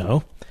lately, as you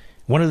know.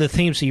 One of the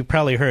themes that you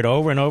probably heard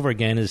over and over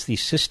again is the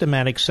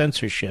systematic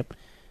censorship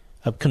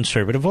of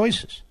conservative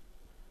voices.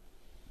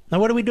 Now,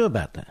 what do we do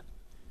about that?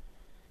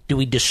 Do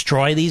we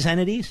destroy these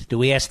entities? Do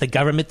we ask the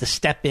government to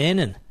step in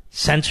and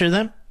censor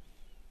them?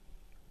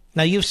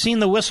 Now, you've seen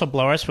the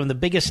whistleblowers from the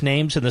biggest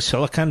names in the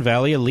Silicon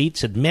Valley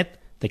elites admit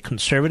that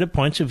conservative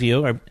points of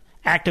view are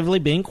actively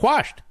being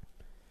quashed.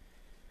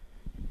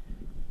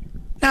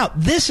 Now,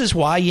 this is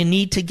why you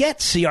need to get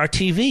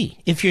CRTV.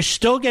 If you're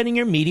still getting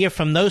your media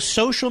from those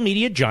social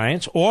media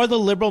giants or the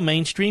liberal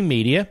mainstream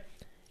media,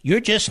 you're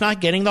just not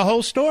getting the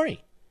whole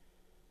story.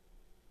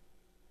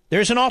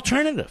 There's an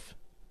alternative.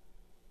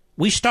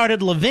 We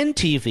started Levin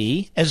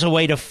TV as a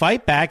way to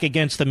fight back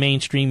against the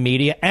mainstream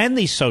media and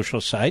these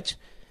social sites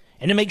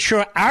and to make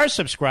sure our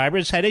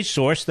subscribers had a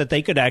source that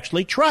they could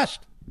actually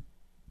trust.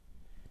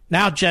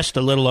 Now, just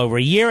a little over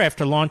a year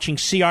after launching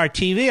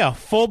CRTV, a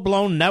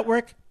full-blown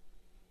network,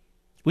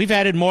 we've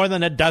added more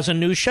than a dozen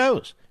new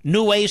shows,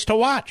 new ways to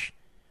watch.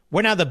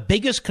 We're now the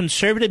biggest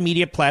conservative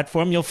media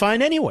platform you'll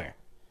find anywhere.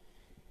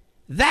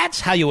 That's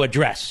how you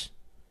address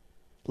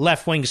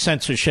left-wing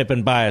censorship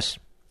and bias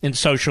in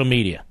social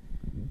media,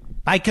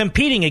 by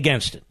competing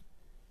against it.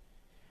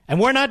 And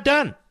we're not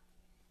done.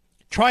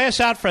 Try us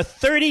out for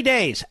 30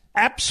 days,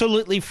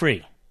 absolutely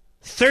free.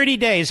 30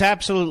 days,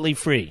 absolutely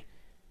free.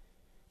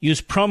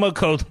 Use promo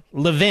code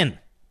LEVIN.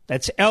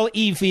 That's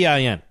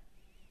LEVIN.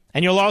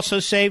 And you'll also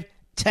save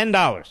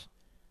 $10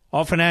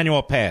 off an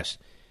annual pass.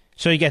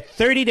 So you get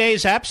 30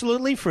 days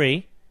absolutely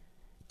free,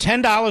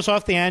 $10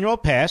 off the annual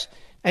pass,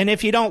 and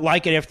if you don't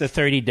like it after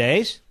 30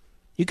 days,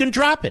 you can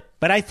drop it.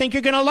 But I think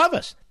you're going to love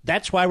us.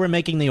 That's why we're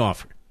making the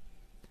offer.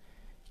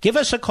 Give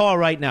us a call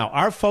right now.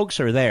 Our folks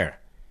are there.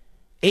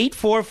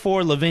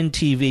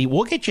 844-LEVIN-TV.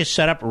 We'll get you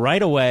set up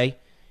right away.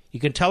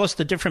 You can tell us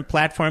the different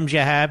platforms you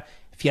have.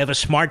 If you have a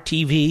smart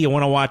TV, you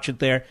want to watch it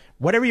there.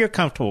 Whatever you're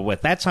comfortable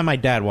with. That's how my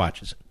dad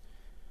watches it.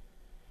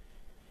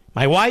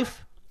 My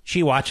wife,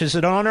 she watches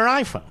it on her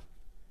iPhone.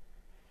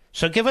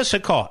 So give us a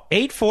call.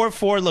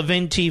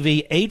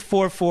 844-LEVIN-TV.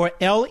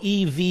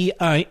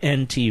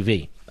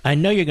 844-LEVIN-TV. I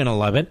know you're going to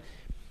love it.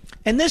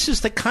 And this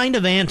is the kind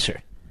of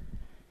answer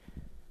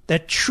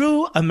that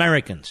true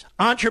Americans,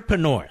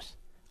 entrepreneurs,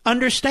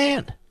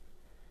 understand.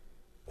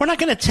 We're not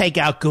going to take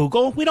out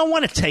Google. We don't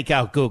want to take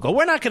out Google.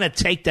 We're not going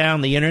to take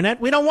down the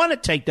internet. We don't want to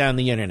take down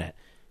the internet.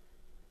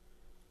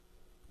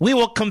 We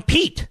will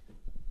compete.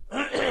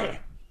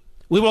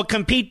 We will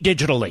compete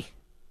digitally.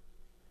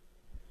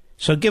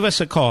 So give us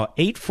a call,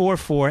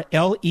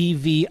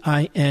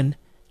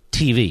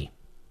 844-LEVIN-TV.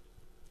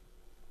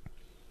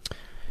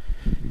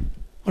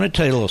 I want to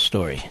tell you a little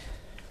story.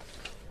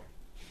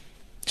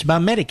 It's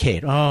about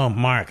Medicaid. Oh,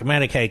 Mark,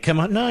 Medicaid, come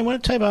on. No, I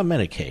want to tell you about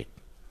Medicaid.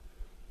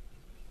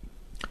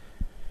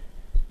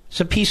 It's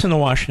a piece in the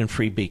Washington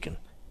Free Beacon.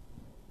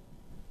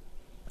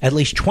 At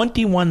least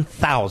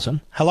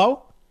 21,000,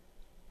 hello?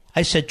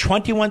 I said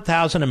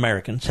 21,000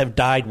 Americans have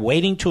died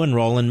waiting to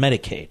enroll in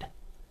Medicaid,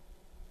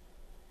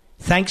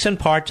 thanks in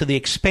part to the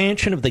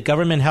expansion of the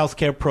government health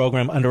care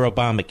program under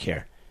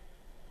Obamacare,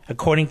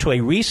 according to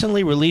a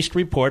recently released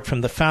report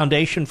from the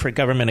Foundation for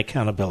Government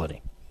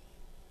Accountability.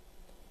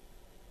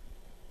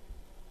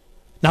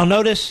 Now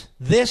notice,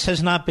 this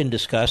has not been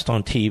discussed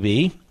on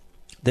TV.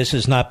 This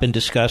has not been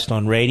discussed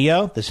on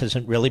radio. This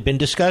hasn't really been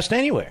discussed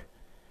anywhere.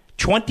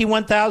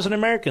 21,000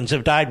 Americans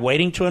have died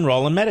waiting to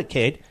enroll in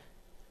Medicaid,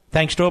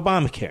 thanks to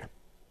Obamacare.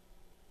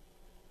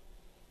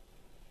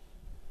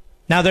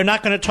 Now, they're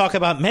not going to talk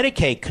about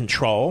Medicaid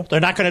control. They're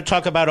not going to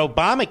talk about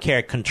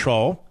Obamacare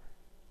control.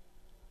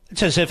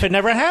 It's as if it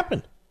never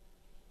happened.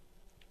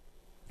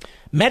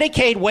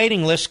 Medicaid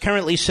waiting lists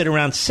currently sit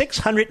around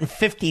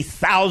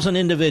 650,000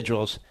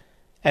 individuals,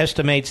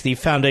 estimates the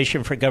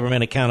Foundation for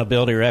Government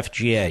Accountability, or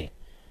FGA.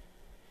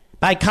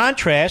 By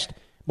contrast,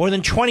 more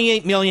than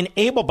 28 million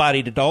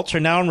able-bodied adults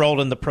are now enrolled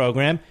in the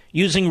program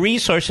using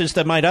resources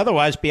that might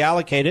otherwise be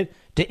allocated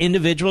to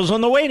individuals on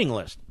the waiting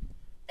list.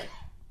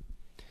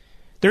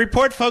 The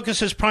report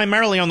focuses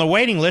primarily on the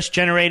waiting list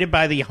generated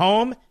by the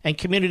Home and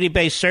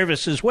Community-Based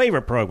Services Waiver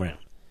Program.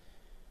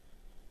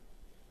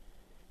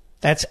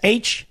 That's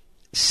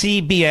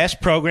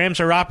HCBS programs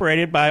are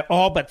operated by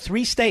all but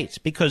 3 states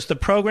because the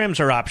programs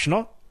are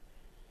optional,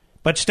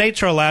 but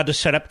states are allowed to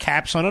set up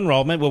caps on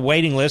enrollment with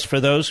waiting lists for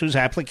those whose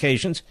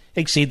applications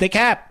exceed the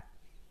cap.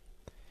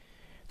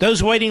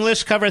 Those waiting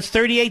lists cover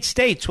 38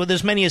 states with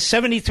as many as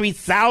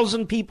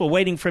 73,000 people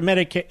waiting for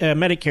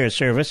Medicare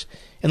service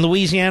in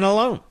Louisiana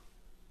alone.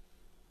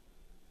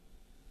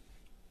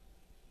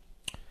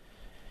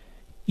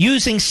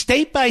 Using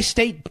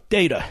state-by-state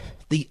data,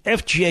 the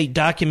FGA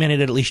documented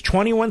at least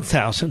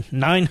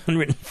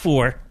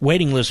 21,904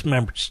 waiting list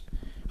members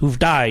who've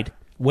died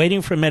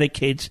waiting for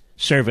Medicaid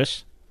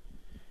service.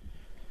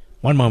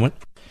 One moment.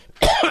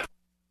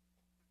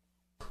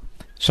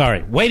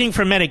 Sorry, waiting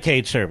for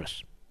Medicaid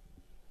service.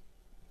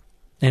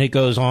 And it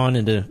goes on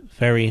into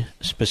very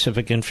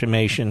specific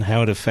information,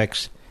 how it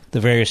affects the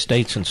various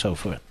states and so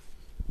forth.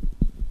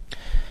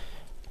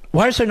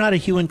 Why is there not a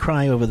hue and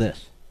cry over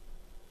this?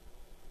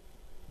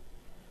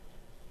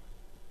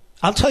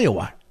 I'll tell you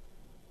why.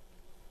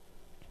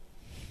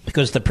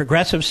 Because the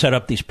progressives set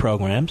up these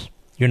programs.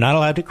 You're not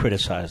allowed to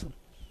criticize them.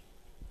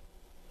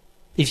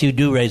 If you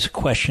do raise a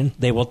question,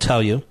 they will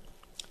tell you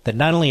that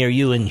not only are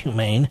you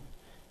inhumane,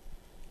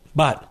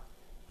 but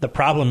the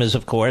problem is,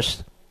 of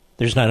course,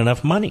 there's not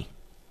enough money.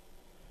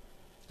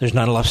 There's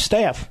not enough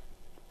staff.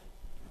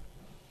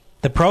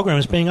 The program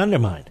is being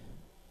undermined.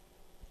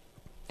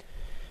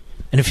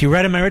 And if you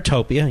read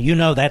Ameritopia, you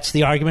know that's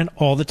the argument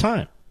all the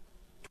time.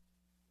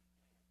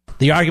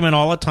 The argument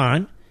all the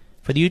time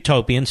for the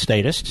utopian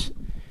statists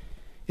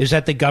is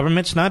that the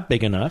government's not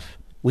big enough.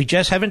 We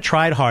just haven't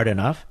tried hard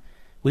enough.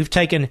 We've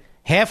taken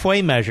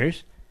halfway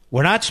measures.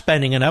 We're not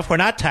spending enough. We're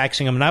not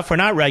taxing them enough. We're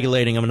not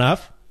regulating them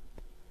enough.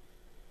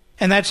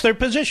 And that's their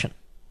position.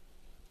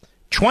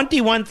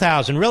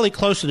 21,000, really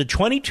closer to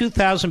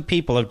 22,000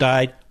 people have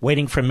died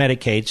waiting for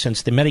Medicaid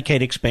since the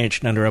Medicaid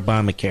expansion under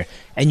Obamacare.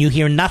 And you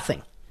hear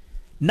nothing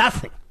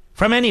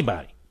from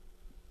anybody.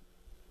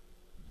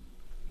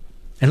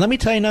 And let me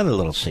tell you another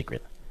little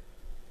secret.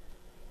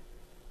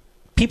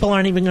 People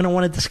aren't even going to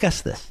want to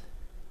discuss this.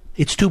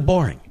 It's too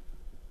boring.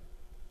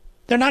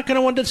 They're not going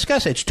to want to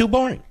discuss it. It's too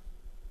boring.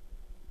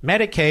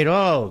 Medicaid,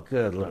 oh,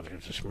 good Lord,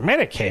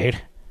 Medicaid.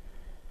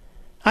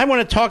 I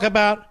want to talk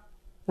about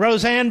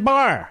Roseanne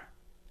Barr.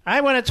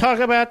 I want to talk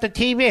about the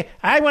TV.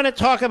 I want to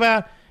talk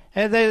about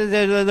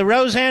the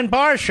Roseanne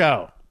Barr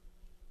show.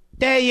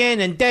 Day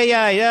in and day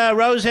out,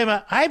 Roseanne.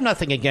 I have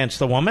nothing against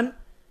the woman.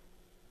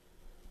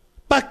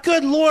 But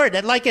good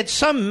Lord, like it's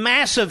some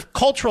massive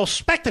cultural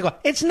spectacle.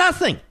 It's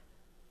nothing.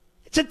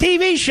 It's a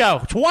TV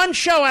show. It's one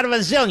show out of a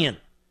zillion.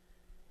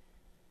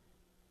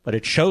 But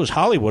it shows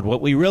Hollywood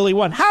what we really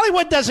want.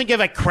 Hollywood doesn't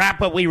give a crap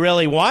what we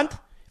really want.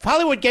 If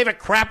Hollywood gave a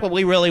crap what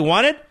we really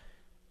wanted,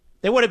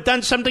 they would have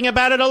done something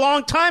about it a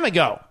long time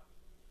ago.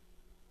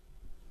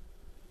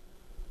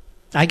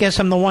 I guess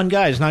I'm the one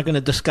guy who's not going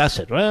to discuss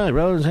it. Well,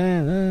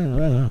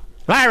 Roseanne,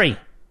 Larry,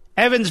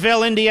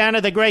 Evansville,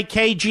 Indiana, the great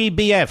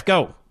KGBF.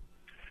 Go.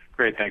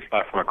 Great, thanks a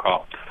lot for my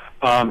call.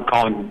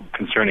 Calling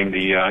concerning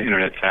the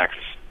internet tax.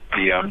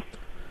 I'd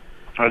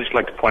just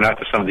like to point out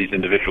to some of these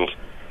individuals.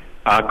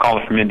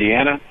 Calling from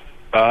Indiana.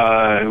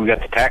 We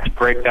got the tax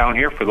breakdown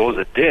here for those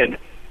that did,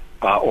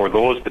 or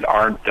those that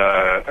are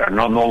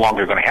no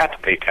longer going to have to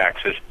pay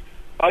taxes.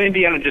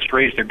 Indiana just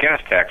raised their gas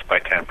tax by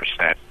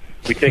 10%.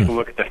 We take a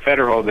look at the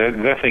federal. They're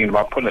thinking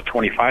about putting a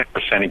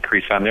 25%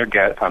 increase on their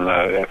gas, on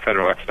the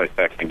federal excise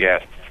tax on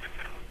gas.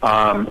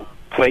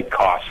 Plate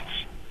costs.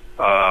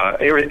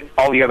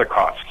 All the other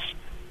costs.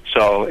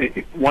 So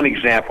one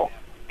example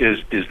is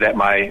that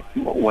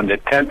when the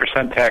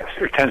 10% tax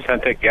or 10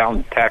 cent a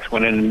gallon tax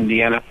went in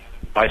Indiana,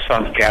 my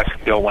son's gas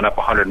bill went up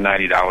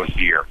 $190 a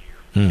year.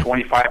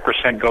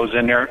 25% goes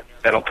in there,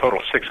 that'll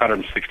total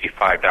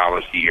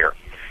 $665 a year.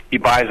 he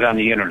buys on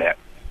the internet.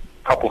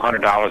 A couple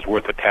 $100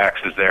 worth of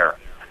taxes there.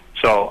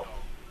 So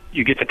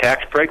you get the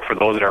tax break for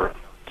those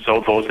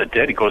that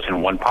did. It goes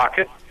in one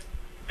pocket,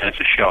 and it's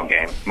a shell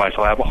game. You might as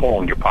well have a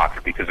hole in your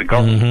pocket because the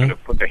government's going to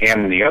put their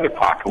hand in the other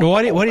pocket. Well,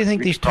 what do you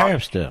think these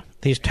tariffs do?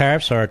 These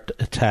tariffs are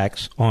a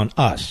tax on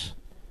us,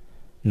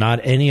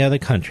 not any other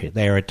country.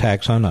 They are a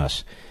tax on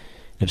us.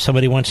 If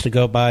somebody wants to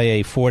go buy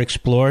a Ford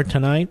Explorer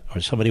tonight,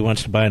 or somebody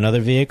wants to buy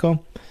another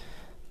vehicle,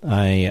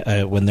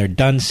 when they're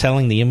done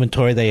selling the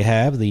inventory they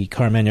have, the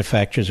car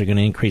manufacturers are going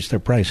to increase their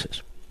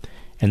prices.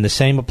 And the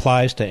same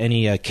applies to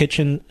any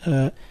kitchen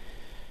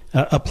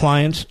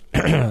appliance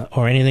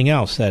or anything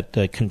else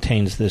that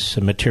contains this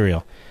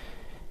material.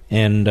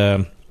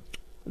 And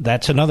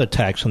that's another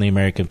tax on the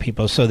American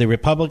people. So the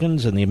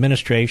Republicans and the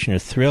administration are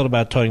thrilled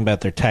about talking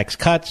about their tax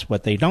cuts.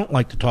 What they don't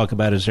like to talk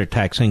about is their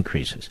tax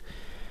increases.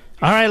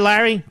 All right,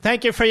 Larry,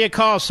 thank you for your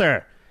call,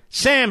 sir.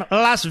 Sam,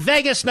 Las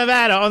Vegas,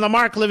 Nevada, on the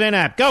Mark Levin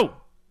app. Go.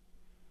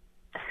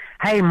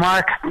 Hey,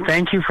 Mark,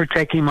 thank you for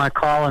taking my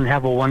call, and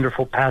have a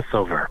wonderful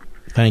Passover.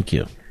 Thank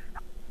you.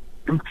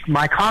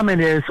 My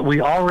comment is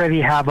we already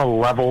have a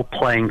level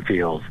playing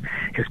field.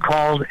 It's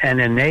called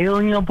an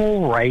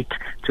inalienable right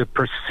to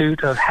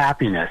pursuit of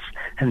happiness,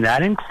 and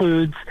that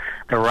includes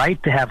the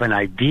right to have an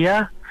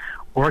idea,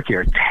 work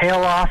your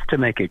tail off to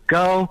make it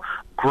go,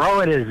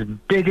 grow it as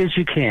big as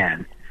you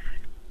can.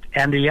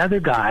 And the other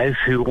guys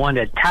who want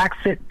to tax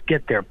it,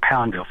 get their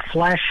pound of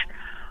flesh,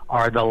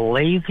 are the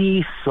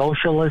lazy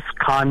socialist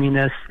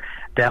communists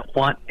that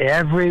want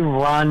every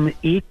run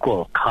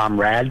equal,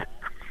 comrade.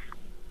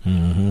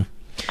 Mm-hmm.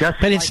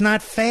 But it's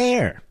not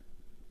fair.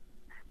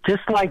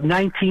 Just like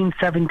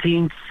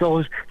 1917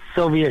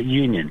 Soviet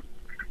Union.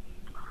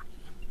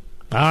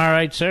 All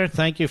right, sir.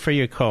 Thank you for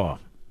your call.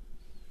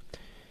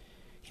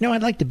 You know,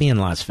 I'd like to be in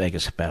Las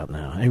Vegas about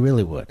now. I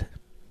really would.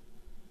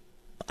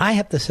 I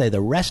have to say,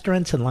 the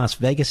restaurants in Las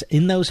Vegas,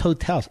 in those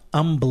hotels,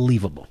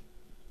 unbelievable.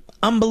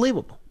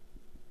 Unbelievable.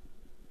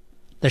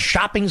 The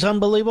shopping's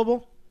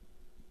unbelievable.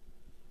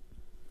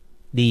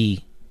 The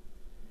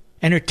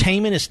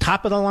entertainment is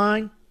top of the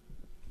line.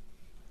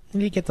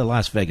 And you get to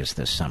Las Vegas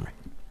this summer.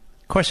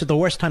 Of course, the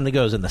worst time to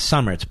go is in the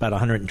summer. It's about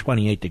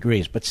 128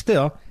 degrees. But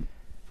still,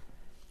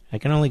 I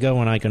can only go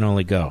when I can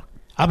only go.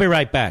 I'll be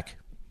right back.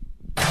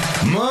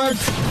 Mark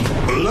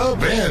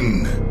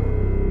Levin.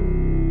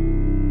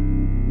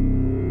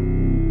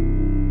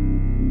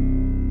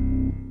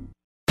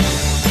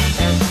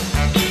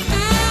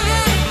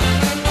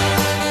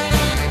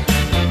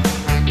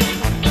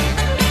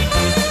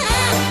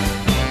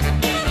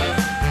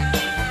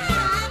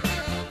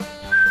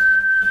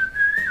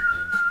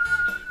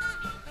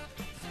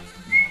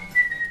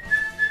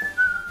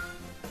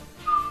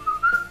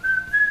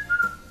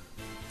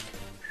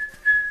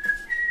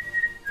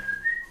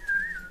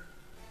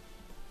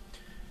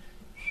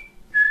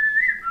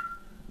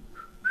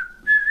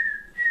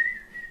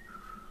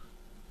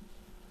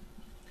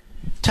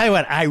 Tell you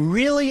what, I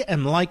really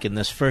am liking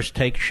this First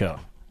Take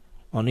show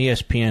on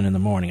ESPN in the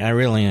morning. I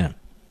really am.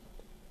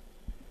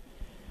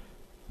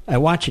 I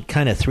watch it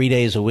kind of 3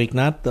 days a week,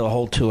 not the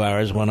whole 2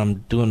 hours when I'm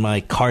doing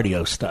my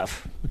cardio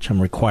stuff, which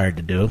I'm required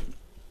to do.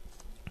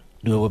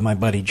 Do it with my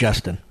buddy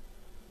Justin.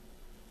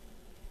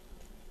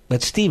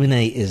 But Stephen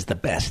A. is the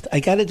best. I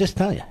got to just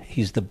tell you,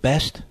 he's the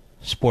best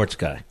sports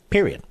guy,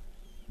 period,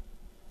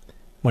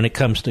 when it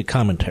comes to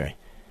commentary.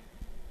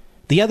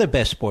 The other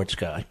best sports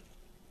guy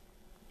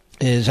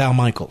is Al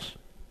Michaels.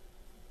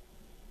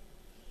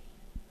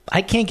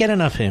 I can't get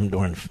enough of him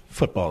during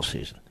football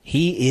season.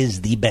 He is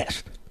the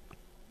best.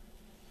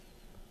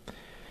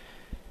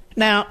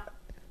 Now,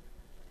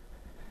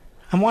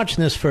 I'm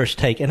watching this First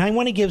Take, and I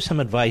want to give some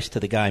advice to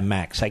the guy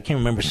Max. I can't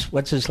remember,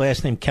 what's his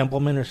last name,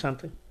 Kempelman or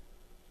something?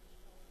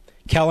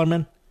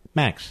 Kellerman?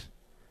 Max.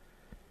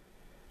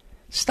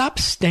 Stop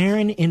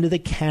staring into the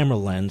camera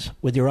lens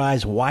with your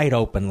eyes wide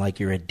open like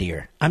you're a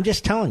deer. I'm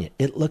just telling you,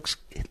 it looks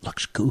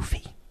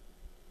goofy.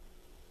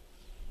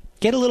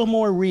 Get a little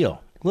more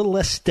real, a little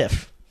less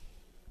stiff.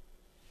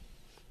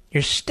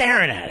 You're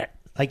staring at it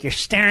like you're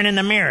staring in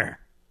the mirror.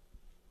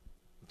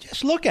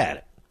 Just look at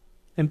it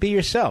and be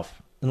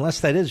yourself, unless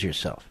that is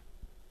yourself.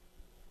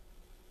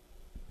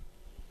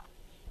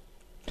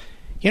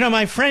 You know,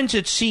 my friends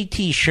at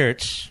CT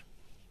Shirts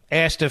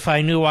asked if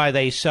I knew why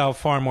they sell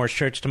far more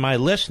shirts to my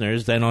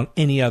listeners than on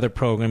any other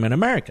program in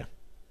America.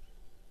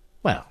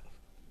 Well,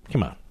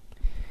 come on.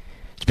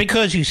 It's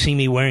because you see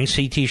me wearing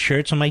CT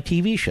shirts on my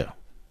TV show.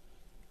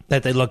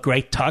 That they look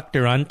great tucked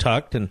or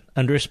untucked and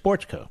under a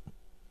sports coat.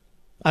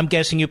 I'm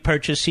guessing you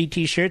purchase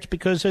CT shirts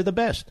because they're the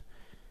best.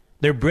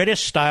 They're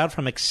British styled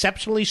from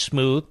exceptionally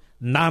smooth,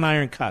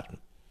 non-iron cotton.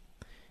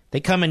 They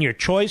come in your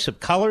choice of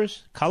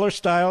colors, color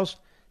styles,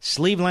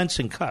 sleeve lengths,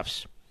 and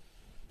cuffs.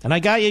 And I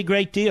got you a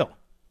great deal.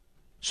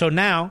 So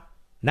now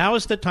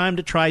is the time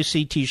to try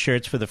CT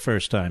shirts for the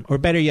first time. Or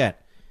better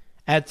yet,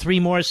 add 3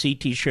 more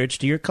CT shirts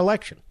to your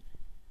collection.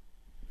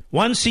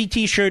 One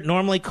CT shirt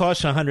normally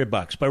costs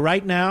 $100, but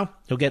right now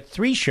you'll get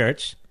 3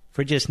 shirts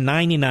for just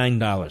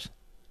 $99.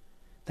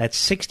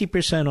 That's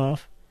 60%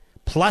 off,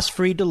 plus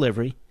free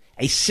delivery,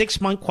 a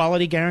 6-month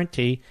quality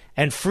guarantee,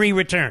 and free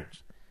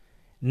returns.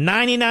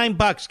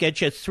 $99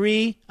 gets you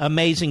 3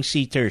 amazing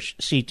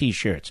CT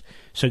shirts.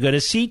 So go to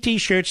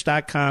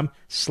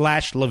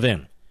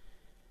ctshirts.com/Levin.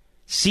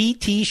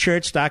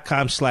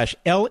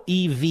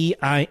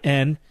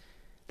 ctshirts.com/LEVIN.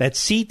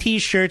 That's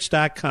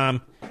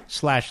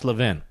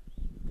ctshirts.com/Levin.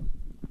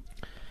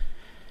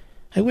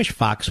 I wish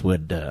Fox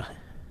would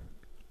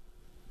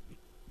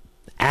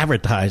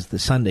advertise the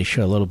Sunday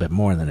show a little bit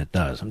more than it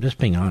does. I'm just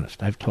being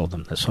honest. I've told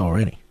them this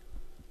already.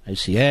 I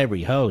see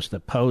every host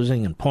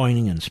opposing and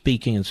pointing and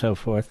speaking and so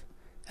forth.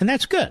 And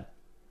that's good.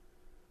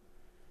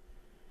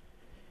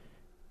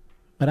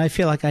 But I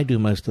feel like I do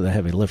most of the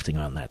heavy lifting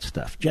on that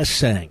stuff. Just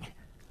saying.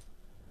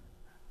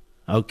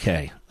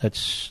 Okay,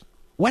 let's...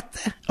 What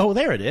the... Oh,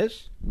 there it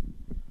is.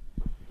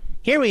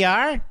 Here we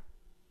are.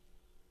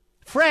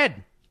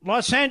 Fred,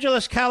 Los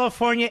Angeles,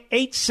 California,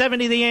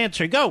 870 The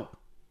Answer. Go.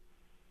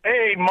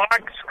 Hey,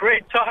 Mark, it's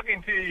great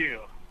talking to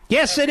you.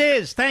 Yes, it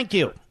is. Thank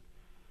you.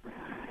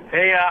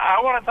 Hey, I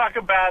want to talk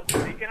about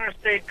the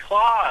interstate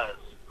clause.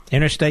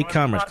 Interstate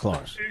Commerce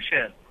Clause.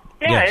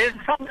 Yeah, It's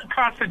something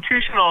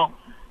constitutional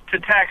to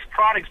tax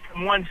products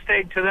from one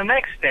state to the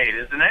next state,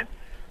 isn't it?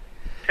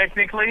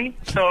 Technically,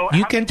 so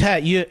you can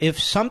if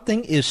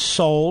something is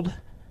sold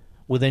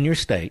within your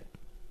state,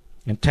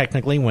 and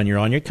technically, when you're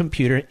on your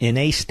computer in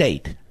a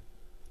state,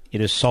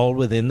 it is sold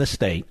within the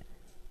state.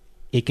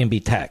 It can be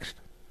taxed.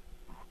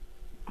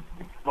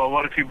 Well,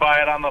 what if you buy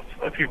it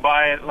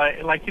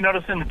like you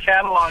notice in the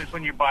catalogs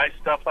when you buy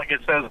stuff, like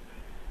it says,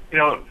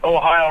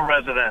 Ohio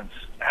residents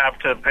have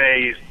to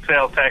pay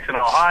sales tax in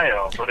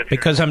Ohio. But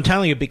because I'm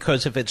telling you,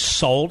 because if it's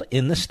sold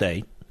in the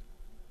state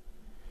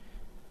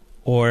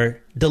or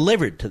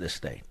delivered to the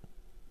state,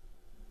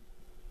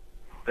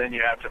 then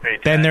you have to pay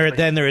tax. Then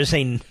there is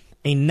a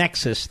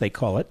nexus, they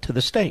call it, to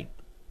the state.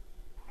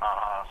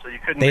 So you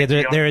couldn't.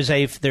 There is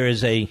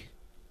a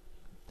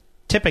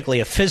typically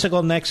a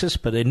physical nexus,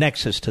 but a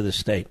nexus to the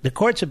state. The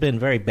courts have been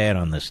very bad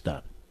on this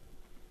stuff.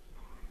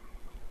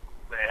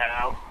 They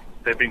have.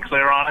 They've been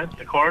clear on it.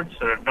 The courts,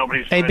 or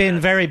nobody's. They've been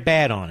very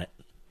bad on it.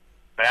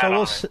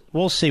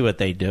 We'll see what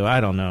they do.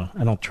 I don't know.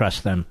 I don't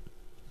trust them.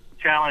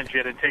 Challenge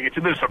it and take it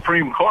to the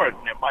Supreme Court,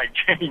 and it might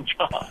change.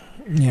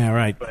 Yeah,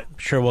 right. But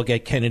sure, we'll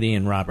get Kennedy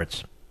and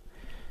Roberts.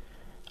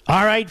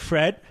 All right,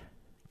 Fred.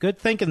 Good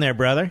thinking there,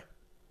 brother.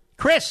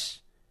 Chris,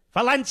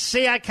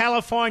 Valencia,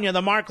 California,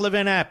 the Mark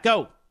Levin app.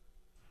 Go.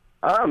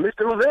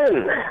 Mr.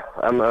 Levin,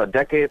 I'm a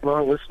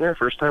decade-long listener,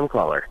 first-time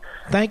caller.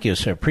 Thank you,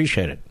 sir.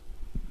 Appreciate it.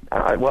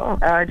 I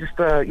just,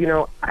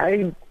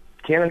 I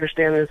can't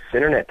understand this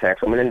internet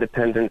tax. I'm an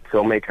independent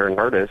filmmaker and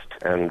artist,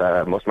 and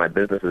most of my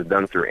business is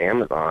done through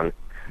Amazon.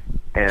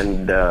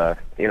 And,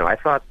 I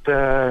thought,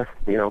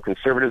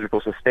 conservatives are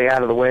supposed to stay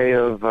out of the way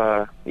of,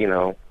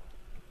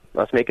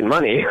 us making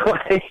money.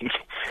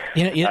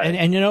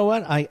 And you know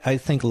what? I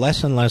think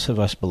less and less of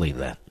us believe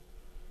that.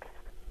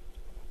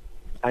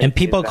 And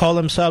people call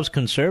themselves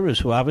conservatives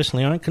who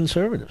obviously aren't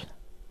conservatives.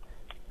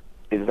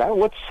 Is that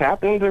what's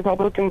happening to the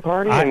Republican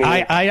Party?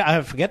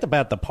 I forget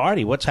about the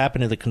party. What's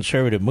happened to the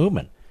conservative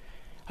movement?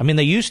 I mean,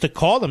 they used to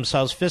call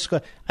themselves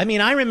fiscal. I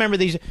mean, I remember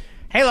these.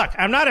 Hey, look,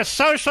 I'm not a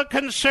social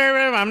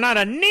conservative. I'm not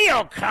a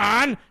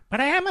neocon, but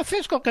I am a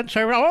fiscal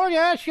conservative. Oh,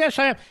 yes,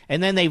 I am.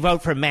 And then they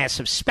vote for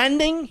massive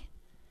spending,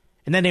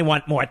 and then they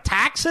want more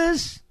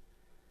taxes.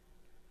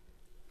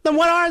 Then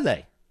what are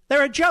they?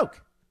 They're a joke.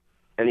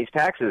 And these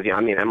taxes,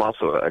 I'm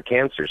also a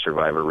cancer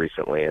survivor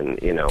recently, and,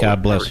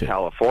 God bless you.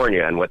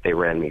 California and what they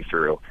ran me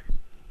through.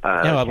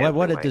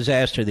 What a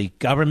disaster. The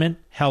government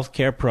health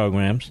care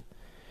programs.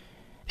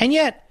 And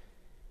yet,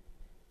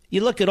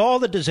 you look at all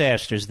the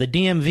disasters, the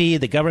DMV,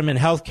 the government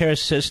health care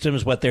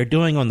systems, what they're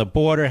doing on the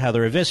border, how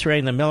they're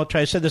eviscerating the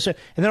military. I said this, and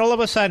then all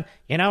of a sudden,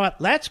 you know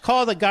what? Let's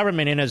call the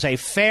government in as a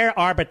fair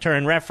arbiter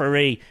and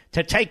referee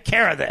to take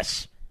care of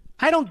this.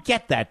 I don't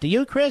get that. Do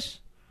you, Chris?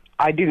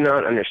 I do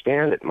not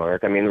understand it,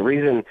 Mark. I mean, the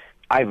reason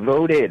I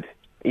voted,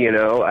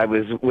 I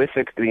was with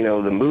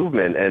the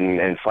movement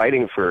and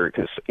fighting for,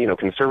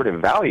 conservative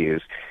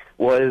values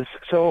was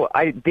so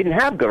I didn't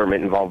have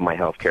government involved in my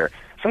health care.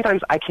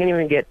 Sometimes I can't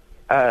even get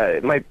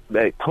my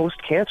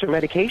post-cancer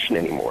medication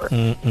anymore.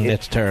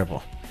 That's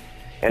terrible.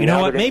 And you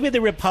know what? Maybe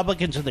the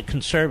Republicans and the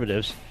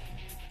conservatives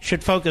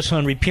should focus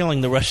on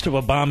repealing the rest of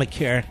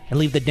Obamacare and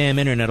leave the damn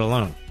internet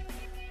alone.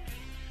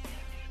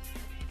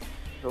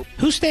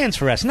 Who stands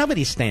for us?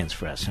 Nobody stands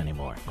for us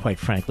anymore, quite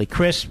frankly.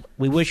 Chris,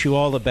 we wish you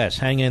all the best.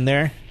 Hang in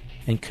there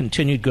and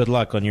continued good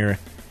luck on your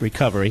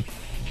recovery.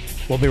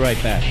 We'll be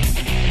right back.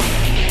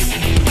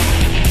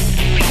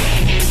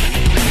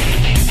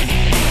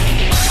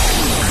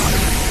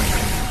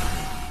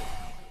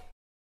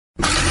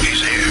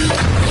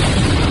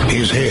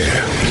 He's here.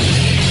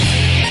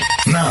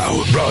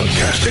 Now,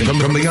 broadcasting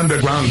from the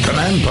underground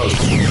command post,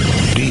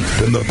 deep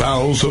in the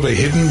bowels of a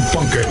hidden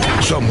bunker,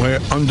 somewhere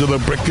under the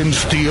brick and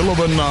steel of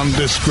a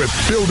nondescript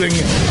building,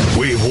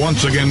 we've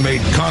once again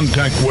made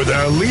contact with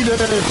our leader,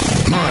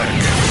 Mark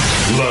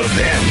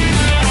Levin.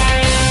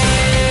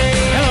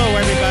 Hello,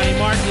 everybody.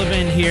 Mark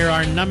Levin here.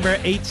 Our number,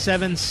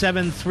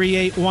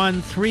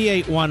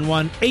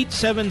 877-381-3811.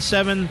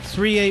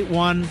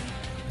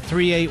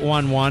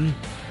 877-381-3811.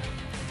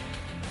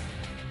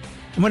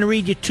 I'm going to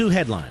read you two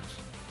headlines.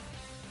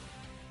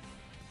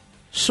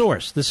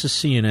 Source, this is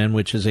CNN,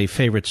 which is a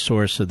favorite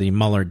source of the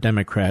Mueller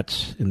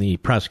Democrats in the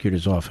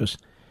prosecutor's office.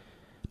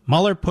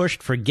 Mueller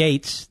pushed for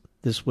Gates,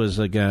 this was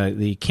a guy,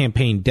 the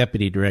campaign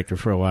deputy director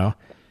for a while,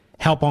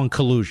 help on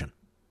collusion.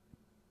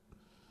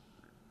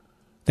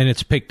 Then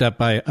it's picked up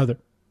by other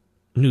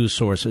news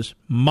sources.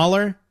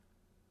 Mueller,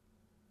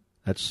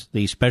 that's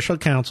the special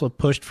counsel,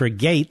 pushed for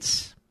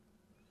Gates,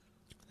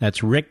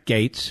 that's Rick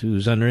Gates,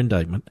 who's under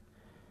indictment,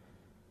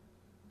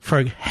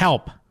 for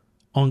help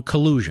on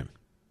collusion.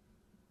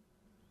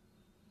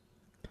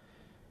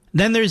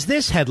 Then there's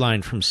this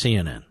headline from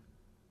CNN.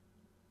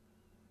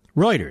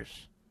 Reuters,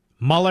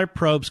 Mueller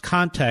probes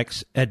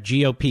contacts at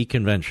GOP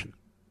convention.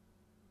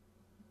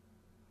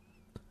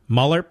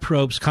 Mueller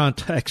probes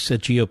contacts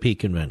at GOP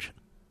convention.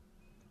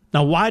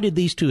 Now, why did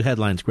these two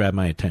headlines grab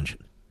my attention?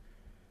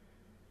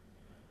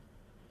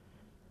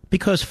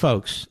 Because,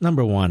 folks,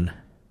 number one,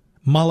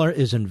 Mueller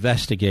is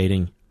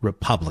investigating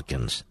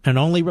Republicans, and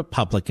only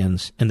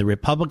Republicans in the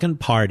Republican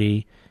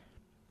Party,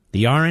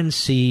 the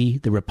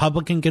RNC, the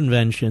Republican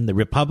Convention, the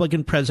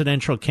Republican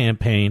presidential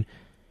campaign,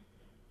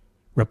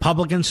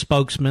 Republican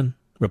spokesmen,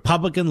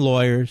 Republican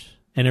lawyers,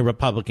 and a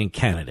Republican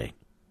candidate.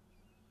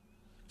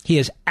 He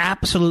has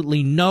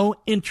absolutely no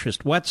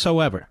interest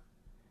whatsoever.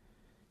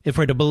 If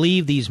we're to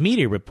believe these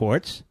media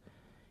reports,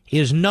 he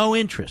has no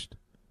interest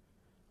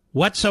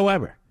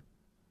whatsoever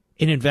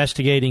in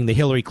investigating the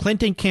Hillary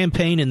Clinton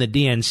campaign and the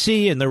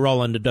DNC and their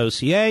role in the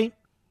dossier,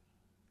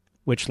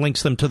 which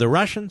links them to the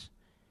Russians.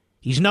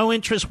 He's no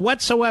interest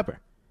whatsoever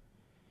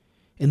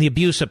in the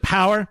abuse of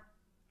power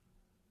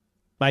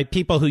by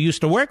people who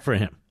used to work for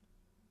him.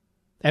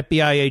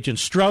 FBI agent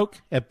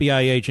Stroke,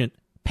 FBI agent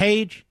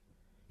Page.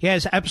 He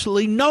has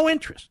absolutely no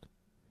interest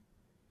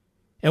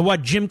in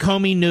what Jim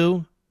Comey knew.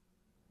 In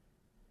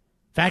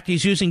fact,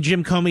 he's using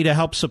Jim Comey to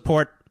help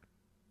support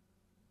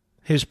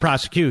his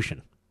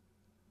prosecution.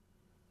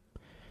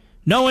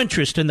 No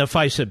interest in the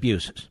FISA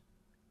abuses,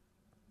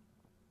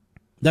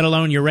 let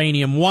alone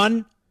Uranium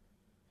One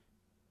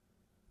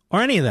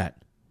or any of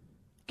that,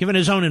 given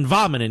his own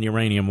involvement in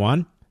Uranium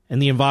One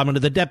and the involvement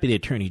of the Deputy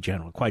Attorney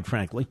General, quite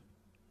frankly.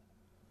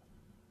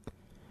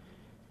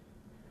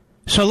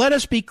 So let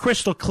us be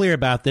crystal clear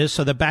about this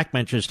so the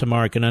backbenchers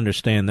tomorrow can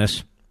understand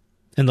this,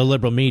 and the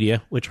liberal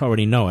media, which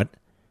already know it.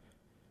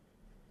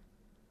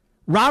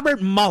 Robert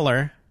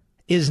Mueller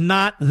is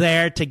not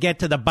there to get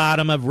to the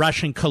bottom of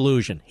Russian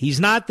collusion. He's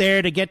not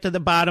there to get to the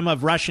bottom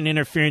of Russian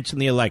interference in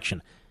the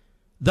election.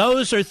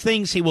 Those are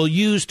things he will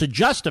use to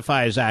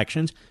justify his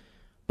actions,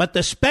 but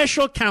the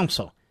special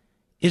counsel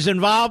is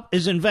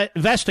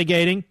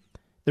investigating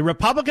the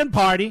Republican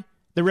Party,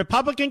 the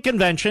Republican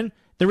Convention,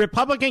 the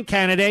Republican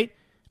candidate,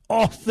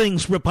 all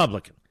things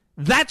Republican.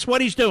 That's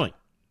what he's doing.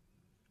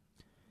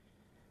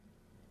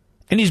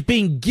 And he's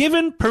being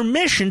given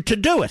permission to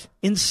do it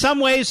in some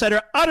ways that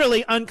are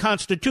utterly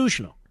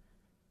unconstitutional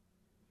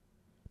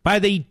by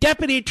the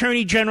Deputy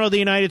Attorney General of the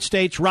United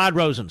States, Rod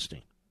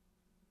Rosenstein,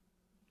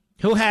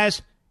 who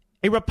has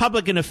a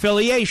Republican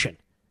affiliation.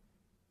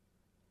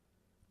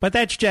 But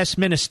that's just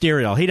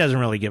ministerial. He doesn't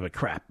really give a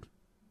crap.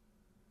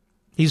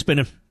 He's been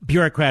a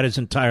bureaucrat his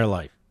entire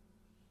life.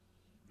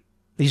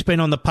 He's been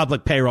on the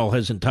public payroll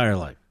his entire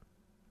life.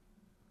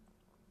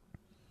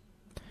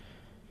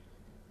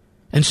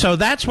 And so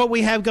that's what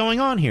we have going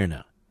on here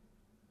now.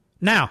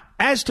 Now,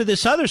 as to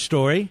this other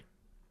story,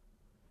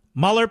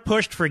 Mueller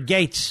pushed for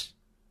Gates.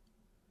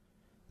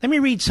 Let me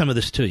read some of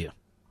this to you.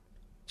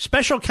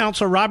 Special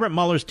counsel Robert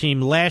Mueller's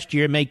team last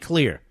year made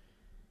clear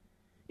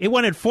it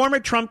wanted former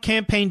Trump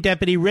campaign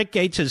deputy Rick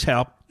Gates'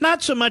 help,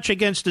 not so much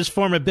against his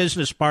former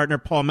business partner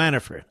Paul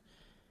Manafort,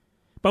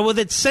 but with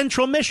its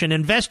central mission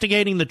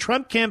investigating the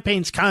Trump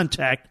campaign's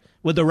contact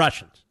with the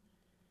Russians.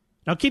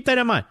 Now keep that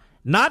in mind.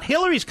 Not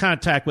Hillary's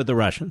contact with the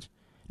Russians,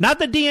 not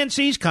the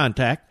DNC's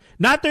contact,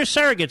 not their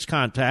surrogates'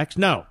 contacts,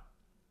 no.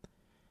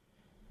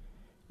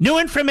 New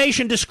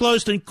information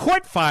disclosed in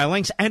court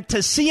filings and to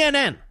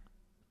CNN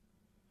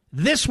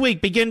this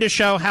week begin to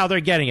show how they're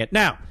getting it.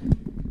 Now,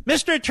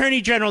 Mr.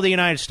 Attorney General of the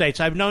United States,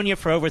 I've known you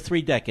for over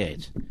 3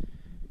 decades.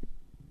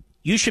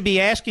 You should be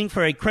asking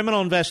for a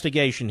criminal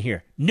investigation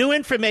here. New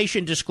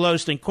information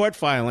disclosed in court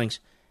filings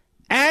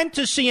and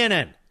to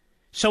CNN.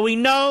 So we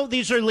know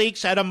these are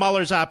leaks out of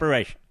Mueller's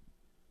operation.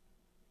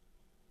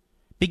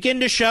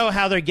 Begin to show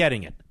how they're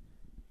getting it.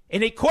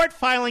 In a court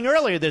filing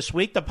earlier this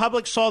week, the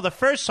public saw the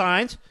first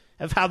signs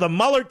of how the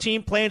Mueller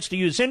team plans to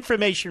use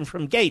information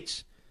from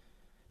Gates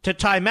to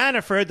tie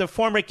Manafort, the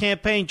former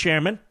campaign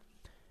chairman,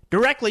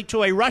 directly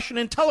to a Russian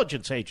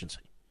intelligence agency.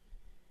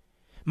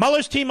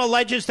 Mueller's team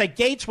alleges that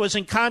Gates was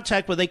in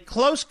contact with a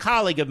close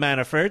colleague of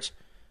Manafort's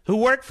who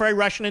worked for a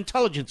Russian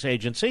intelligence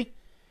agency,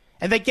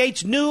 and that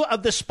Gates knew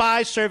of the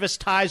spy service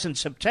ties in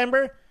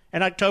September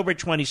and October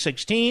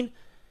 2016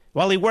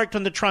 while he worked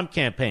on the Trump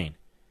campaign.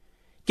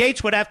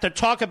 Gates would have to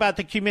talk about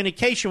the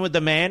communication with the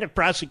man if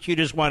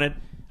prosecutors wanted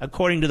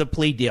according to the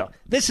plea deal.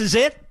 This is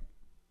it?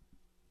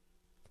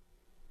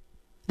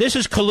 This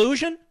is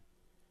collusion?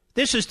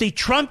 This is the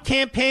Trump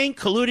campaign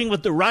colluding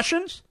with the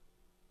Russians?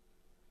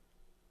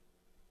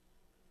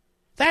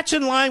 That's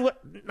in line with...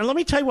 Now let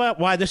me tell you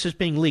why this is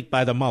being leaked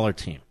by the Mueller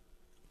team.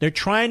 They're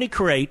trying to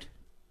create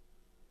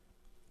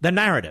the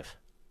narrative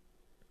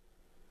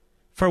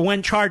for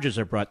when charges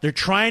are brought. They're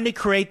trying to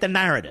create the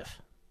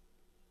narrative.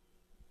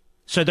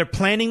 So they're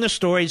planting the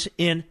stories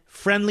in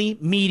friendly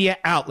media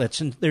outlets,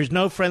 and there's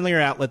no friendlier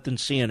outlet than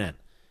CNN.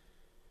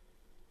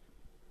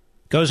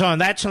 Goes on,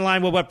 that's in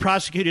line with what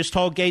prosecutors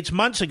told Gates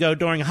months ago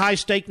during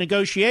high-stake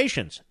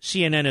negotiations,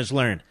 CNN has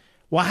learned.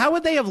 Well, how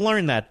would they have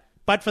learned that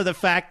but for the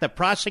fact that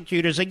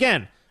prosecutors,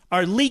 again,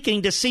 are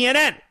leaking to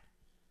CNN?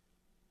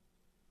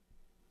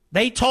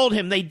 They told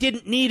him they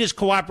didn't need his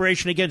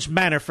cooperation against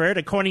Manafort,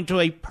 according to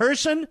a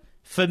person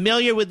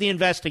familiar with the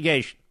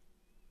investigation,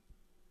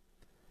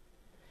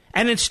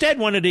 and instead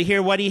wanted to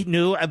hear what he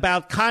knew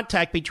about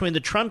contact between the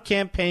Trump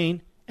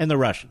campaign and the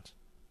Russians.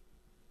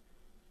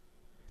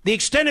 The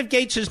extent of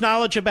Gates'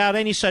 knowledge about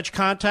any such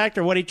contact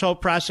or what he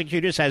told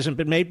prosecutors hasn't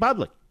been made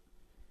public.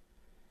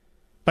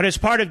 But as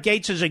part of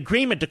Gates'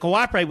 agreement to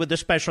cooperate with the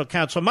special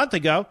counsel a month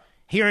ago,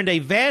 he earned a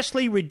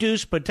vastly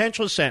reduced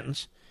potential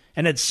sentence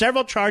and had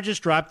several charges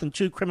dropped in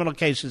 2 criminal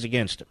cases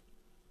against him.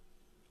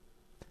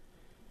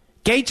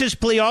 Gates'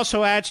 plea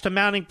also adds to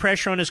mounting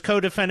pressure on his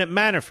co-defendant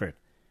Manafort,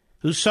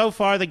 who so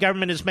far the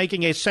government is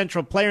making a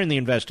central player in the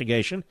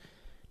investigation,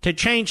 to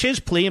change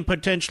his plea and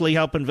potentially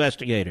help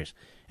investigators.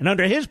 And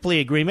under his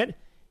plea agreement,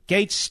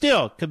 Gates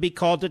still could be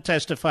called to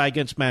testify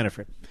against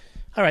Manafort.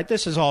 All right,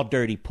 this is all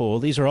dirty pool.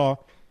 These are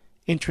all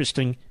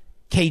interesting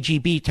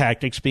KGB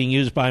tactics being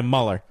used by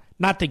Mueller,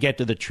 not to get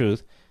to the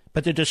truth,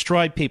 but to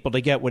destroy people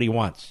to get what he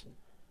wants.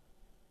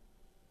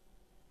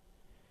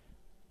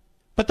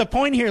 But the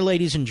point here,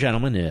 ladies and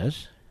gentlemen,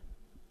 is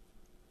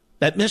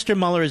that Mr.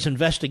 Mueller is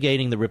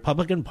investigating the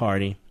Republican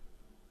Party,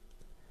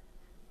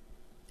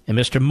 and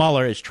Mr.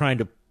 Mueller is trying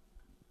to,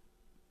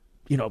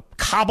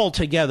 cobble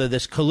together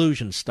this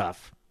collusion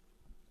stuff.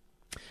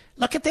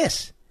 Look at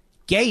this.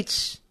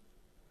 Gates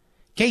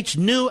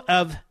knew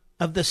of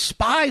the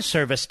spy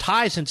service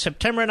ties in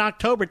September and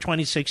October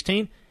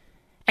 2016,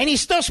 and he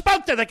still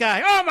spoke to the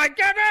guy. Oh, my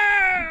God!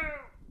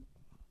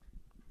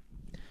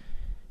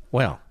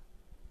 Well,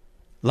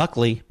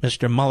 luckily,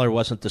 Mr. Mueller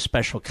wasn't the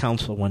special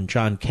counsel when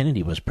John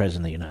Kennedy was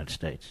president of the United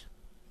States,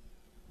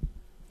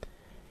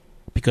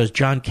 because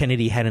John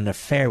Kennedy had an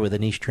affair with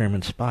an East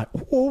German spy.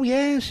 Oh,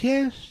 yes.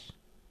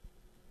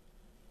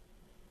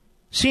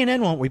 CNN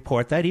won't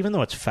report that, even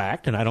though it's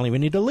fact, and I don't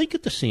even need to leak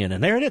it to CNN.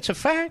 There it is, it's a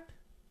fact.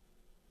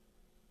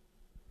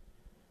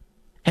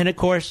 And, of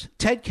course,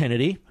 Ted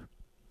Kennedy,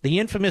 the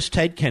infamous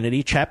Ted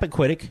Kennedy,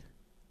 Chappaquiddick,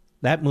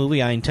 that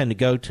movie I intend to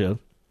go to,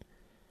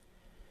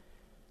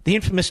 the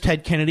infamous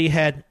Ted Kennedy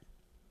had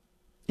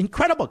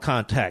incredible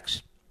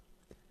contacts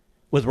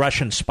with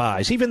Russian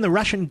spies, even the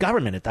Russian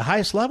government at the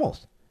highest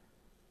levels,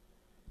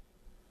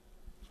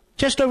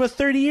 just over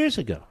 30 years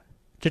ago,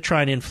 to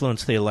try and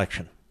influence the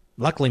election.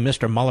 Luckily,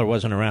 Mr. Mueller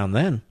wasn't around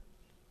then.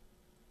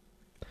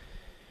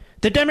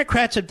 The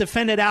Democrats have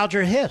defended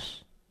Alger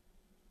Hiss.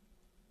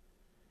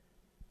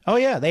 Oh,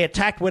 yeah, they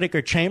attacked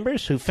Whittaker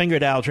Chambers, who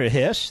fingered Alger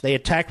Hiss. They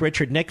attacked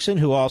Richard Nixon,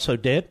 who also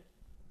did.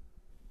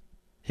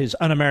 His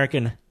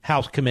un-American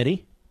House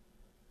Committee.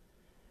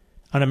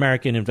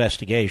 Un-American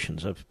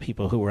investigations of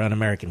people who were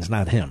un-Americans,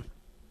 not him.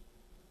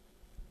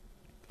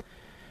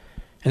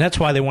 And that's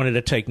why they wanted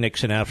to take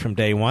Nixon out from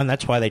day one.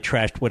 That's why they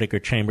trashed Whittaker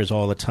Chambers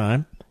all the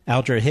time.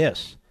 Alger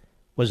Hiss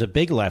was a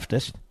big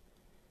leftist.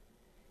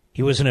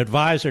 He was an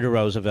advisor to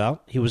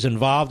Roosevelt. He was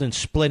involved in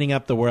splitting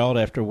up the world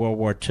after World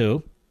War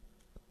II.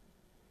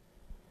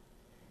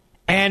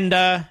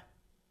 And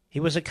he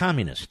was a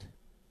communist.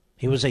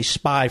 He was a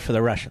spy for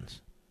the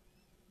Russians.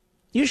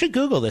 You should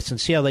Google this and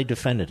see how they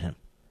defended him.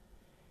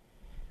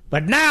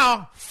 But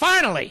now,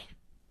 finally,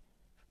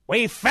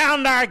 we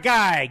found our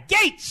guy,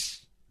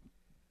 Gates.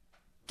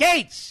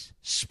 Gates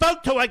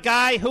spoke to a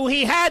guy who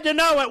he had to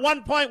know at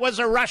one point was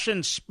a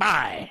Russian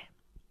spy.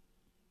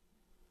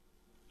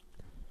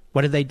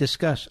 What did they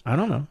discuss? I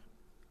don't know.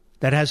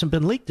 That hasn't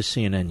been leaked to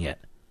CNN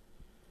yet.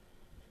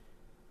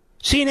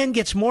 CNN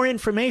gets more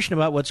information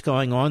about what's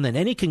going on than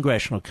any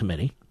congressional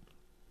committee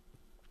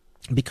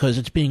because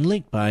it's being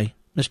leaked by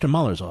Mr.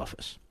 Mueller's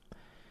office.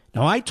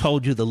 Now, I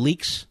told you the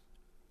leaks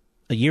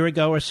a year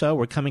ago or so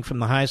were coming from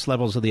the highest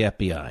levels of the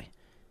FBI.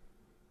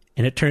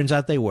 And it turns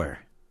out they were.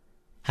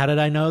 How did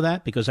I know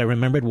that? Because I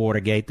remembered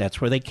Watergate. That's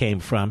where they came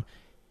from.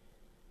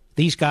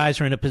 These guys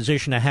are in a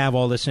position to have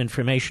all this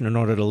information in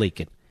order to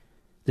leak it.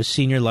 The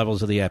senior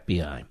levels of the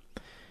FBI.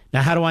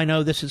 Now, how do I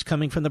know this is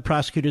coming from the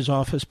prosecutor's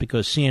office?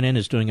 Because CNN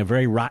is doing a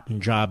very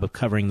rotten job of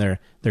covering their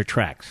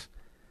tracks.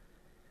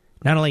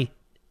 Not only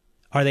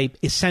are they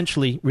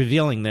essentially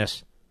revealing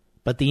this,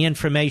 but the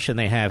information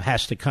they have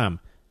has to come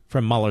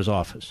from Mueller's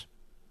office.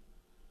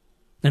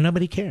 And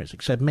nobody cares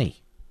except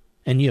me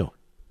and you.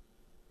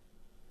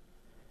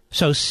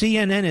 So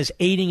CNN is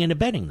aiding and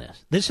abetting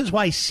this. This is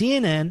why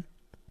CNN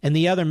and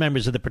the other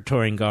members of the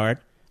Praetorian Guard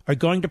are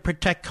going to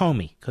protect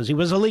Comey because he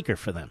was a leaker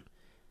for them.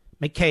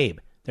 McCabe,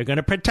 they're going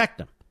to protect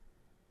him.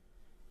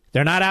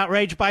 They're not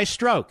outraged by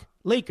Stroke,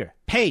 leaker,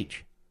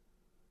 Page.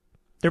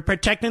 They're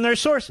protecting their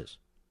sources.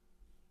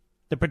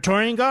 The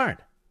Praetorian Guard.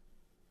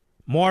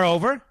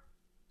 Moreover,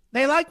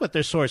 they like what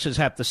their sources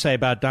have to say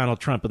about Donald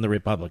Trump and the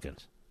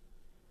Republicans.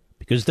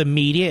 Because the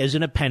media is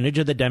an appendage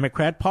of the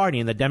Democrat Party,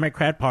 and the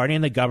Democrat Party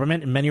and the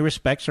government in many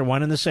respects are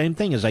one and the same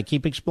thing, as I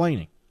keep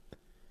explaining.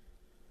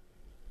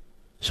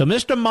 So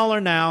Mr.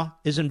 Mueller now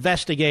is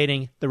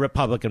investigating the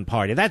Republican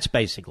Party. That's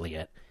basically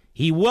it.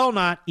 He will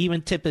not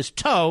even tip his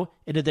toe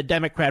into the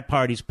Democrat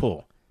Party's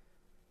pool.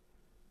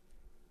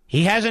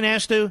 He hasn't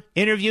asked to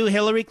interview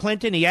Hillary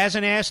Clinton. He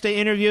hasn't asked to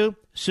interview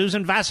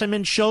Susan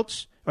Wasserman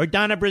Schultz or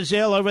Donna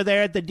Brazile over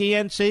there at the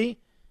DNC.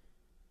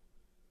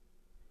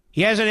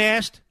 He hasn't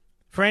asked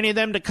for any of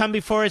them to come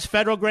before his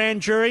federal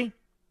grand jury,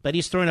 but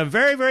he's throwing a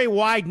very, very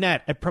wide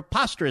net, a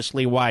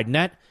preposterously wide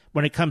net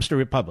when it comes to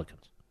Republicans.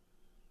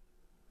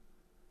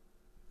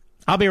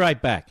 I'll be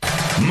right back.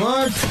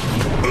 Mark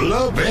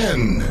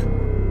Levin.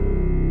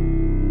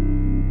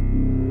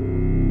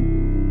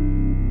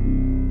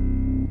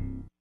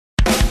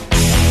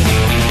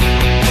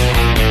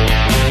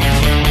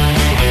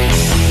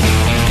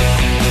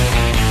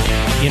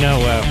 You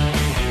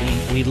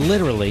know, we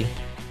literally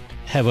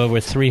have over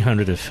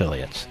 300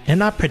 affiliates, and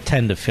not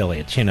pretend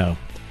affiliates, you know,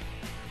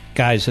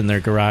 guys in their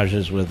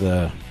garages with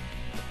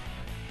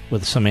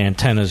some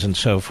antennas and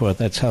so forth.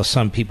 That's how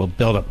some people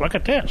build up. Look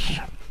at this.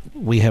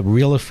 We have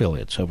real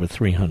affiliates, over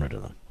 300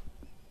 of them.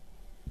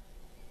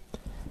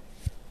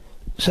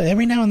 So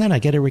every now and then I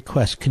get a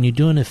request, can you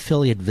do an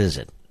affiliate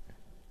visit?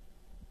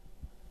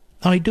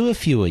 I do a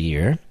few a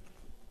year.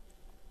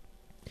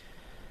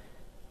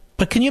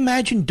 But can you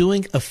imagine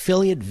doing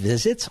affiliate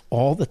visits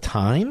all the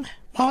time?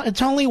 Well,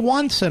 it's only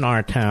once in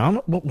our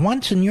town,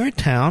 once in your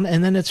town,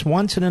 and then it's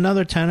once in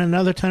another town,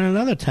 another town,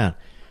 another town.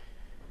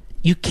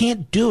 You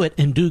can't do it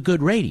and do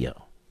good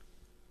radio.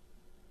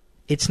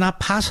 It's not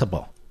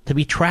possible to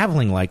be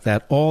traveling like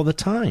that all the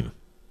time.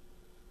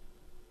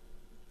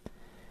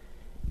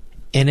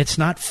 And it's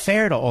not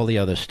fair to all the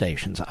other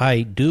stations.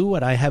 I do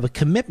what I have a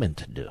commitment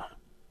to do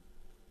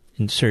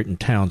in certain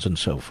towns and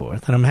so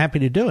forth, and I'm happy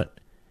to do it.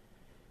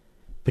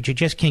 But you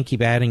just can't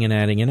keep adding and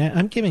adding and adding.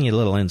 I'm giving you a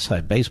little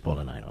inside baseball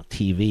tonight on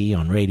TV,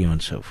 on radio,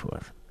 and so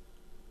forth.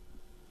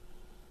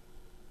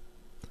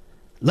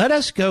 Let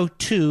us go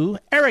to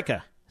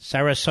Erica,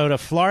 Sarasota,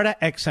 Florida,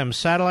 XM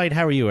Satellite.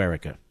 How are you,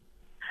 Erica?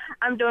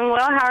 I'm doing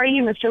well. How are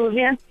you, Mr.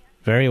 Levin?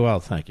 Very well,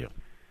 thank you.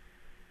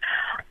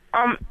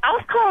 I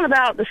was calling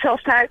about the sales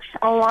tax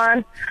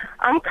online.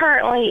 I'm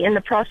currently in the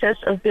process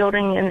of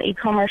building an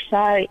e-commerce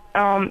site,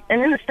 and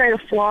in the state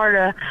of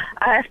Florida,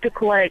 I have to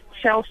collect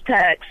sales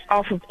tax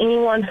off of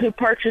anyone who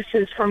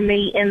purchases from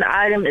me and the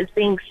item is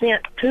being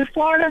sent to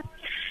Florida,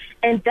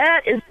 and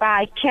that is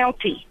by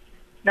county.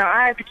 Now,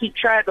 I have to keep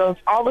track of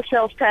all the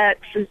sales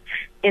taxes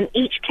in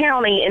each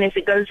county, and if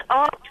it goes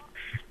up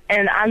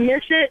and I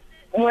miss it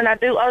when I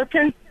do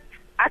open,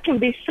 I can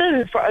be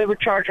sued for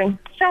overcharging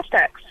sales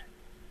tax.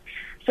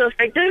 So if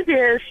they do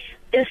this,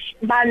 it's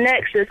by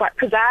nexus, like,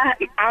 because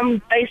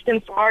I'm based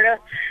in Florida.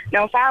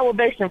 Now, if I were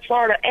based in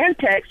Florida and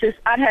Texas,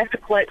 I'd have to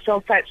collect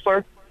sales tax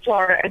for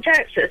Florida and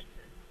Texas.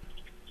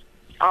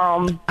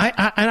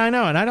 I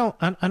know, and I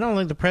don't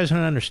think the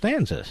president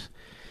understands this.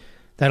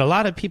 That a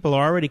lot of people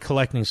are already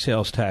collecting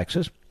sales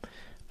taxes,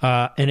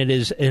 and it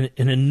is an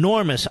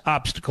enormous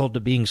obstacle to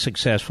being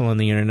successful on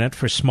the internet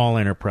for small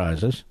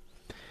enterprises.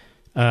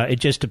 It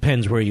just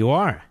depends where you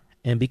are.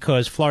 And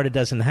because Florida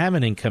doesn't have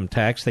an income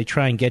tax, they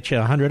try and get you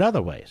 100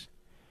 other ways.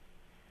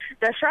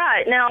 That's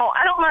right. Now,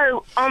 I don't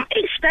know,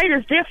 each state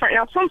is different.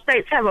 Now, some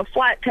states have a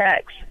flat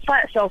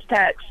sales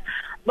tax.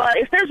 But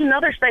if there's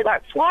another state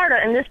like Florida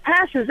and this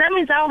passes, that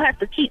means I'll have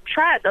to keep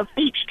track of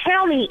each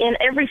county in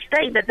every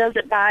state that does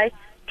it by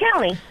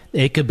county.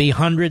 It could be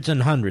hundreds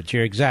and hundreds,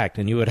 you're exact.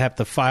 And you would have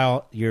to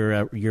file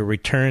your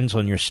returns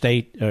on your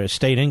state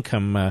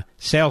income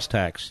sales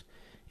tax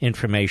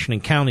information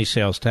and county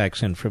sales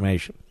tax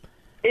information.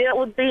 It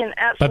would be an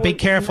absolute... But be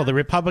careful. The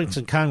Republicans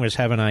in Congress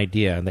have an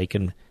idea,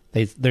 and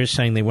they're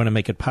saying they want to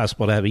make it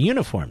possible to have a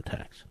uniform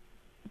tax.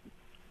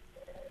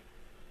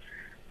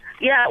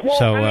 Yeah, well...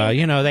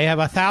 So, they have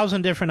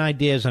 1,000 different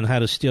ideas on how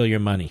to steal your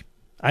money.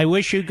 I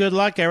wish you good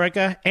luck,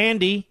 Erica.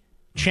 Andy,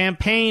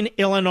 Champaign,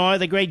 Illinois,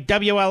 the great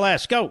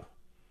WLS. Go.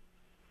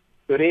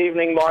 Good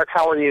evening, Mark.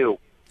 How are you?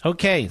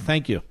 Okay,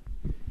 thank you.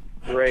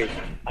 Great.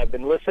 I've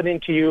been listening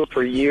to you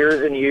for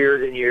years and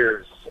years and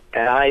years.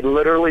 And I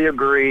literally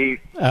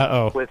agree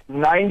with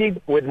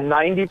 90%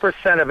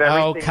 of everything.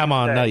 Oh, come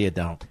on. No, you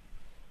don't.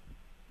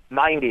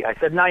 90. I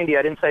said 90.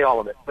 I didn't say all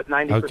of it, but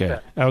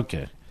 90%.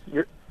 Okay.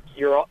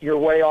 You're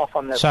way off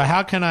on this. So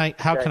how can I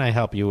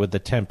help you with the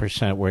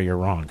 10% where you're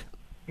wrong?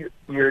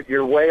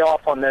 You're way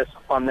off on this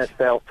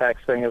sales tax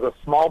thing. As a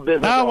small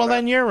business owner, well,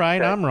 then you're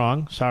right. I'm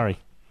wrong. Sorry.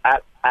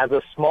 As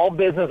a small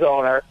business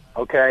owner,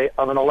 okay,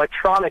 of an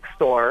electronics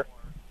store,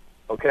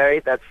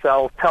 okay, that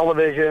sells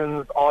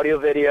televisions, audio,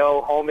 video,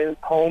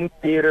 home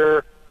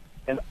theater,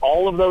 and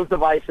all of those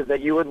devices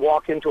that you would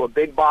walk into a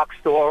big box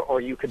store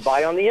or you could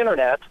buy on the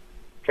internet,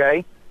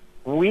 okay,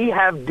 we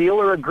have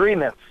dealer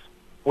agreements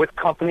with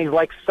companies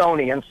like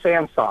Sony and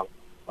Samsung,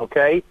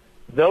 okay?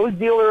 Those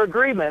dealer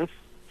agreements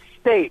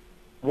state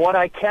what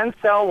I can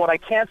sell, what I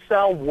can't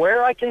sell,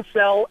 where I can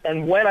sell,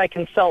 and when I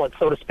can sell it,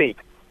 so to speak.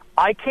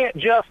 I can't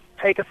just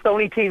take a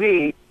Sony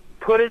TV,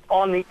 put it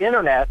on the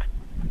internet,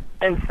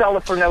 and sell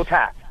it for no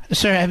tax.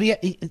 Sir, do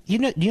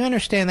you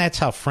understand that's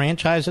how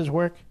franchises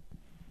work?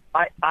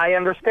 I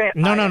understand.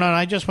 No.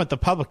 I just want the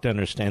public to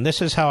understand.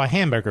 This is how a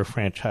hamburger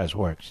franchise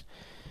works.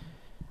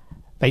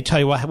 They tell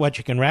you what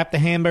you can wrap the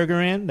hamburger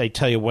in. They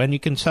tell you when you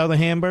can sell the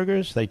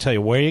hamburgers. They tell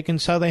you where you can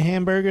sell the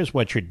hamburgers,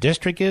 what your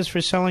district is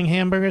for selling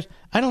hamburgers.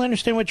 I don't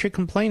understand what you're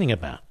complaining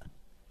about.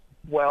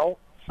 Well,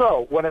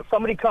 so when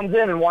somebody comes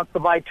in and wants to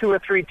buy 2 or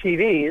 3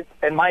 TVs,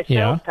 and my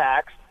sales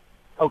tax,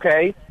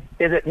 okay,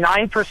 is at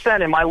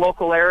 9% in my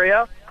local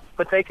area,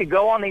 but they could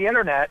go on the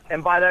internet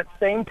and buy that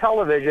same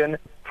television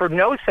for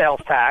no sales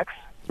tax.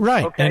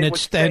 Right, okay, and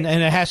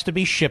it has to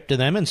be shipped to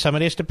them, and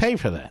somebody has to pay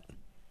for that.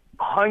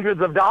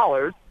 Hundreds of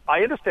dollars.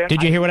 I understand.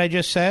 Did you hear what I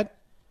just said?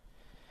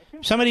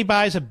 Somebody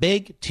buys a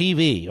big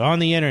TV on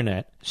the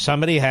internet,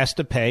 somebody has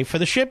to pay for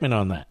the shipment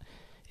on that.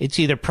 It's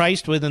either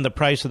priced within the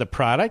price of the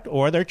product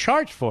or they're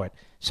charged for it.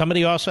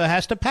 Somebody also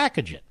has to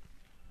package it.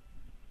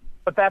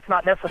 But that's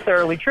not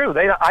necessarily true.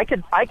 I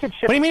could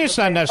ship. What do you mean it's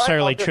not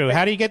necessarily true?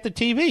 How do you get the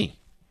TV?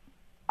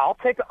 I'll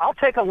take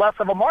a less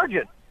of a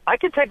margin. I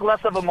could take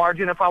less of a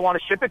margin if I want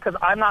to ship it because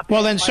I'm not.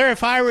 Well, then, sir,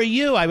 if I were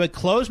you, I would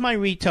close my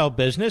retail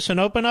business and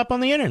open up on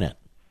the internet.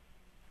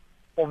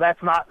 Well, that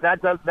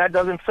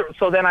doesn't.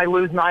 So then I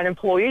lose 9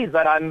 employees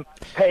that I'm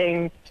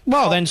paying.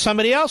 Well, then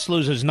somebody else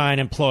loses 9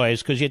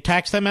 employees because you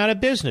tax them out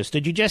of business.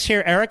 Did you just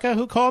hear Erica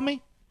who called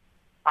me?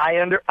 I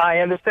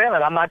understand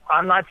that.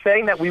 I'm not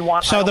saying that we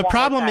want. So the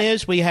problem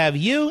is we have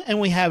you and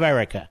we have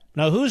Erica.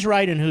 Now, who's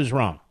right and who's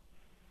wrong?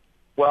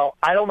 Well,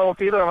 I don't know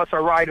if either of us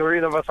are right or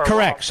either of us are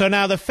correct. wrong. So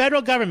now the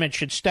federal government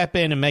should step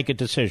in and make a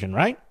decision,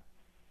 right?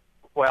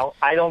 Well,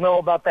 I don't know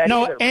about that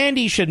No, either.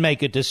 Andy should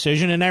make a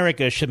decision and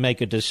Erica should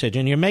make a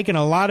decision. You're making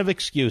a lot of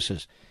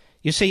excuses.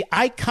 You see,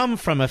 I come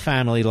from a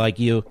family like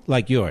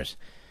yours.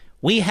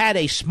 We had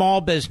a small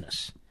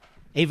business,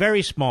 a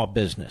very small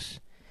business.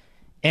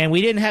 And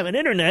we didn't have an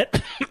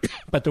internet,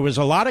 but there was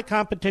a lot of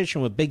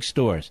competition with big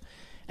stores.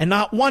 And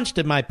not once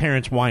did my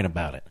parents whine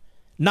about it.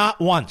 Not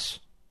once.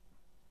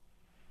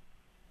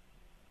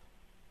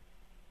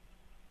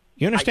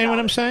 You understand what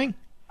I'm saying?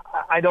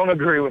 I don't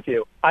agree with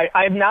you.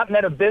 I've not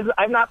met a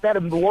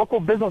local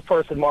business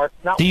person, Mark.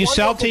 Do you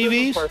sell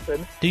TVs?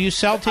 Do you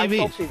sell TVs? I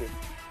sell TVs.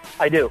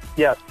 I do,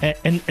 yes.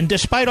 And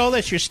despite all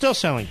this, you're still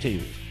selling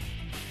TVs?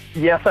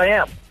 Yes, I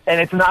am.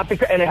 And it's not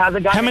because, and it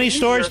hasn't gotten. How many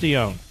stores do you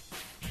own?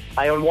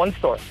 I own 1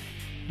 store.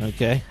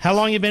 Okay. How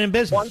long have you been in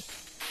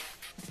business?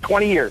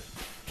 20 years.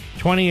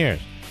 20 years.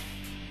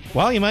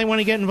 Well, you might want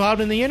to get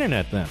involved in the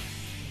internet then.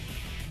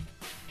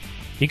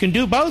 You can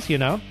do both, you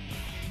know.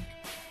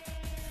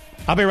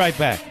 I'll be right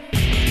back.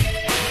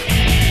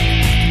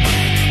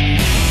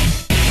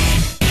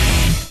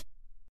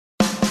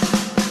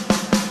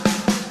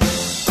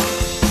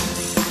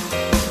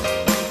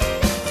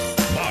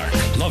 Mark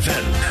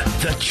Levin,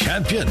 the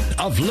champion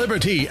of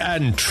liberty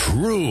and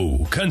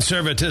true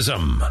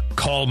conservatism.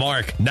 Call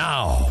Mark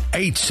now,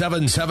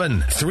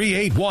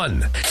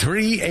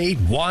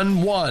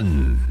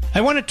 877-381-3811.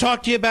 I want to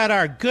talk to you about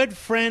our good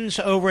friends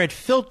over at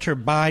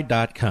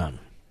FilterBuy.com.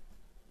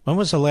 When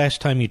was the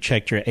last time you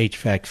checked your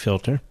HVAC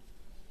filter?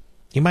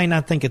 You might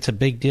not think it's a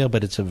big deal,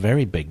 but it's a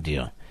very big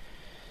deal.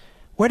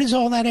 Where does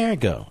all that air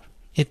go?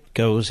 It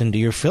goes into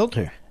your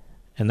filter.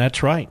 And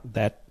that's right.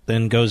 That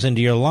then goes into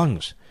your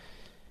lungs.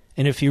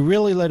 And if you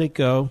really let it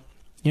go,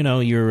 you know,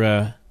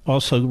 you're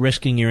also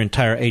risking your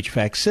entire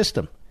HVAC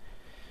system.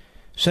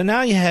 So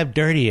now you have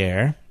dirty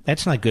air.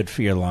 That's not good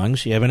for your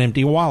lungs. You have an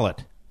empty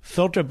wallet.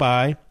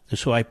 FilterBuy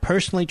is who I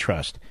personally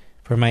trust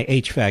for my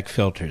HVAC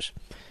filters.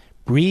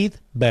 Breathe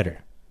better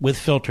with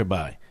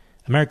FilterBuy,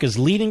 America's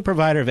leading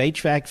provider of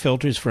HVAC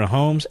filters for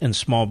homes and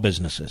small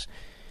businesses.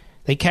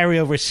 They carry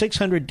over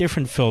 600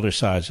 different filter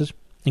sizes,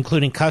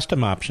 including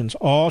custom options,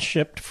 all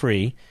shipped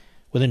free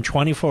within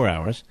 24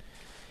 hours.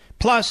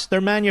 Plus, they're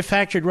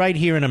manufactured right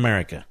here in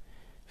America.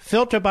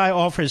 FilterBuy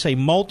offers a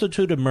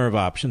multitude of MERV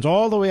options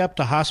all the way up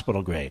to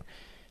hospital grade.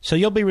 So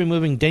you'll be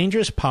removing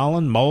dangerous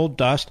pollen, mold,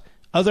 dust,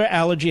 other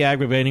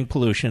allergy-aggravating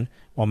pollution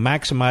while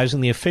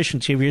maximizing the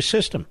efficiency of your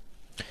system.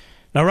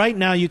 Now, right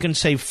now, you can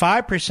save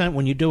 5%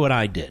 when you do what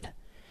I did.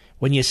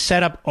 When you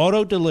set up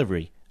auto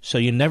delivery, so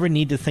you never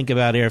need to think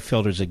about air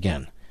filters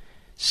again.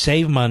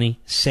 Save money,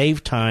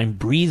 save time,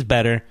 breathe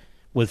better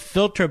with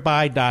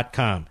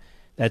FilterBuy.com.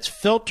 That's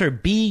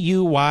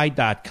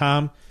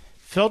FilterBuy.com,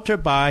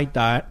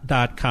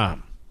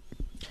 FilterBuy.com.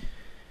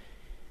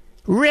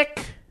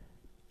 Rick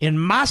in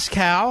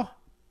Moscow,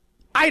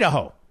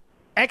 Idaho.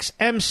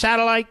 XM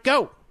Satellite,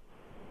 go.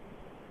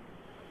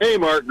 Hey,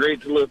 Mark.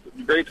 Great to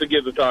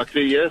get to talk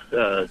to you.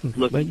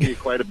 Listen to you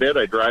quite a bit.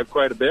 I drive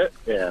quite a bit,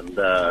 and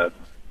I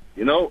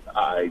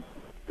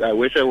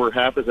wish I were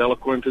half as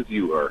eloquent as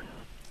you are.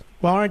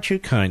 Well, aren't you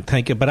kind?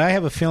 Thank you. But I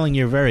have a feeling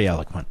you're very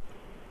eloquent.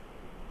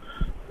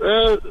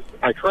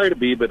 I try to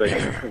be, but I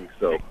don't think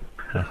so.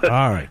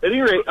 All right. At any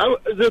rate,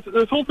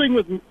 this whole thing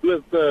with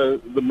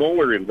the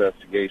Mueller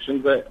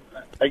investigations,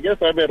 I guess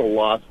I'm at a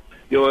loss.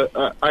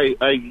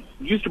 I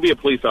used to be a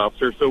police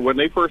officer, so when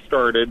they first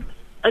started,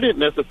 I didn't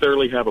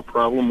necessarily have a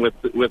problem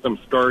with them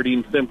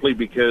starting simply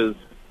because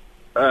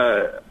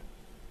I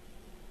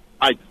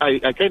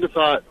kind of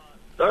thought,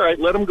 all right,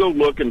 let them go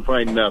look and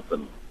find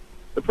nothing.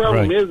 The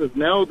problem is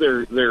now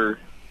they're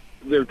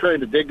trying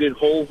to dig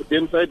holes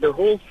inside their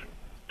holes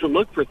to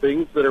look for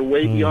things that are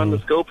way beyond the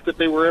scope that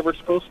they were ever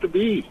supposed to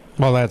be.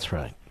 Well, that's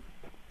right.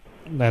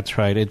 That's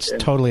right. It's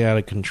totally out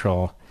of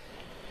control.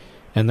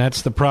 And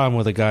that's the problem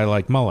with a guy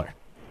like Mueller.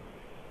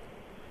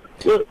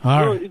 Well,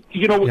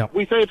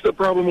 we say it's a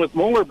problem with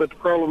Mueller, but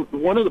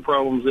one of the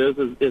problems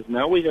is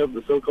now we have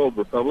the so-called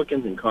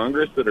Republicans in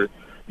Congress that are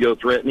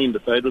threatening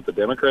to side with the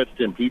Democrats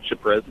to impeach the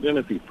president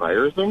if he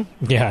fires them.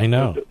 Yeah, I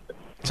know.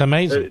 It's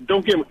amazing.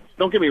 Don't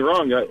get me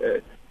wrong.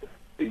 At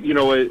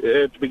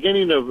the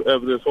beginning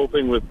of this whole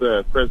thing with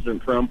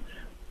President Trump,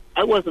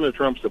 I wasn't a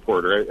Trump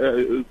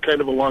supporter.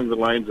 Kind of along the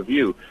lines of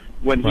you.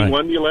 When he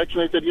won the election,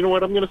 I said, you know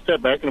what, I'm going to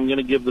step back and I'm going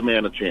to give the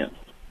man a chance.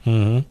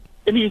 Mm-hmm.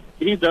 And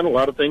he's done a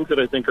lot of things that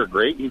I think are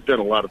great. He's done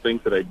a lot of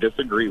things that I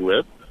disagree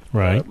with.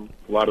 Right. A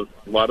lot of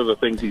the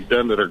things he's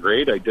done that are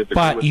great, I disagree with.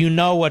 But you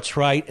know what's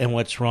right and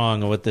what's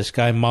wrong, and what this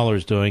guy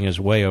Mueller's doing is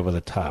way over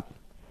the top.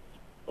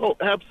 Oh,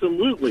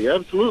 absolutely,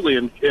 absolutely.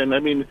 And I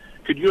mean,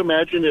 could you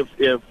imagine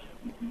if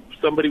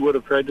somebody would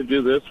have tried to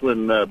do this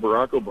when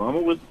Barack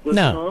Obama was in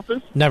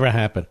office? Never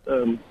happened.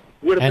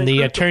 And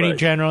the Attorney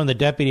General and the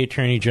Deputy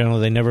Attorney General,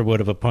 they never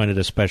would have appointed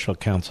a special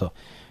counsel.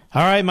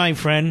 All right, my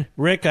friend.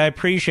 Rick, I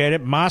appreciate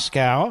it.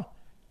 Moscow,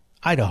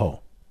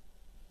 Idaho.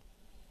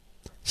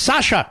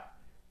 Sasha,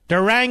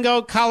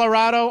 Durango,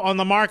 Colorado, on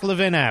the Mark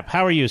Levin app.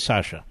 How are you,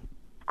 Sasha?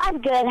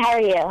 I'm good. How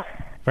are you?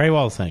 Very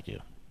well, thank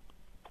you.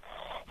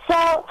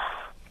 So,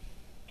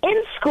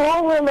 in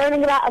school, we're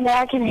learning about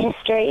American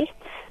history.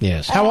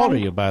 Yes. How old are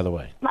you, by the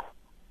way?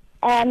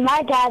 And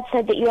my dad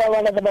said that you are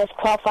one of the most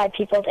qualified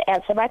people to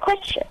answer my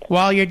question.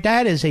 Well, your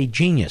dad is a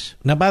genius.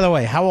 Now, by the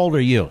way, how old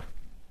are you?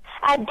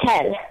 I'm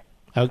 10.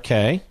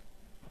 Okay.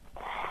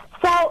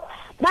 So,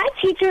 my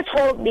teacher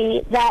told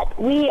me that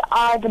we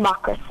are a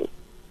democracy.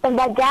 And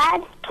my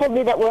dad told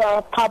me that we're a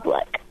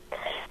republic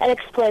and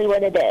explained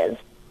what it is.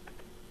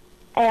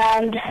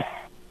 And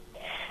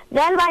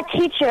then my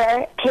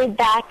teacher came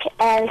back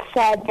and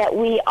said that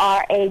we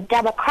are a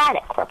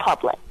democratic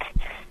republic.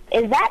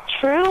 Is that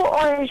true,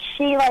 or is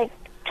she,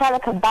 trying to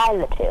combine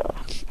the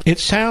two? It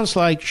sounds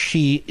like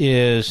she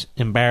is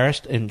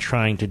embarrassed and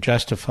trying to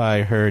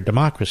justify her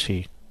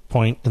democracy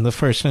point in the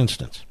first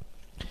instance.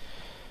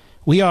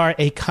 We are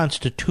a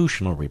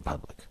constitutional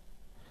republic.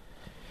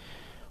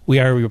 We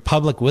are a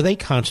republic with a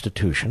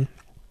constitution.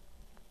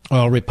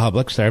 All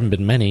republics, there haven't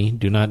been many,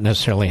 do not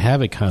necessarily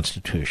have a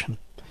constitution.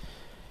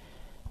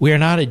 We are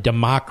not a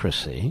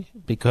democracy,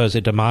 because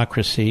a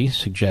democracy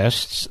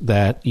suggests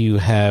that you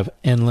have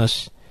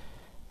endless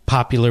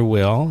popular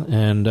will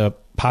and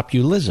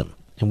populism,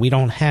 and we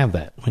don't have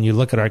that. When you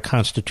look at our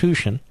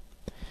Constitution,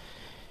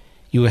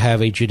 you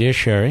have a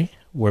judiciary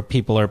where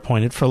people are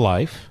appointed for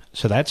life,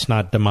 so that's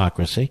not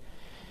democracy.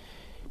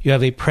 You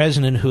have a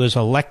president who is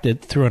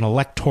elected through an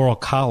electoral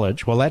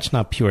college. Well, that's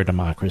not pure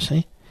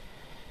democracy.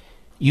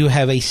 You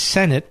have a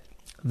Senate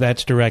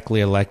that's directly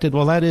elected.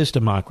 Well, that is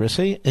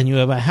democracy. And you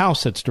have a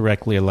House that's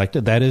directly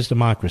elected. That is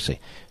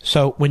democracy.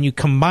 So when you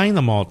combine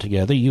them all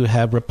together, you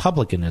have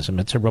republicanism.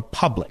 It's a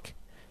republic.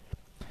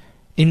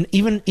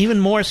 Even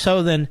more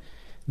so than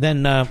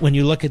when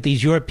you look at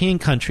these European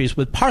countries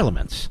with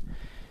parliaments.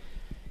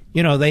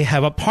 They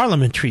have a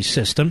parliamentary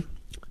system,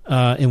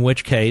 in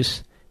which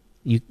case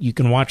you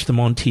can watch them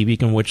on TV. You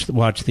can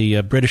watch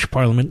the British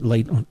Parliament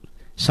late on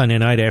Sunday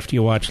night after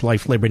you watch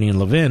Life, Liberty, and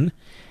Levin.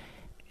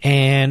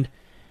 And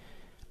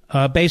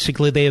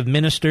basically they have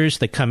ministers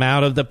that come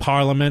out of the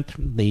parliament.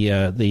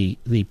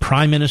 The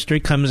prime minister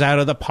comes out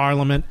of the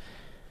parliament.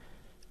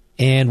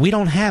 And we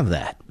don't have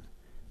that.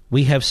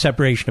 We have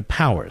separation of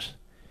powers.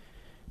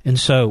 And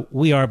so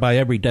we are, by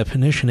every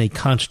definition, a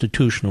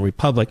constitutional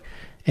republic.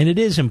 And it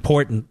is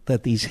important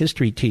that these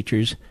history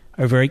teachers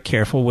are very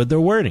careful with their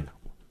wording.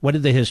 What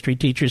did the history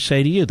teachers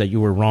say to you? That you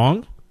were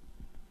wrong?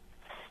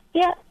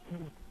 Yeah,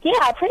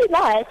 pretty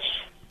much.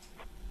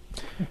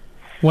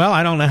 Well,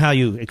 I don't know how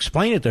you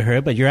explain it to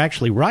her, but you're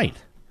actually right.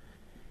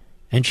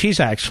 And she's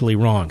actually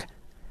wrong.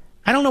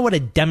 I don't know what a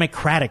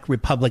democratic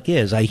republic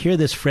is. I hear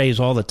this phrase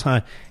all the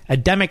time. A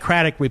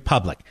democratic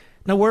republic.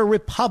 No, we're a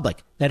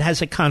republic that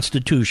has a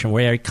constitution.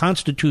 We're a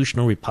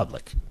constitutional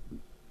republic.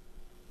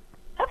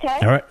 Okay.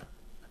 All right.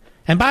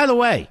 And by the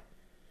way,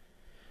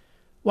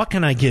 what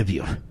can I give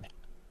you?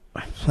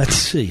 Let's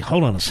see.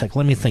 Hold on a sec.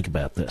 Let me think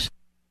about this.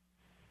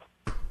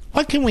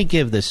 What can we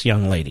give this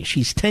young lady?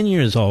 She's 10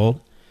 years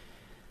old.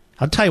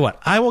 I'll tell you what.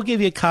 I will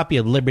give you a copy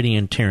of Liberty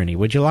and Tyranny.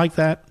 Would you like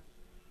that?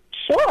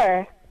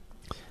 Sure.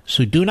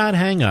 So do not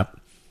hang up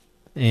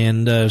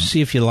and see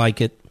if you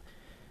like it.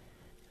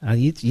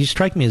 You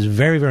strike me as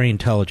very, very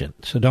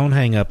intelligent. So don't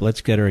hang up.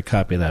 Let's get her a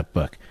copy of that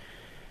book.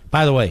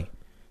 By the way,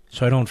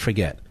 so I don't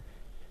forget,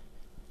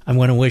 I'm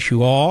going to wish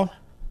you all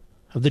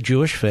of the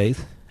Jewish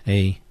faith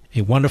a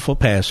wonderful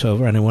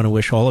Passover, and I want to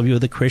wish all of you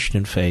of the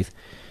Christian faith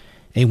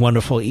a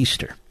wonderful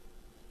Easter.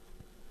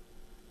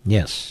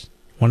 Yes,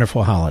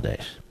 wonderful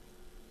holidays.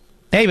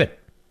 David,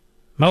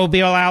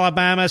 Mobile,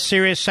 Alabama,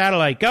 Sirius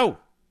Satellite, go.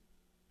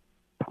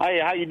 Hey,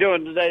 how you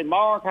doing today,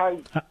 Mark?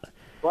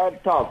 Glad to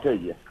talk to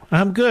you.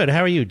 I'm good.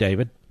 How are you,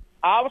 David?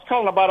 I was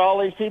calling about all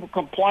these people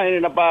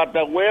complaining about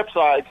the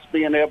websites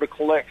being able to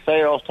collect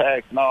sales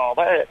tax and all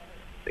that.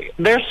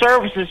 There's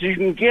services you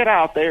can get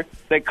out there.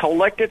 They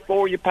collect it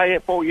for you, pay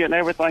it for you, and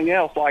everything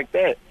else like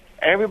that.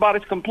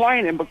 Everybody's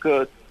complaining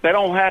because they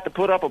don't have to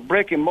put up a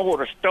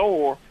brick-and-mortar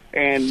store,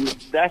 and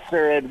that's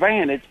their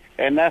advantage,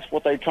 and that's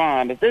what they're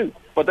trying to do.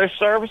 But there's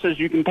services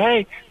you can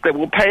pay that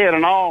will pay it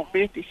in all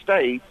 50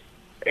 states,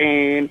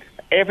 and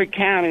every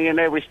county in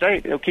every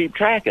state, they'll keep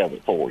track of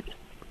it for you.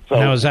 So,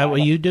 now, is that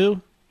what you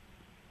do?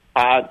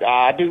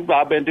 I do.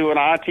 I've been doing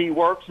IT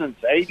work since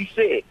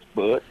 '86,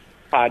 but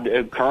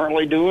I'm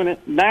currently doing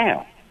it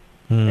now.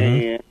 Mm-hmm.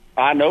 And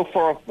I know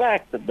for a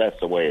fact that that's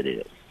the way it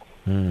is.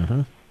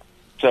 Mm-hmm.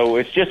 So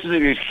it's just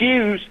an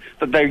excuse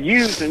that they're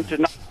using to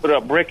not put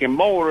up brick and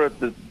mortar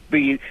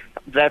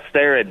that's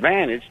their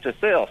advantage to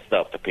sell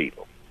stuff to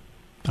people.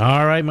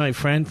 All right, my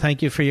friend.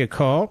 Thank you for your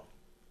call.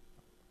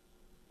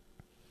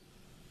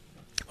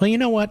 Well, you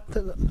know what?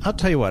 I'll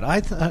tell you what.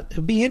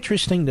 It'd be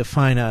interesting to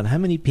find out how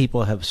many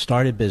people have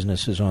started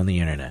businesses on the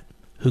Internet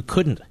who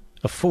couldn't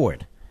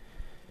afford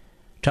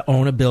to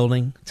own a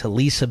building, to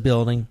lease a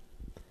building,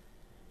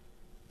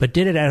 but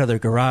did it out of their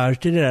garage,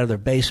 did it out of their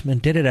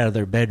basement, did it out of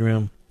their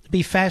bedroom. It'd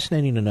be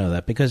fascinating to know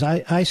that, because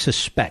I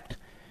suspect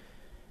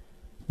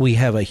we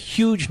have a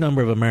huge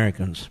number of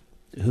Americans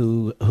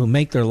who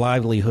make their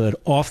livelihood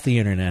off the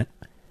Internet,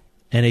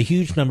 and a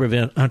huge number of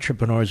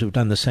entrepreneurs who've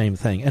done the same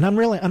thing. And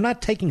I'm not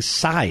taking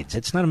sides.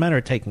 It's not a matter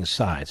of taking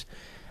sides.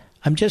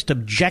 I'm just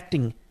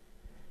objecting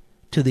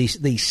to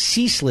these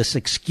ceaseless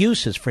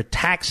excuses for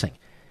taxing.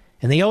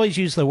 And they always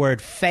use the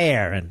word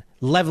fair and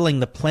leveling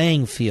the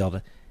playing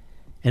field.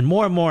 And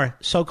more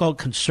so-called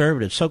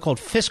conservatives, so-called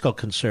fiscal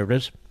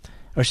conservatives,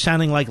 are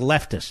sounding like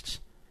leftists.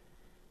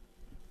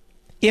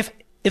 If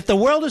the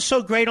world is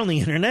so great on the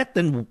Internet,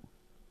 then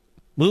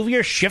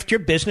shift your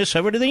business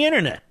over to the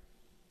Internet.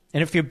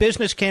 And if your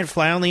business can't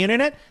fly on the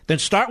Internet, then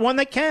start one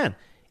that can,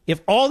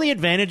 if all the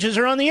advantages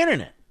are on the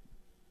Internet.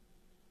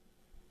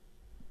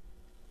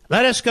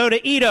 Let us go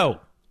to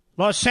Ito,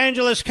 Los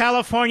Angeles,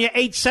 California,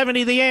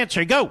 870 The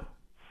Answer. Go.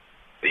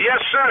 Yes,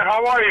 sir.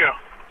 How are you?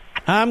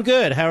 I'm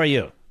good. How are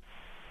you?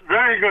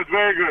 Very good,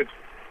 very good.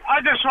 I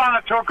just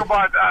want to talk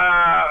about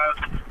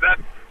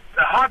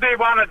how they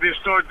want to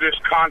distort this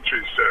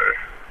country, sir.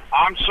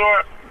 I'm so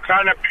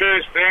kind of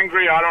pissed,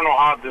 angry. I don't know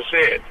how to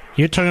say it.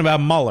 You're talking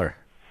about Mueller.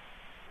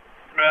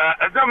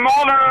 The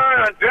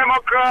Mueller,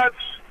 Democrats,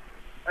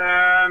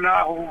 and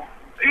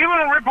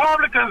even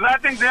Republicans, I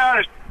think they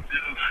are,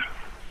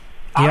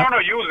 I don't know,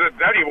 use a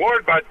dirty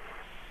word, but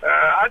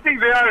I think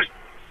they are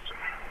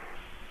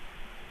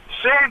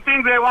same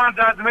thing they want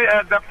that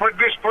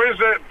this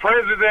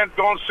president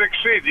don't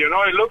succeed. You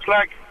know, it looks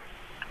like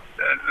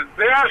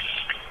they are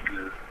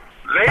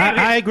lazy.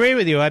 I agree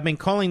with you. I've been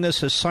calling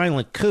this a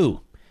silent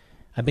coup.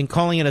 I've been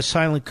calling it a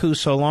silent coup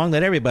so long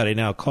that everybody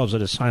now calls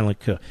it a silent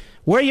coup.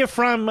 Where are you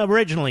from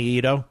originally,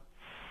 Ito?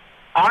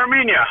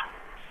 Armenia.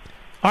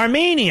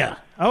 Armenia.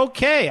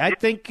 Okay. I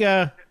think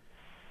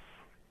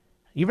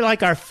you were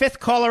like our fifth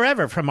caller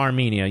ever from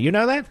Armenia. You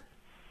know that?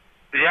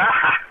 Yeah.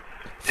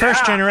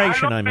 First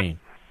generation, I mean.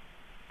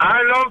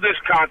 I love this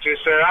country,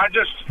 sir. I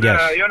just,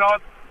 you know,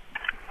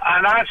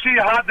 and I see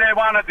how they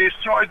want to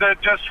destroy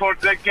that just for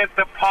they get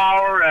the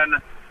power,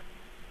 and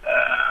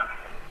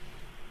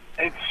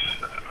it's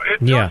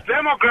just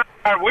Democrats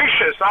are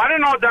wishes. I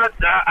don't know that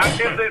I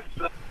guess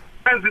this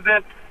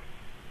president.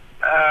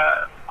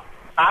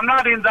 I'm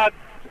not in that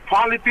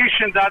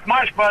politician that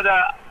much, but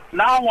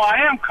now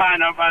I am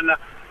kind of, and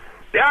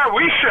they are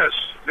wishes.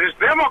 These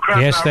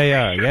Democrats. Yes, they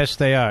are. Yes,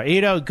 they are.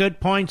 Ito, good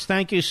points.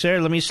 Thank you, sir.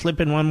 Let me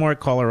slip in one more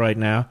caller right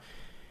now.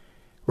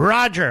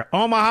 Roger,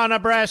 Omaha,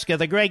 Nebraska,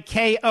 the great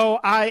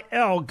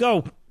KOIL.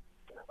 Go.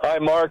 Hi,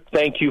 Mark.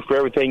 Thank you for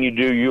everything you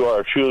do. You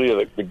are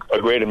truly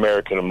a great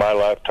American in my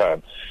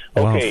lifetime.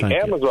 Okay,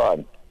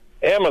 well,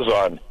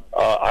 Amazon.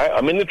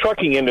 I'm in the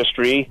trucking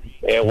industry,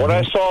 and what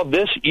I saw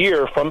this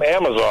year from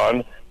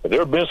Amazon,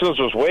 their business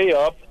was way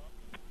up.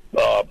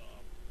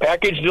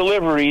 Package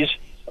deliveries.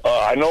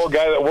 I know a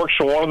guy that works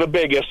for one of the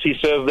biggest. He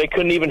says they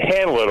couldn't even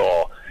handle it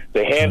all.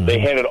 They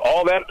handed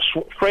all that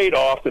freight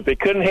off that they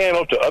couldn't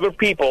handle to other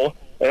people.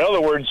 In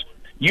other words,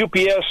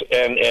 UPS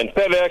and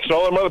FedEx and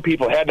all them other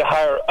people had to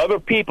hire other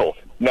people.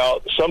 Now,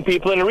 some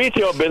people in the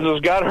retail business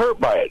got hurt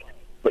by it,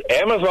 but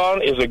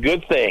Amazon is a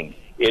good thing.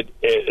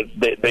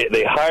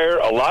 They hire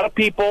a lot of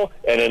people,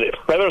 and then it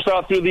feathers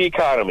out through the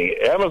economy.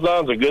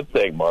 Amazon's a good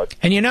thing, Mark.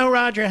 And you know,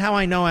 Roger, how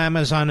I know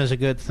Amazon is a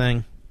good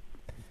thing?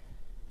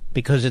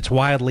 Because it's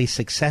wildly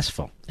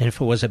successful. And if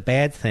it was a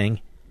bad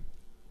thing,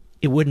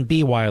 it wouldn't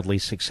be wildly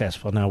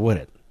successful now, would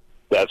it?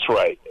 That's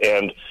right.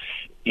 And,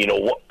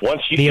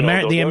 once you...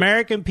 The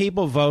American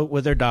people vote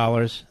with their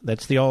dollars.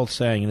 That's the old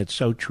saying, and it's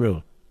so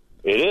true.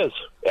 It is.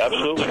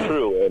 Absolutely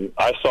true. And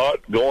I saw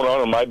it going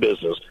on in my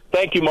business.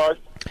 Thank you, Mark.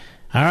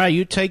 All right,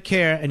 you take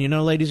care. And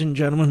ladies and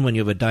gentlemen, when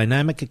you have a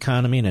dynamic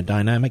economy in a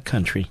dynamic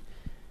country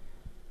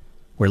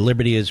where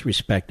liberty is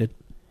respected,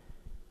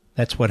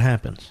 that's what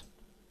happens.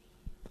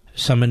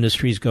 Some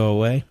industries go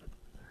away,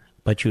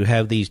 but you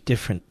have these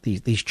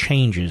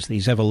changes,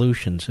 these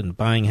evolutions in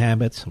buying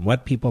habits, and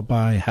what people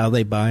buy, how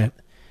they buy it.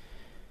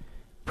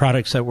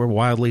 Products that were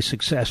wildly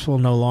successful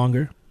no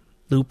longer.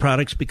 New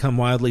products become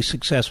wildly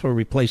successful,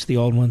 replace the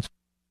old ones.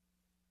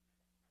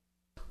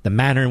 The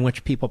manner in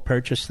which people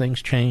purchase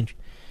things change.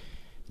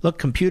 Look,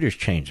 computers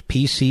change.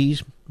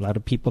 PCs, a lot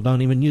of people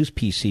don't even use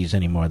PCs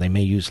anymore. They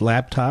may use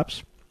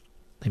laptops.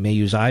 They may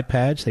use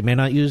iPads. They may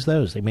not use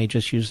those. They may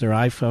just use their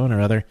iPhone or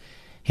other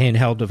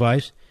handheld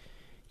device.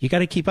 You got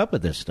to keep up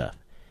with this stuff.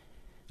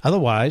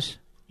 Otherwise,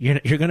 you're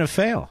going to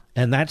fail.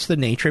 And that's the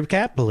nature of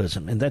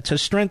capitalism, and that's a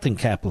strength in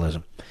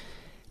capitalism.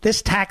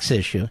 This tax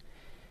issue,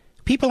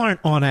 people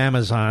aren't on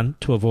Amazon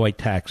to avoid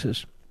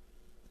taxes.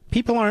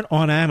 People aren't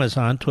on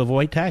Amazon to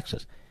avoid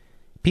taxes.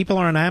 People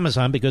are on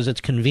Amazon because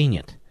it's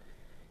convenient,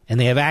 and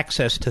they have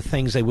access to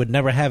things they would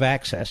never have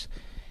access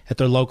at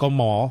their local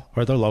mall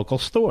or their local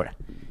store.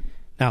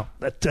 Now,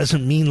 that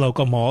doesn't mean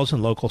local malls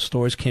and local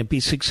stores can't be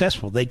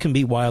successful. They can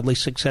be wildly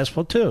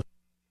successful, too,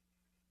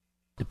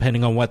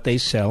 depending on what they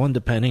sell and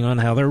depending on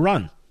how they're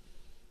run.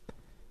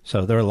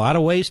 So there are a lot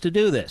of ways to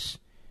do this,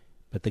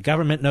 but the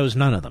government knows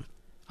none of them.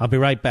 I'll be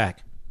right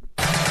back.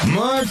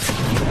 Mark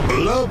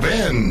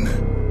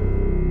Levin.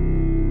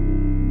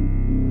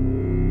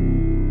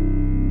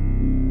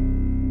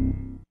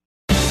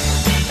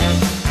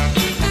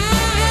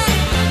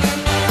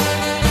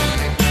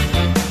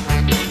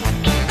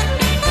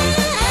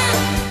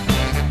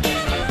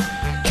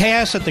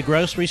 Chaos at the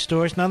grocery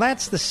stores. Now,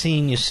 that's the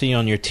scene you see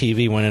on your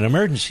TV when an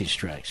emergency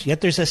strikes.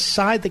 Yet there's a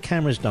side the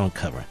cameras don't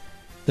cover.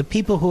 The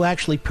people who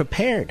actually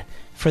prepared.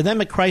 For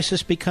them, a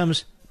crisis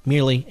becomes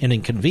merely an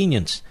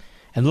inconvenience.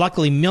 And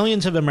luckily,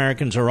 millions of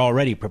Americans are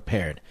already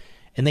prepared.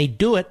 And they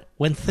do it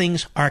when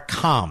things are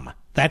calm.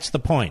 That's the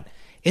point.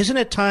 Isn't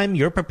it time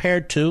you're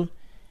prepared too?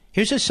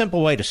 Here's a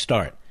simple way to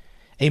start.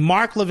 A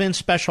Mark Levin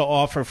special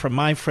offer from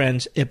my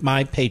friends at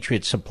My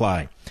Patriot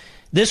Supply.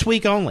 This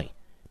week only,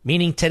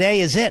 meaning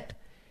today is it.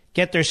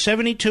 Get their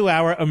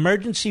 72-hour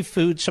emergency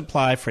food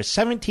supply for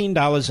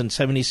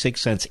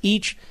 $17.76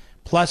 each,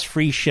 plus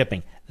free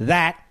shipping.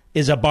 That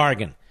is a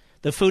bargain.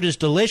 The food is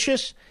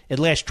delicious. It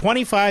lasts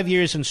 25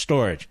 years in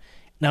storage.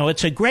 Now,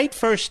 it's a great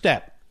first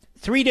step.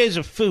 3 days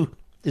of food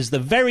is the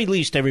very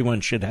least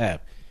everyone should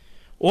have.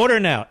 Order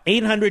now,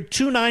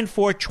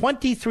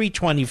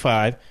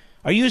 800-294-2325,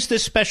 or use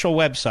this special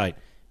website,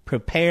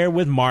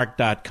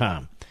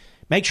 preparewithmark.com.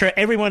 Make sure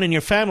everyone in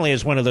your family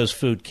has one of those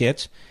food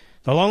kits.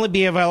 They'll only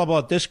be available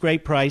at this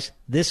great price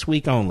this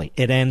week only.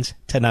 It ends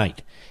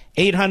tonight.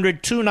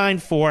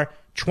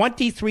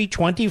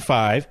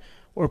 800-294-2325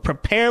 or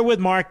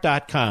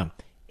preparewithmark.com.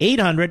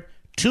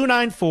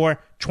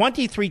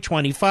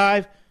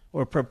 800-294-2325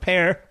 or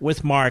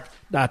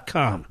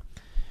preparewithmark.com.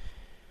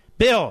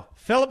 Bill,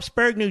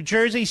 Phillipsburg, New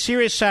Jersey,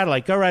 Sirius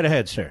Satellite. Go right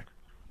ahead, sir.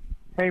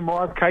 Hey,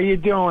 Mark. How you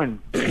doing?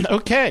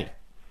 Okay.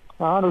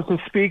 Honored to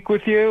speak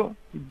with you.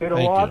 You did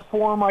a lot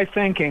for my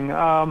thinking.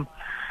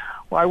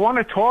 What I want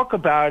to talk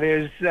about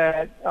is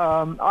that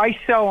I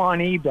sell on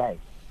eBay,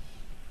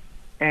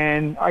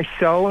 and I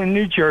sell in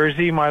New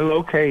Jersey, my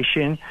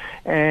location,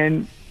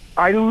 and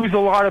I lose a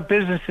lot of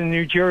business in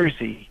New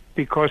Jersey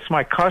because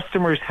my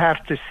customers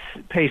have to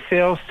pay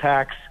sales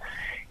tax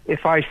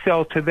if I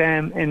sell to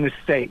them in the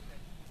state.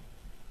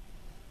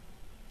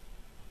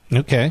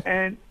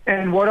 Okay.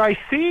 And what I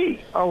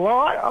see a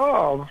lot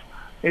of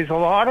is a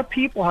lot of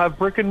people have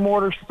brick and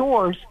mortar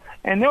stores,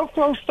 and they'll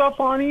throw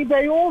stuff on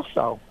eBay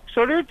also.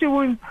 So they're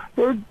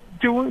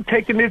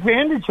taking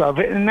advantage of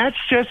it, and that's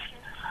just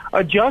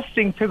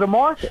adjusting to the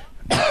market.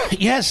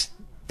 Yes,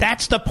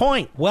 that's the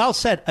point. Well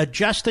said.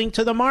 Adjusting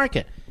to the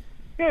market.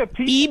 Yeah,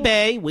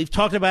 eBay, we've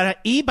talked about it.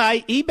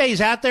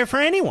 eBay's out there for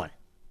anyone.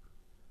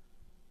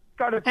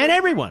 And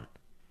everyone.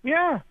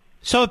 Yeah.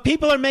 So if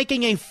people are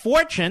making a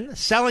fortune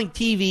selling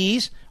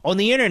TVs on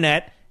the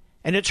Internet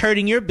and it's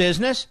hurting your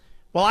business,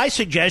 well, I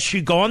suggest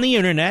you go on the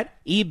Internet,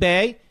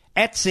 eBay,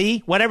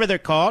 Etsy, whatever they're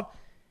called,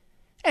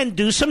 and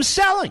do some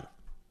selling.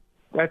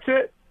 That's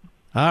it.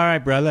 All right,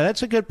 brother.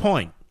 That's a good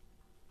point.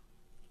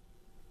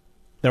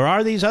 There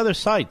are these other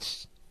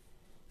sites,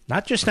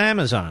 not just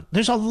Amazon.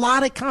 There's a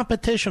lot of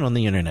competition on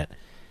the Internet.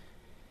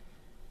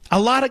 A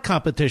lot of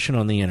competition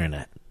on the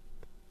Internet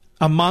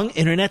among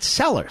Internet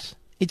sellers.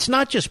 It's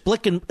not just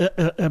brick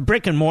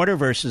and mortar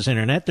versus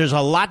Internet. There's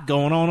a lot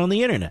going on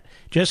the Internet,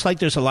 just like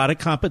there's a lot of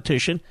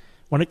competition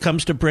when it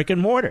comes to brick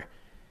and mortar.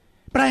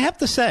 But I have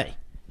to say,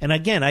 and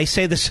again, I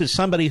say this as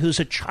somebody who's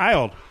a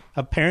child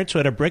of parents who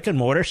had a brick and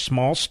mortar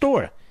small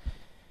store.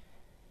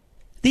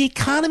 The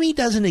economy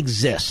doesn't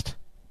exist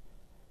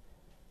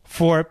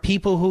for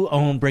people who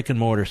own brick and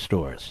mortar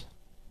stores.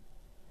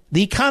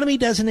 The economy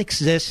doesn't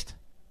exist,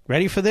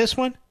 ready for this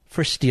one,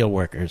 for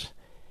steelworkers.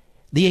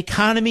 The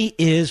economy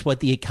is what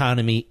the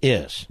economy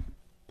is.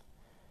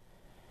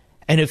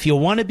 And if you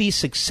want to be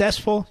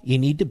successful, you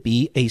need to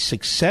be a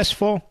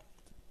successful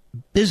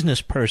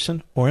business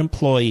person or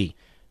employee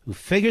who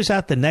figures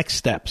out the next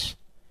steps.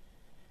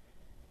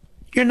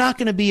 You're not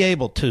going to be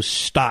able to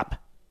stop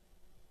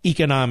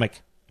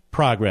economic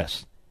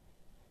progress.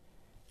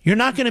 You're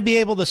not going to be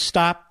able to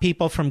stop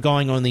people from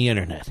going on the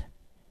internet.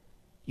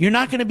 You're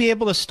not going to be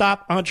able to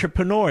stop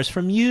entrepreneurs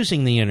from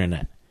using the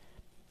internet.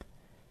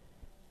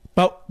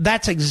 But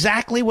that's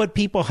exactly what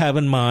people have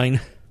in mind,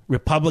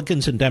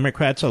 Republicans and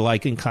Democrats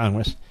alike in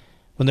Congress,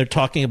 when they're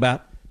talking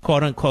about,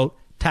 quote-unquote,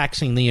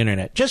 taxing the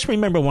internet. Just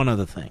remember one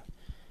other thing.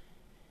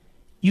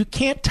 You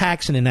can't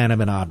tax an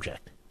inanimate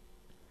object.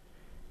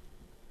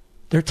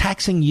 They're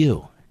taxing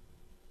you.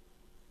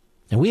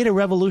 And we had a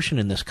revolution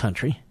in this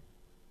country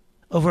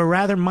over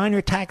rather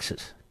minor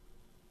taxes.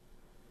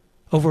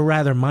 Over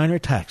rather minor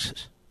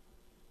taxes.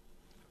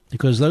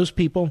 Because those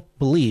people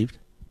believed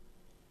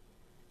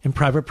in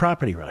private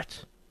property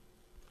rights.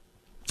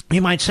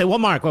 You might say, well,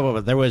 Mark,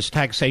 there was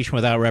taxation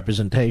without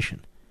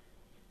representation.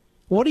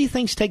 What do you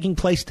think is taking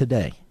place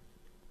today?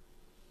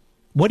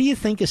 What do you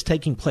think is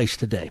taking place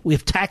today? We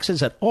have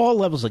taxes at all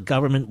levels of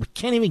government. We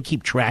can't even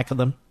keep track of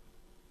them.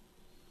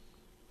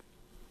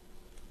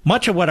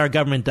 Much of what our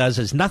government does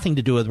has nothing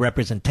to do with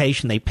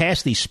representation. They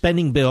pass these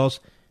spending bills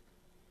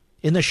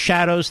in the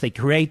shadows. They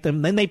create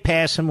them. Then they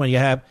pass them when you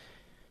have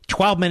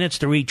 12 minutes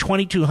to read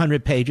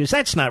 2,200 pages.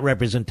 That's not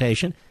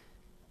representation.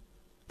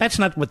 That's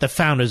not what the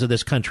founders of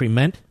this country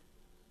meant.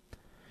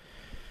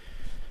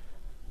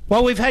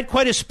 Well, we've had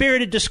quite a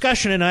spirited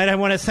discussion tonight. I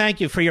want to thank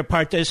you for your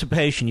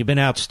participation. You've been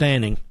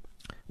outstanding.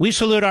 We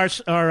salute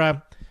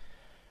our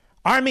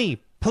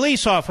Army,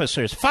 police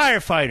officers,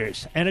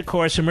 firefighters, and, of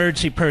course,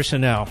 emergency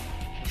personnel.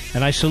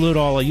 And I salute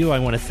all of you. I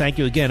want to thank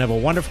you again. Have a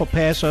wonderful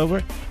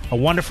Passover, a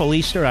wonderful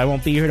Easter. I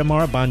won't be here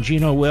tomorrow.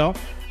 Bongino will.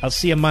 I'll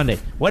see you Monday.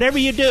 Whatever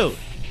you do,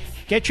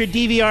 get your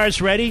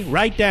DVRs ready.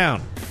 Write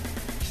down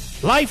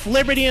Life,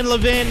 Liberty, and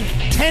Levin,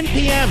 10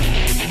 p.m.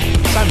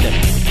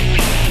 Sunday.